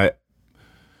Julian and I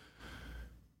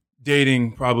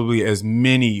dating probably as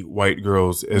many white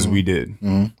girls as we did.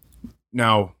 Mm-hmm.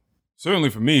 Now,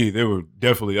 certainly for me, there were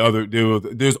definitely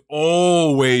there's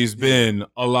always been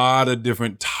a lot of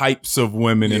different types of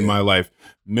women in my life.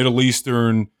 Middle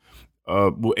Eastern,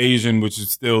 Asian, which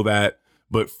is still that,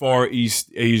 but Far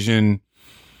East Asian,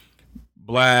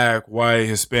 Black, white,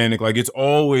 Hispanic. Like it's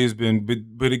always been,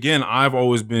 but again, I've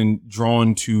always been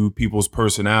drawn to people's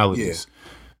personalities. Yeah.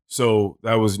 So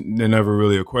that was never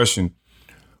really a question.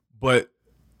 But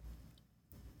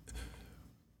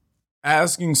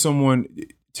taking someone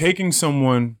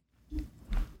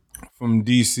from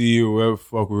DC or wherever the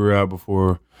fuck we were at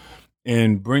before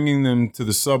and bringing them to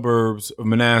the suburbs of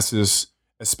Manassas,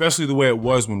 especially the way it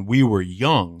was when we were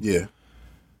young. Yeah.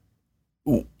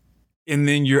 And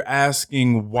then you're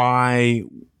asking why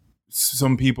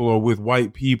some people are with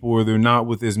white people or they're not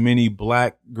with as many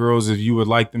black girls as you would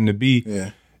like them to be.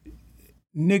 Yeah.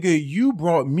 Nigga, you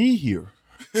brought me here.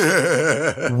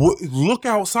 Look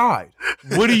outside.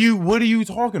 What are you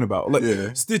talking about?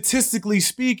 Like, statistically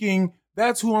speaking,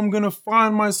 that's who I'm gonna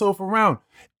find myself around.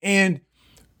 And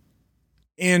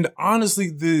honestly,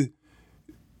 there's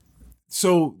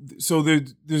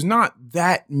not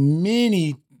that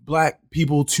many black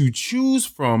people to choose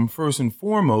from, first and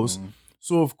foremost. Mm-hmm.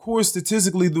 So of course,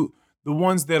 statistically, the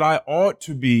ones that I ought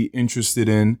to be interested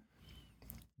in,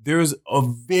 there's a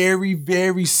very,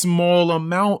 very small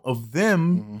amount of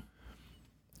them. Mm-hmm.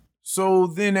 So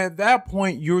then at that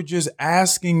point, you're just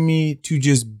asking me to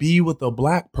just be with a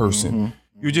black person.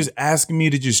 Mm-hmm. You're just asking me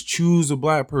to just choose a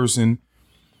black person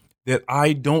that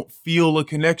I don't feel a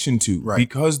connection to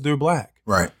because they're black.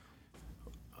 Right.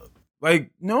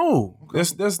 Like, no,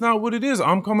 that's not what it is.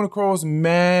 I'm coming across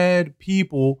mad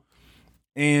people.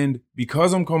 And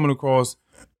because I'm coming across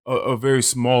a very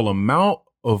small amount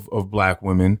of black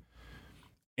women,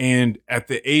 and at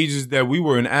the ages that we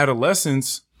were in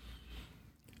adolescence,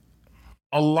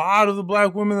 a lot of the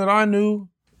black women that I knew,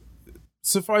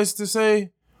 suffice to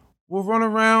say, will run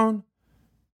around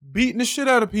beating the shit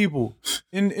out of people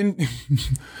and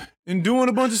doing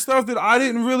a bunch of stuff that I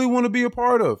didn't really want to be a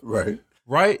part of.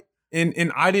 Right?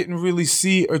 And I didn't really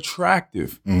see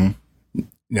attractive. Mm-hmm.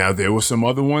 Now, there were some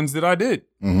other ones that I did.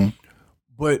 Mm-hmm.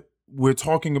 But we're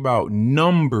talking about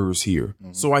numbers here.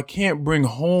 Mm-hmm. So I can't bring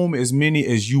home as many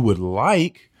as you would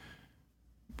like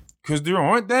because there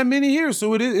aren't that many here.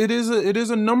 So it is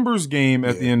a numbers game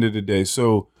at the end of the day.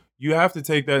 So you have to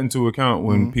take that into account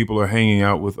when people are hanging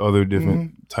out with other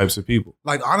different types of people.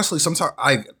 Like, honestly,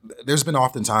 sometimes there's been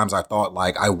oftentimes I thought,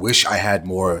 like, I wish I had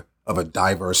more of a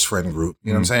diverse friend group.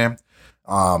 You know what I'm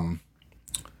saying?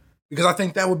 because I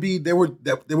think there would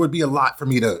be a lot for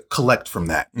me to collect from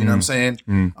that. You know what I'm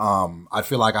saying? I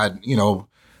feel like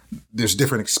there's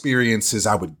different experiences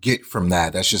I would get from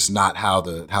that. That's just not how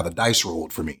the dice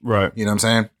rolled for me. Right. You know what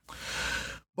I'm saying?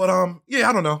 But yeah,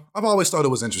 I don't know. I've always thought it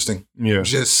was interesting. Yeah.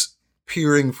 Just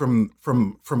peering from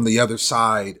the other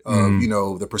side of,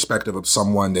 the perspective of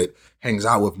someone that hangs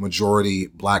out with majority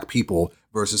Black people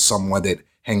versus someone that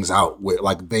hangs out with,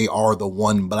 like, they are the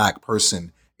one Black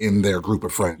person in their group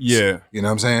of friends. Yeah. You know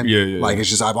what I'm saying? Yeah. Like, it's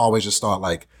just, I've always just thought,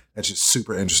 like, that's just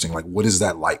super interesting. Like, what is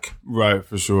that like? Right,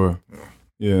 for sure.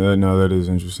 Yeah, that is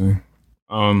interesting.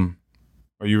 Are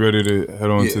you ready to head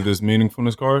on to this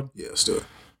meaningfulness card? Yeah, let's do it.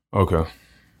 Okay.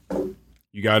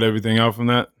 You got everything out from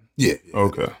that? Yeah.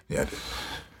 Okay. Yeah, I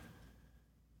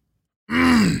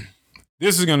did.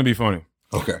 This is going to be funny.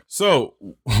 Okay. So,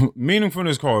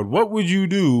 meaningfulness card. What would you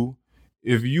do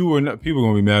if you were not... People are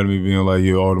going to be mad at me being like,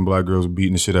 yeah, all them Black girls are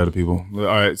beating the shit out of people. All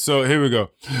right, so here we go.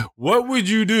 What would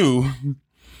you do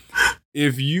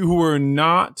if you were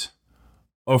not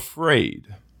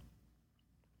afraid?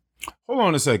 Hold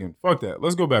on a second. Fuck that.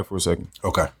 Let's go back for a second.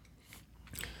 Okay.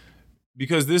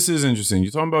 Because this is interesting.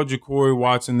 You're talking about Jacory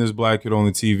watching this Black kid on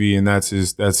the TV, and that's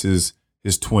his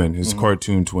twin, his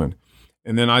cartoon twin.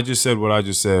 And then I just said what I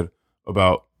just said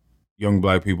about young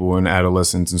Black people and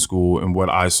adolescents in school and what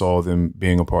I saw them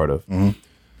being a part of. Mm-hmm.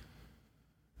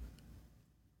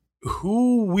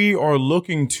 Who we are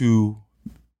looking to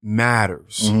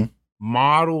matters. Mm-hmm.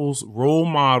 Models, role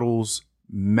models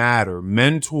matter.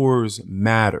 Mentors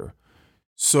matter.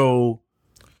 So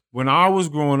when I was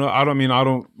growing up, I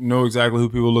don't know exactly who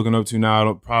people are looking up to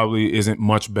now. Probably isn't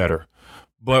much better.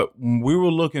 But when we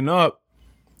were looking up,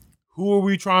 who are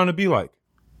we trying to be like?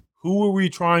 Who are we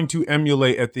trying to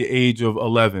emulate at the age of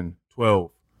 11,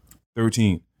 12,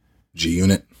 13?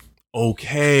 G-Unit.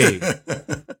 Okay.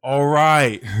 All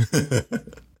right.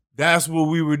 That's what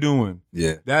we were doing.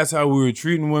 Yeah. That's how we were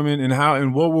treating women,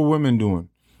 and what were women doing?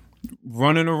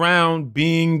 Running around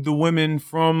being the women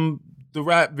from the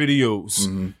rap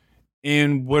videos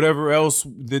and whatever else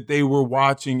that they were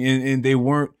watching, and they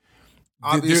weren't.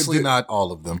 Obviously not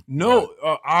all of them. No,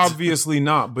 obviously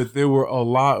not. But there were a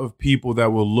lot of people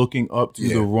that were looking up to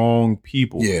the wrong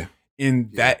people. Yeah.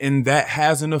 And that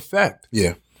has an effect.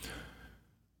 Yeah.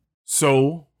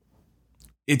 So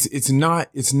it's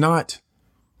not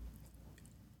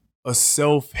a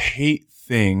self-hate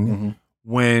thing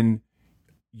when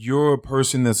you're a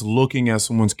person that's looking at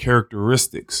someone's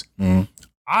characteristics.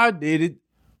 I dated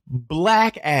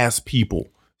Black ass people.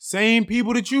 Same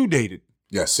people that you dated.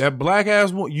 Yes. That Black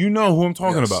ass, you know who I'm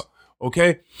talking about.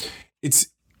 Okay?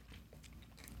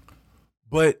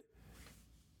 But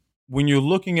when you're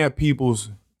looking at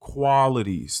people's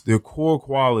qualities, their core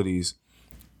qualities,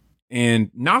 and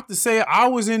not to say I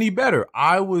was any better.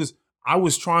 I was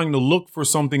trying to look for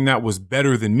something that was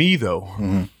better than me,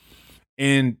 though.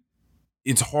 And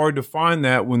it's hard to find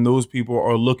that when those people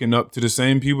are looking up to the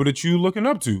same people that you looking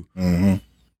up to.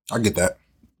 I get that.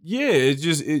 Yeah, it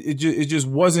just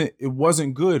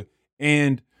wasn't good.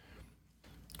 And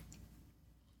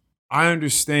I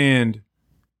understand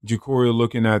Jacory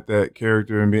looking at that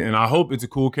character and I hope it's a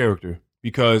cool character,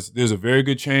 because there's a very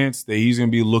good chance that he's going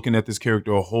to be looking at this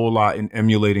character a whole lot and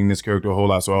emulating this character a whole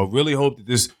lot. So I really hope that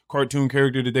this cartoon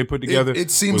character that they put together... It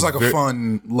seems like a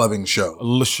fun, loving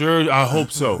show. Sure, I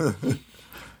hope so.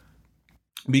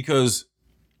 Because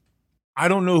I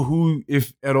don't know who,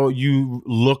 if at all, you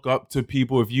look up to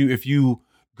people. If you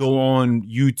go on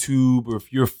YouTube, or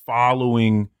if you're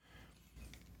following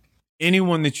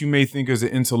anyone that you may think is an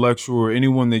intellectual, or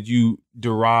anyone that you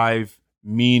derive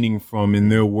meaning from in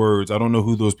their words. I don't know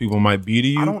who those people might be to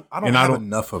you. I don't have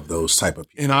enough of those type of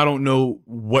people. And I don't know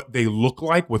what they look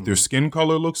like, what their skin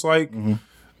color looks like.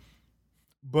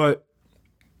 But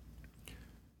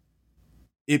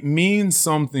it means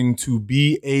something to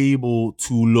be able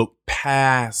to look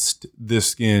past the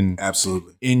skin.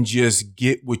 Absolutely. And just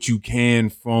get what you can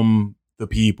from the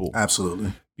people.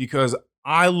 Absolutely. Because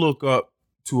I look up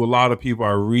to a lot of people.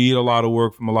 I read a lot of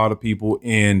work from a lot of people,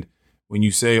 and when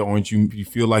you say, aren't you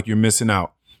feel like you're missing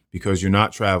out because you're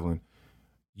not traveling.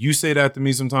 You say that to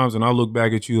me sometimes, and I look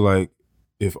back at you like,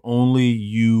 if only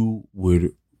you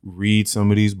would read some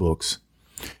of these books.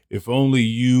 If only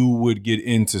you would get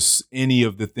into any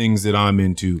of the things that I'm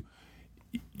into,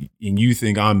 and you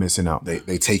think I'm missing out.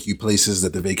 They take you places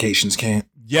that the vacations can't.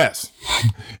 Yes.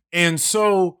 And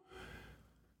so,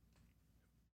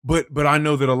 but I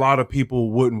know that a lot of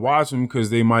people wouldn't watch them because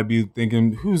they might be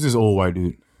thinking, who's this old white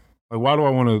dude? Like, why do I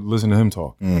want to listen to him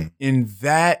talk? And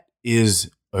that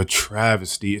is a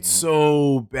travesty. It's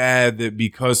so bad that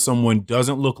because someone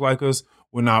doesn't look like us,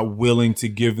 we're not willing to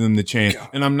give them the chance.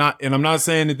 And I'm not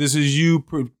saying that this is you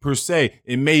per se.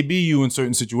 It may be you in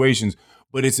certain situations,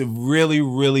 but it's a really,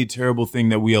 really terrible thing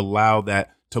that we allow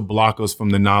that to block us from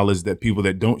the knowledge that people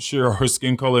that don't share our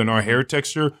skin color and our hair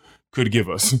texture could give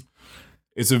us.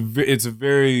 It's a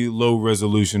very low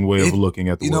resolution way of looking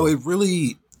at the world. It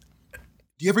really.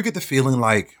 Do you ever get the feeling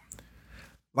like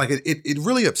it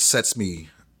really upsets me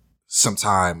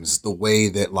sometimes the way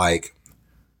that like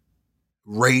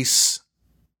race,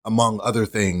 among other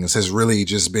things, has really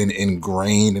just been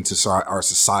ingrained into our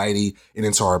society and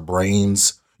into our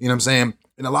brains. You know what I'm saying?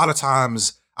 And a lot of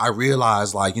times I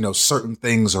realize like, certain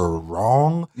things are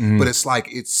wrong, but it's like,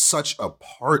 it's such a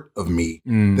part of me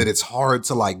that it's hard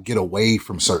to like get away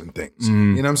from certain things. You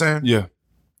know what I'm saying? Yeah.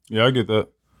 Yeah, I get that.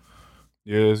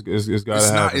 Yeah, it's gotta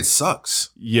happen. It sucks.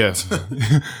 Yes.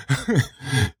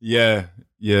 Yeah.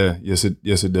 Yes, it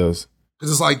does.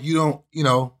 Because it's like,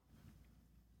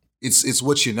 it's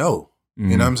what you know. You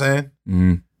know what I'm saying?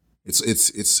 Mm-hmm.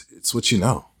 It's what you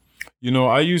know.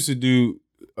 I used to do.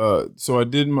 So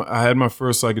I had my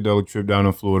first psychedelic trip down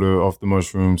in Florida off the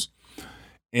mushrooms,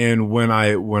 and when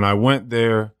I went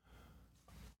there,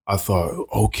 I thought,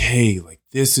 okay, like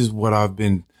this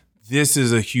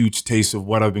is a huge taste of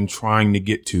what I've been trying to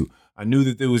get to. I knew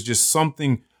that there was just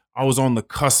something I was on the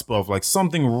cusp of, like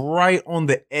something right on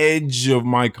the edge of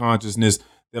my consciousness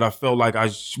that I felt like I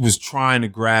was trying to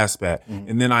grasp at.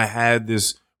 And then I had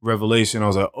this revelation. I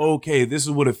was like, okay, this is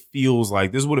what it feels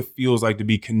like. This is what it feels like to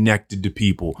be connected to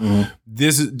people.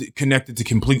 This is connected to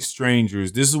complete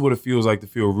strangers. This is what it feels like to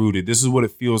feel rooted. This is what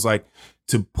it feels like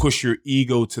to push your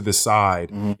ego to the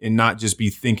side and not just be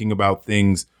thinking about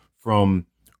things from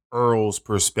Earl's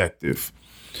perspective.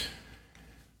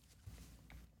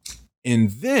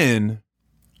 And then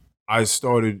I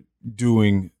started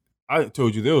doing, I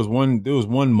told you there was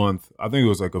one month, I think it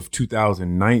was like of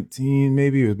 2019,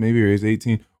 maybe it was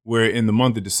 18, where in the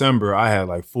month of December, I had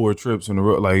like 4 trips on the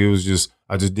road. Like it was just,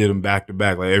 I just did them back to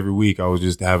back. Like every week I was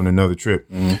just having another trip.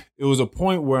 It was a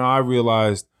point where I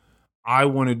realized I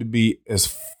wanted to be as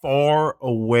far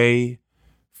away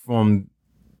from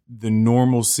the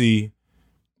normalcy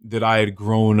that I had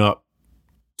grown up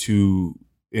to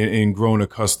and grown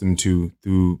accustomed to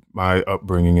through my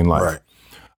upbringing in life. Right.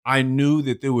 I knew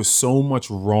that there was so much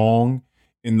wrong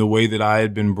in the way that I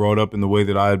had been brought up, in the way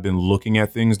that I had been looking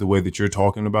at things, the way that you're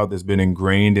talking about that's been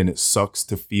ingrained, and it sucks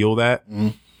to feel that.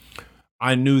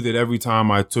 I knew that every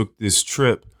time I took this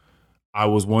trip, I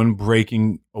was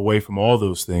breaking away from all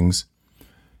those things,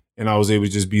 and I was able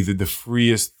to just be the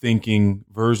freest thinking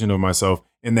version of myself,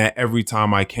 and that every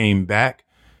time I came back,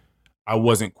 I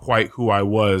wasn't quite who I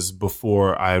was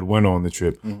before I had went on the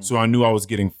trip. So I knew I was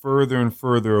getting further and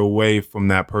further away from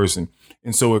that person.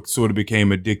 And so it sort of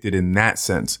became addicted in that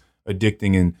sense,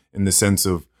 addicting in the sense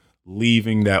of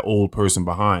leaving that old person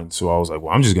behind. So I was like,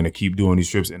 well, I'm just going to keep doing these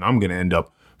trips and I'm going to end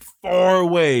up far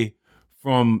away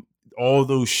from all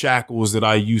those shackles that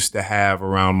I used to have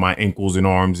around my ankles and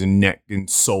arms and neck and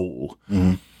soul,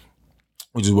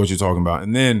 which is what you're talking about.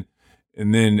 And then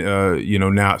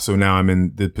now I'm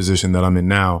in the position that I'm in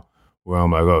now where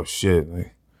I'm like, oh shit,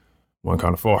 like, went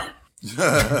kind of far.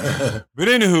 But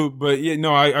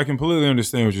I completely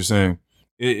understand what you're saying.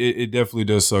 It definitely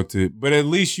does suck but at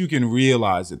least you can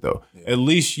realize it though. Yeah. At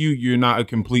least you're not a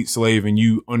complete slave and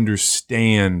you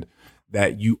understand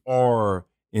that you are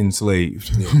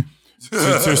enslaved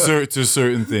to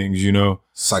certain things,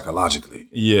 psychologically.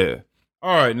 Yeah.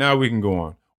 All right, now we can go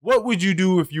on. What would you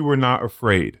do if you were not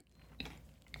afraid?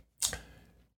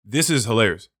 This is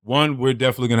hilarious. One, we're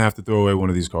definitely going to have to throw away one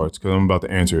of these cards because I'm about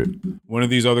to answer it. One of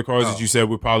these other cards that you said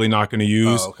we're probably not going to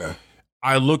use. Okay.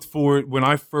 I looked for it. When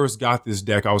I first got this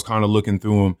deck, I was kind of looking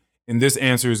through them, and this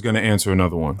answer is going to answer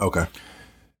another one. Okay.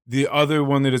 The other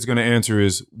one that it's going to answer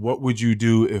is, what would you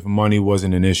do if money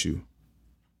wasn't an issue?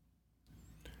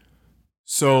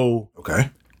 So, okay.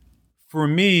 For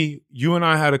me, you and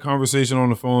I had a conversation on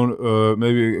the phone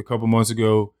maybe a couple months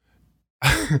ago.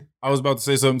 I was about to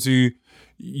say something to you.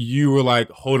 You were like,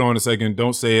 hold on a second.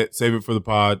 Don't say it. Save it for the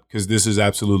pod because this is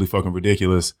absolutely fucking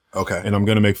ridiculous. Okay. And I'm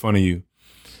going to make fun of you.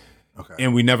 Okay.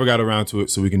 And we never got around to it,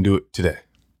 so we can do it today.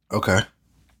 Okay.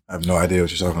 I have no idea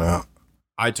what you're talking about.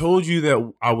 I told you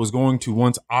that I was going to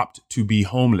once opt to be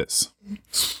homeless.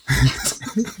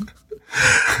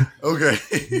 Okay.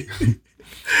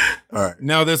 All right.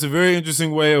 Now, that's a very interesting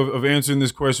way of answering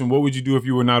this question. What would you do if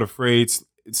you were not afraid?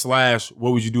 / what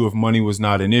would you do if money was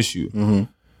not an issue? Mm-hmm.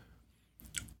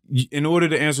 In order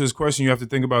to answer this question, you have to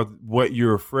think about what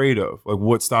you're afraid of, like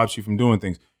what stops you from doing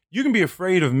things. You can be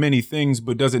afraid of many things,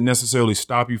 but does it necessarily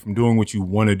stop you from doing what you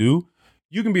want to do?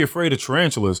 You can be afraid of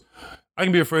tarantulas. I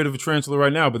can be afraid of a tarantula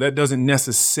right now, but that doesn't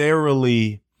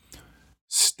necessarily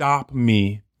stop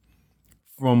me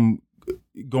from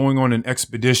going on an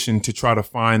expedition to try to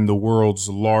find the world's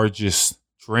largest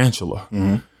tarantula.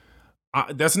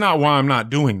 That's not why I'm not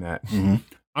doing that.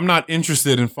 I'm not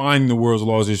interested in finding the world's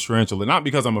largest tarantula, not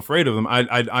because I'm afraid of them.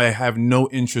 I have no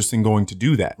interest in going to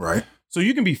do that. Right. So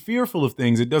you can be fearful of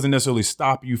things. It doesn't necessarily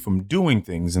stop you from doing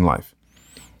things in life.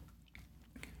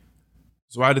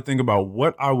 So I had to think about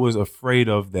what I was afraid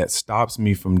of that stops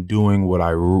me from doing what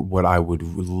I would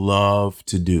love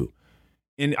to do.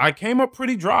 And I came up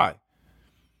pretty dry.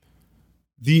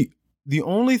 The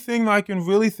only thing I can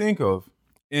really think of,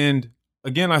 and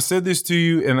again, I said this to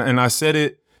you and I said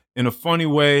it in a funny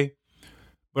way,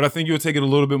 but I think you'll take it a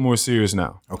little bit more serious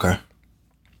now. Okay.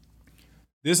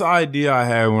 This idea I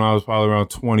had when I was probably around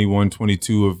 21,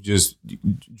 22 of just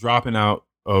dropping out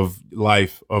of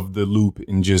life, of the loop,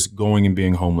 and just going and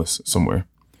being homeless somewhere.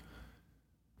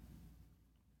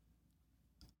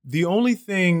 The only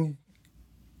thing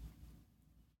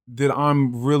that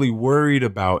I'm really worried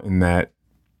about in that,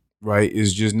 right,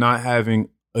 is just not having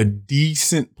a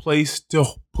decent place to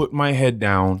put my head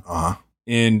down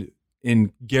and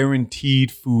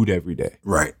guaranteed food every day.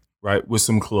 Right. Right. With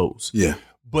some clothes. Yeah.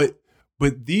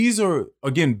 But these are,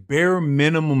 again, bare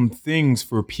minimum things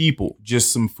for people.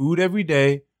 Just some food every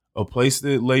day, a place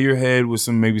to lay your head with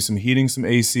maybe some heating, some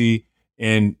AC,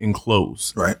 and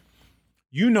clothes. Right.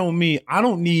 You know me, I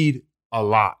don't need a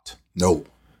lot. No.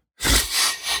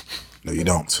 No, you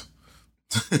don't.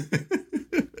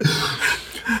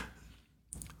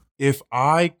 If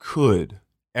I could,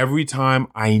 every time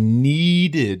I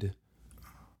needed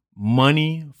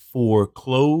money for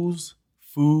clothes,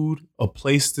 food, a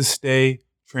place to stay,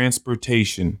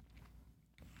 transportation,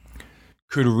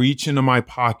 could reach into my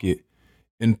pocket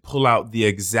and pull out the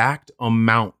exact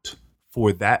amount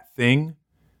for that thing,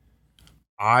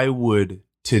 I would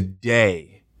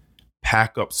today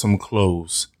pack up some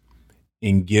clothes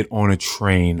and get on a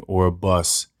train or a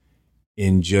bus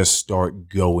and just start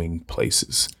going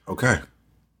places. Okay.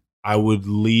 I would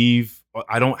leave.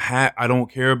 I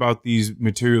don't care about these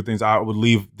material things. I would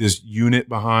leave this unit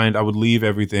behind. I would leave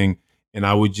everything and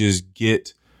I would just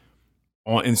get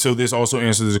on. And so this also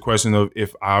answers the question of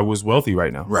if I was wealthy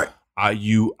right now. Right.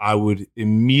 You would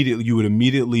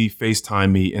immediately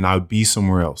FaceTime me and I would be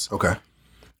somewhere else. Okay.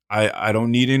 I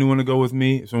don't need anyone to go with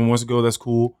me. If someone wants to go, that's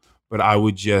cool. But I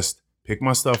would just pick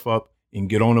my stuff up and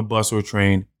get on a bus or a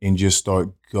train and just start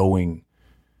going.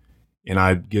 And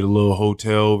I'd get a little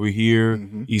hotel over here,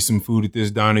 eat some food at this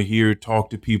diner here,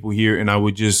 talk to people here, and I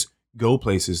would just go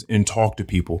places and talk to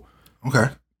people. Okay.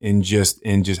 And just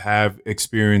have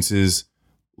experiences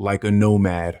like a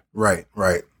nomad. Right,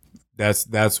 right.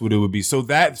 That's what it would be. So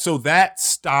that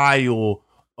style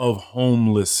of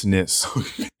homelessness.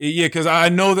 Yeah, because I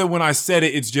know that when I said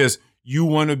it, it's just you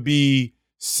want to be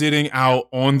sitting out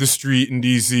on the street in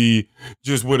DC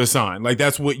just with a sign. Like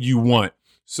that's what you want.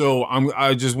 So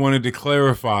I just wanted to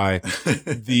clarify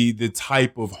the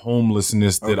type of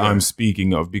homelessness that I'm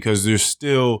speaking of, because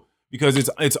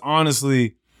it's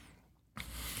honestly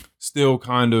still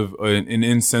kind of an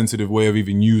insensitive way of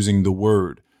even using the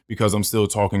word, because I'm still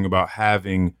talking about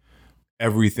having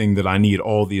everything that I need,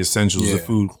 all the essentials, the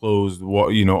food, clothes,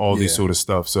 all these sort of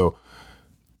stuff. So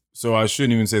I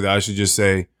shouldn't even say that. I should just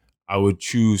say I would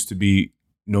choose to be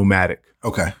nomadic.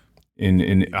 Okay.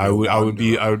 And I would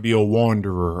be a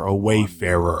wanderer, a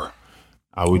wayfarer.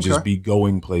 I would just be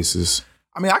going places.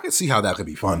 I mean, I could see how that could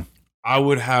be fun. I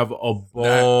would have a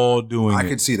ball doing it. I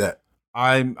could see that.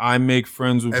 I make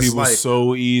friends with people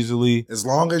so easily. As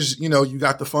long as you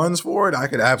got the funds for it, I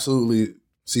could absolutely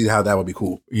see how that would be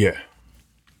cool. Yeah.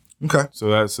 Okay.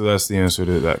 So that's the answer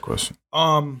to that question.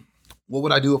 What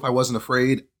would I do if I wasn't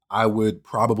afraid? I would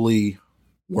probably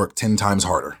work 10 times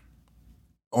harder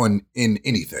in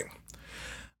anything.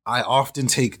 I often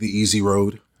take the easy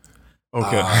road.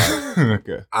 Okay.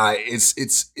 Okay.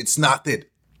 It's not that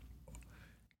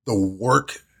the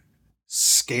work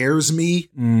scares me.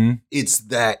 Mm-hmm. It's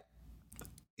that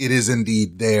it is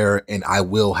indeed there and I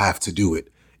will have to do it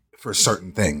for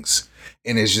certain things.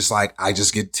 And it's just like, I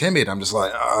just get timid. I'm just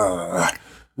like,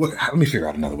 let me figure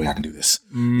out another way I can do this.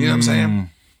 You know what I'm saying?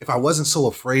 If I wasn't so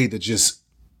afraid to just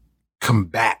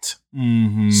combat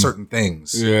certain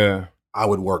things, I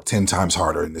would work 10 times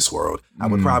harder in this world. I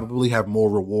would probably have more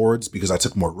rewards because I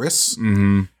took more risks.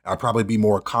 I'd probably be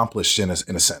more accomplished in a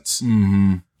sense.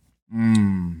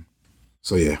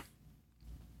 So yeah.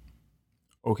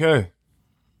 Okay.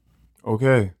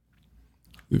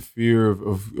 The fear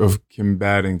of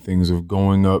combating things, of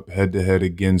going up head to head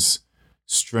against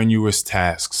strenuous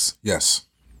tasks. Yes.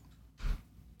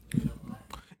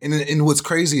 And what's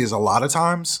crazy is a lot of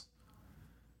times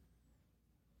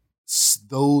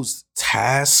those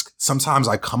tasks, sometimes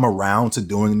I come around to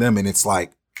doing them and it's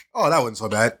like, oh, that wasn't so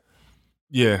bad.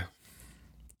 Yeah.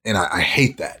 And I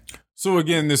hate that. So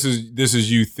again, this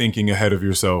is you thinking ahead of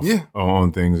yourself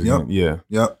on things. Yep. Again. Yeah.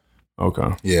 Yep.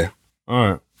 Okay. Yeah.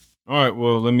 All right.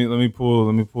 Well, let me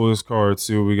pull this card.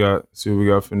 See what we got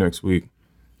for next week.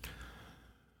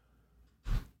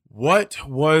 What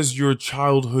was your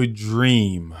childhood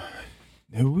dream?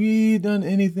 Have we done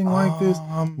anything like this?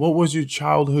 What was your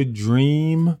childhood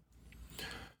dream?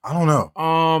 I don't know.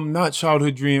 Not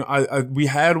childhood dream. We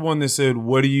had one that said,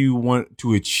 "What do you want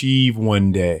to achieve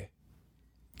one day?"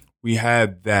 We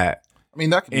had that. I mean,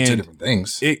 that could be two different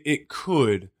things. It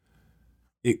could.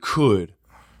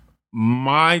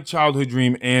 My childhood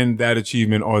dream and that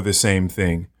achievement are the same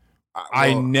thing.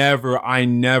 I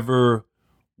never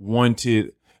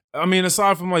wanted. I mean,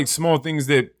 aside from like small things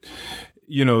that,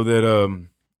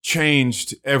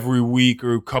 changed every week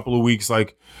or a couple of weeks.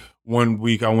 Like 1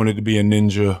 week I wanted to be a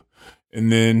ninja,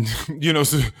 and then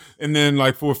and then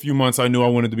like for a few months I knew I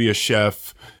wanted to be a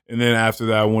chef, and then after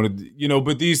that I wanted,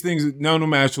 But these things, none of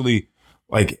them actually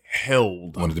like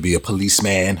held. Wanted to be a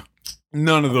policeman.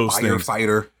 None of those things.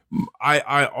 Firefighter.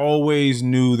 I always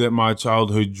knew that my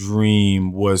childhood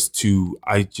dream was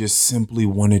I just simply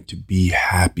wanted to be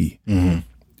happy. Mm-hmm.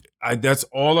 That's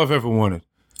all I've ever wanted.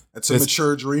 That's a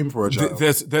mature dream for a child.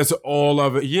 That's all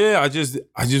of it. Yeah, I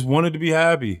just wanted to be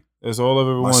happy. That's all I've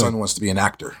ever wanted. My son wants to be an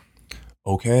actor.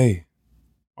 Okay.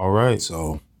 All right.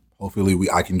 So hopefully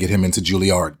I can get him into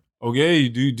Juilliard. Okay,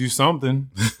 you do something.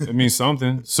 I mean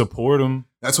something. Support him.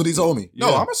 That's what he told me. Yeah.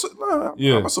 No, I'm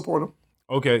gonna support him.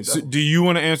 Okay. So do you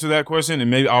want to answer that question, and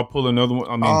maybe I'll pull another one?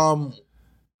 I mean,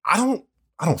 I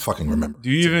don't fucking remember. Do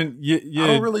you even? Yeah. I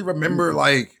don't really remember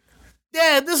like.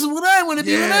 Dad, this is what I want to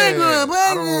do when I grow up.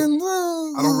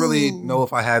 I don't really know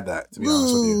if I had that, to be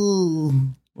honest with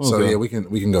you. Okay. So yeah, we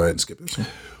can go ahead and skip this one.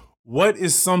 What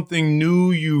is something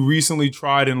new you recently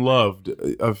tried and loved?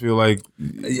 I feel like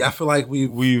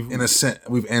we've in a sense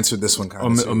we've answered this one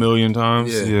kind of a million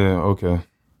times. Yeah. Okay.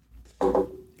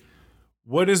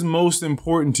 What is most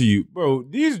important to you, bro?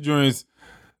 These joints.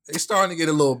 They starting to get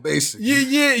a little basic.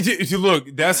 Yeah.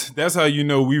 Look, that's how you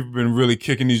know we've been really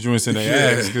kicking these joints in the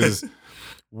ass. Because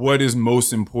what is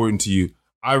most important to you?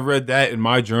 I read that in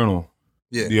my journal.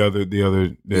 Yeah. The other day.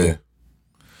 Yeah.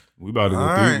 We about to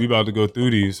go through. We about to go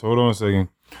through these. Hold on a second.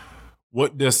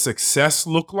 What does success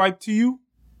look like to you?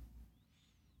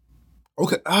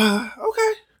 Okay.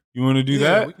 Okay. You want to do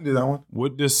that? We can do that one.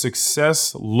 What does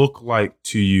success look like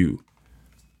to you?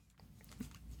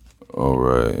 All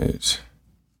right.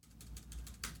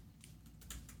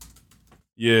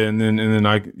 Yeah, and then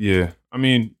I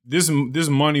mean, this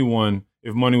money one,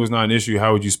 if money was not an issue,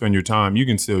 how would you spend your time? You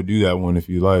can still do that one if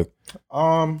you like.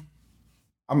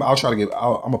 I'll try to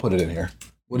I'm gonna put it in here.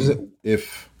 What is it?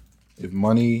 If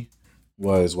money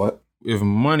was what? If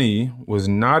money was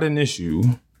not an issue,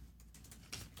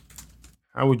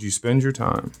 how would you spend your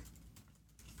time?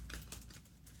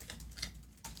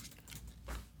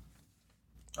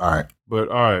 All right. But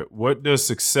all right, what does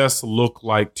success look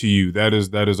like to you? That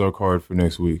is our card for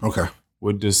next week. Okay.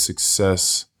 What does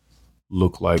success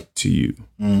look like to you?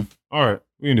 Mm. All right,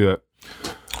 we can do that.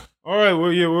 All right,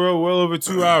 well, yeah, we're well over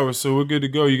 2 hours, so we're good to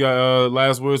go. You got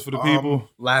last words for the people?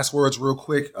 Last words real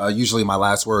quick. Usually my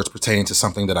last words pertain to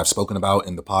something that I've spoken about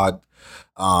in the pod.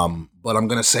 But I'm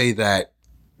going to say that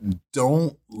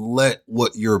don't let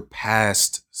your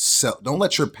past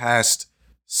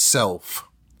self.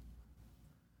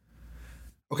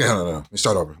 Okay, no. Let me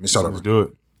start over. Let's do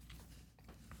it.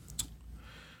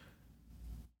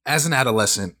 As an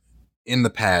adolescent, in the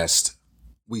past,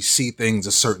 we see things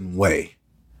a certain way.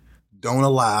 Don't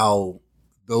allow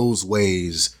those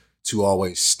ways to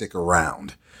always stick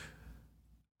around.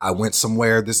 I went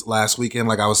somewhere this last weekend,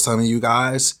 like I was telling you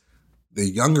guys. The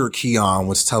younger Keon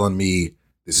was telling me,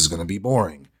 this is going to be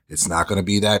boring. It's not going to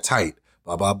be that tight,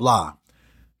 blah, blah, blah.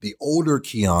 The older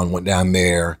Keon went down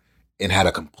there and had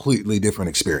a completely different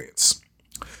experience.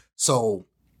 So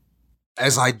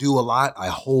as I do a lot, I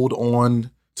hold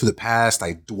on to the past.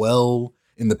 I dwell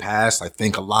in the past. I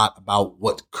think a lot about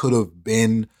what could have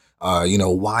been,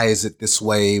 why is it this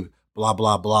way, blah,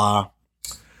 blah, blah.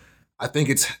 I think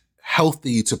it's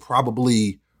healthy to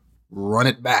probably run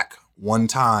it back one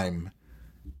time,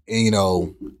 and,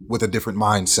 with a different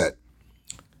mindset.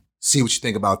 See what you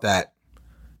think about that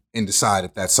and decide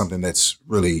if that's something that's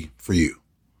really for you.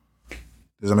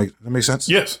 Does that make sense?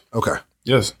 Yes. Okay.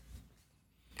 Yes.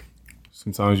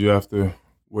 Sometimes you have to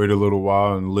wait a little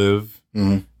while and live,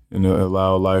 and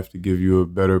allow life to give you a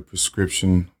better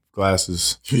prescription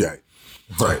glasses. Yeah.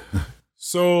 Right.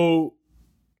 So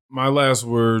my last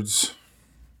words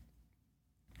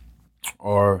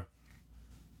are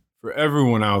for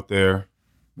everyone out there,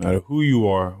 no matter who you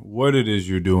are, what it is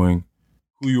you're doing,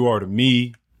 who you are to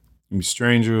me, a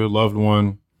stranger, a loved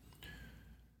one,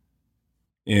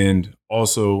 and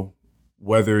also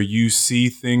whether you see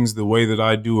things the way that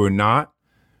I do or not,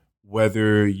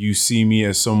 whether you see me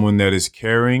as someone that is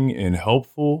caring and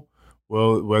helpful,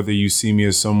 well, whether you see me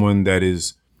as someone that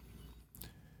is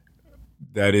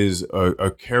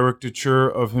a caricature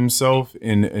of himself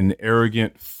in an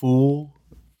arrogant fool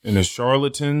and a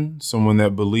charlatan, someone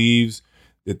that believes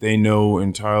that they know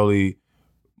entirely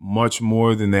much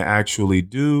more than they actually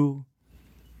do.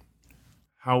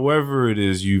 However it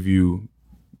is you view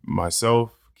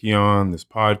myself, Keon, this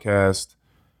podcast,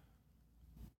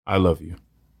 I love you.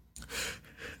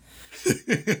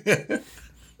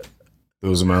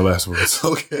 Those are my last words.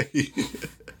 Okay.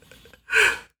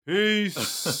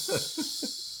 Peace.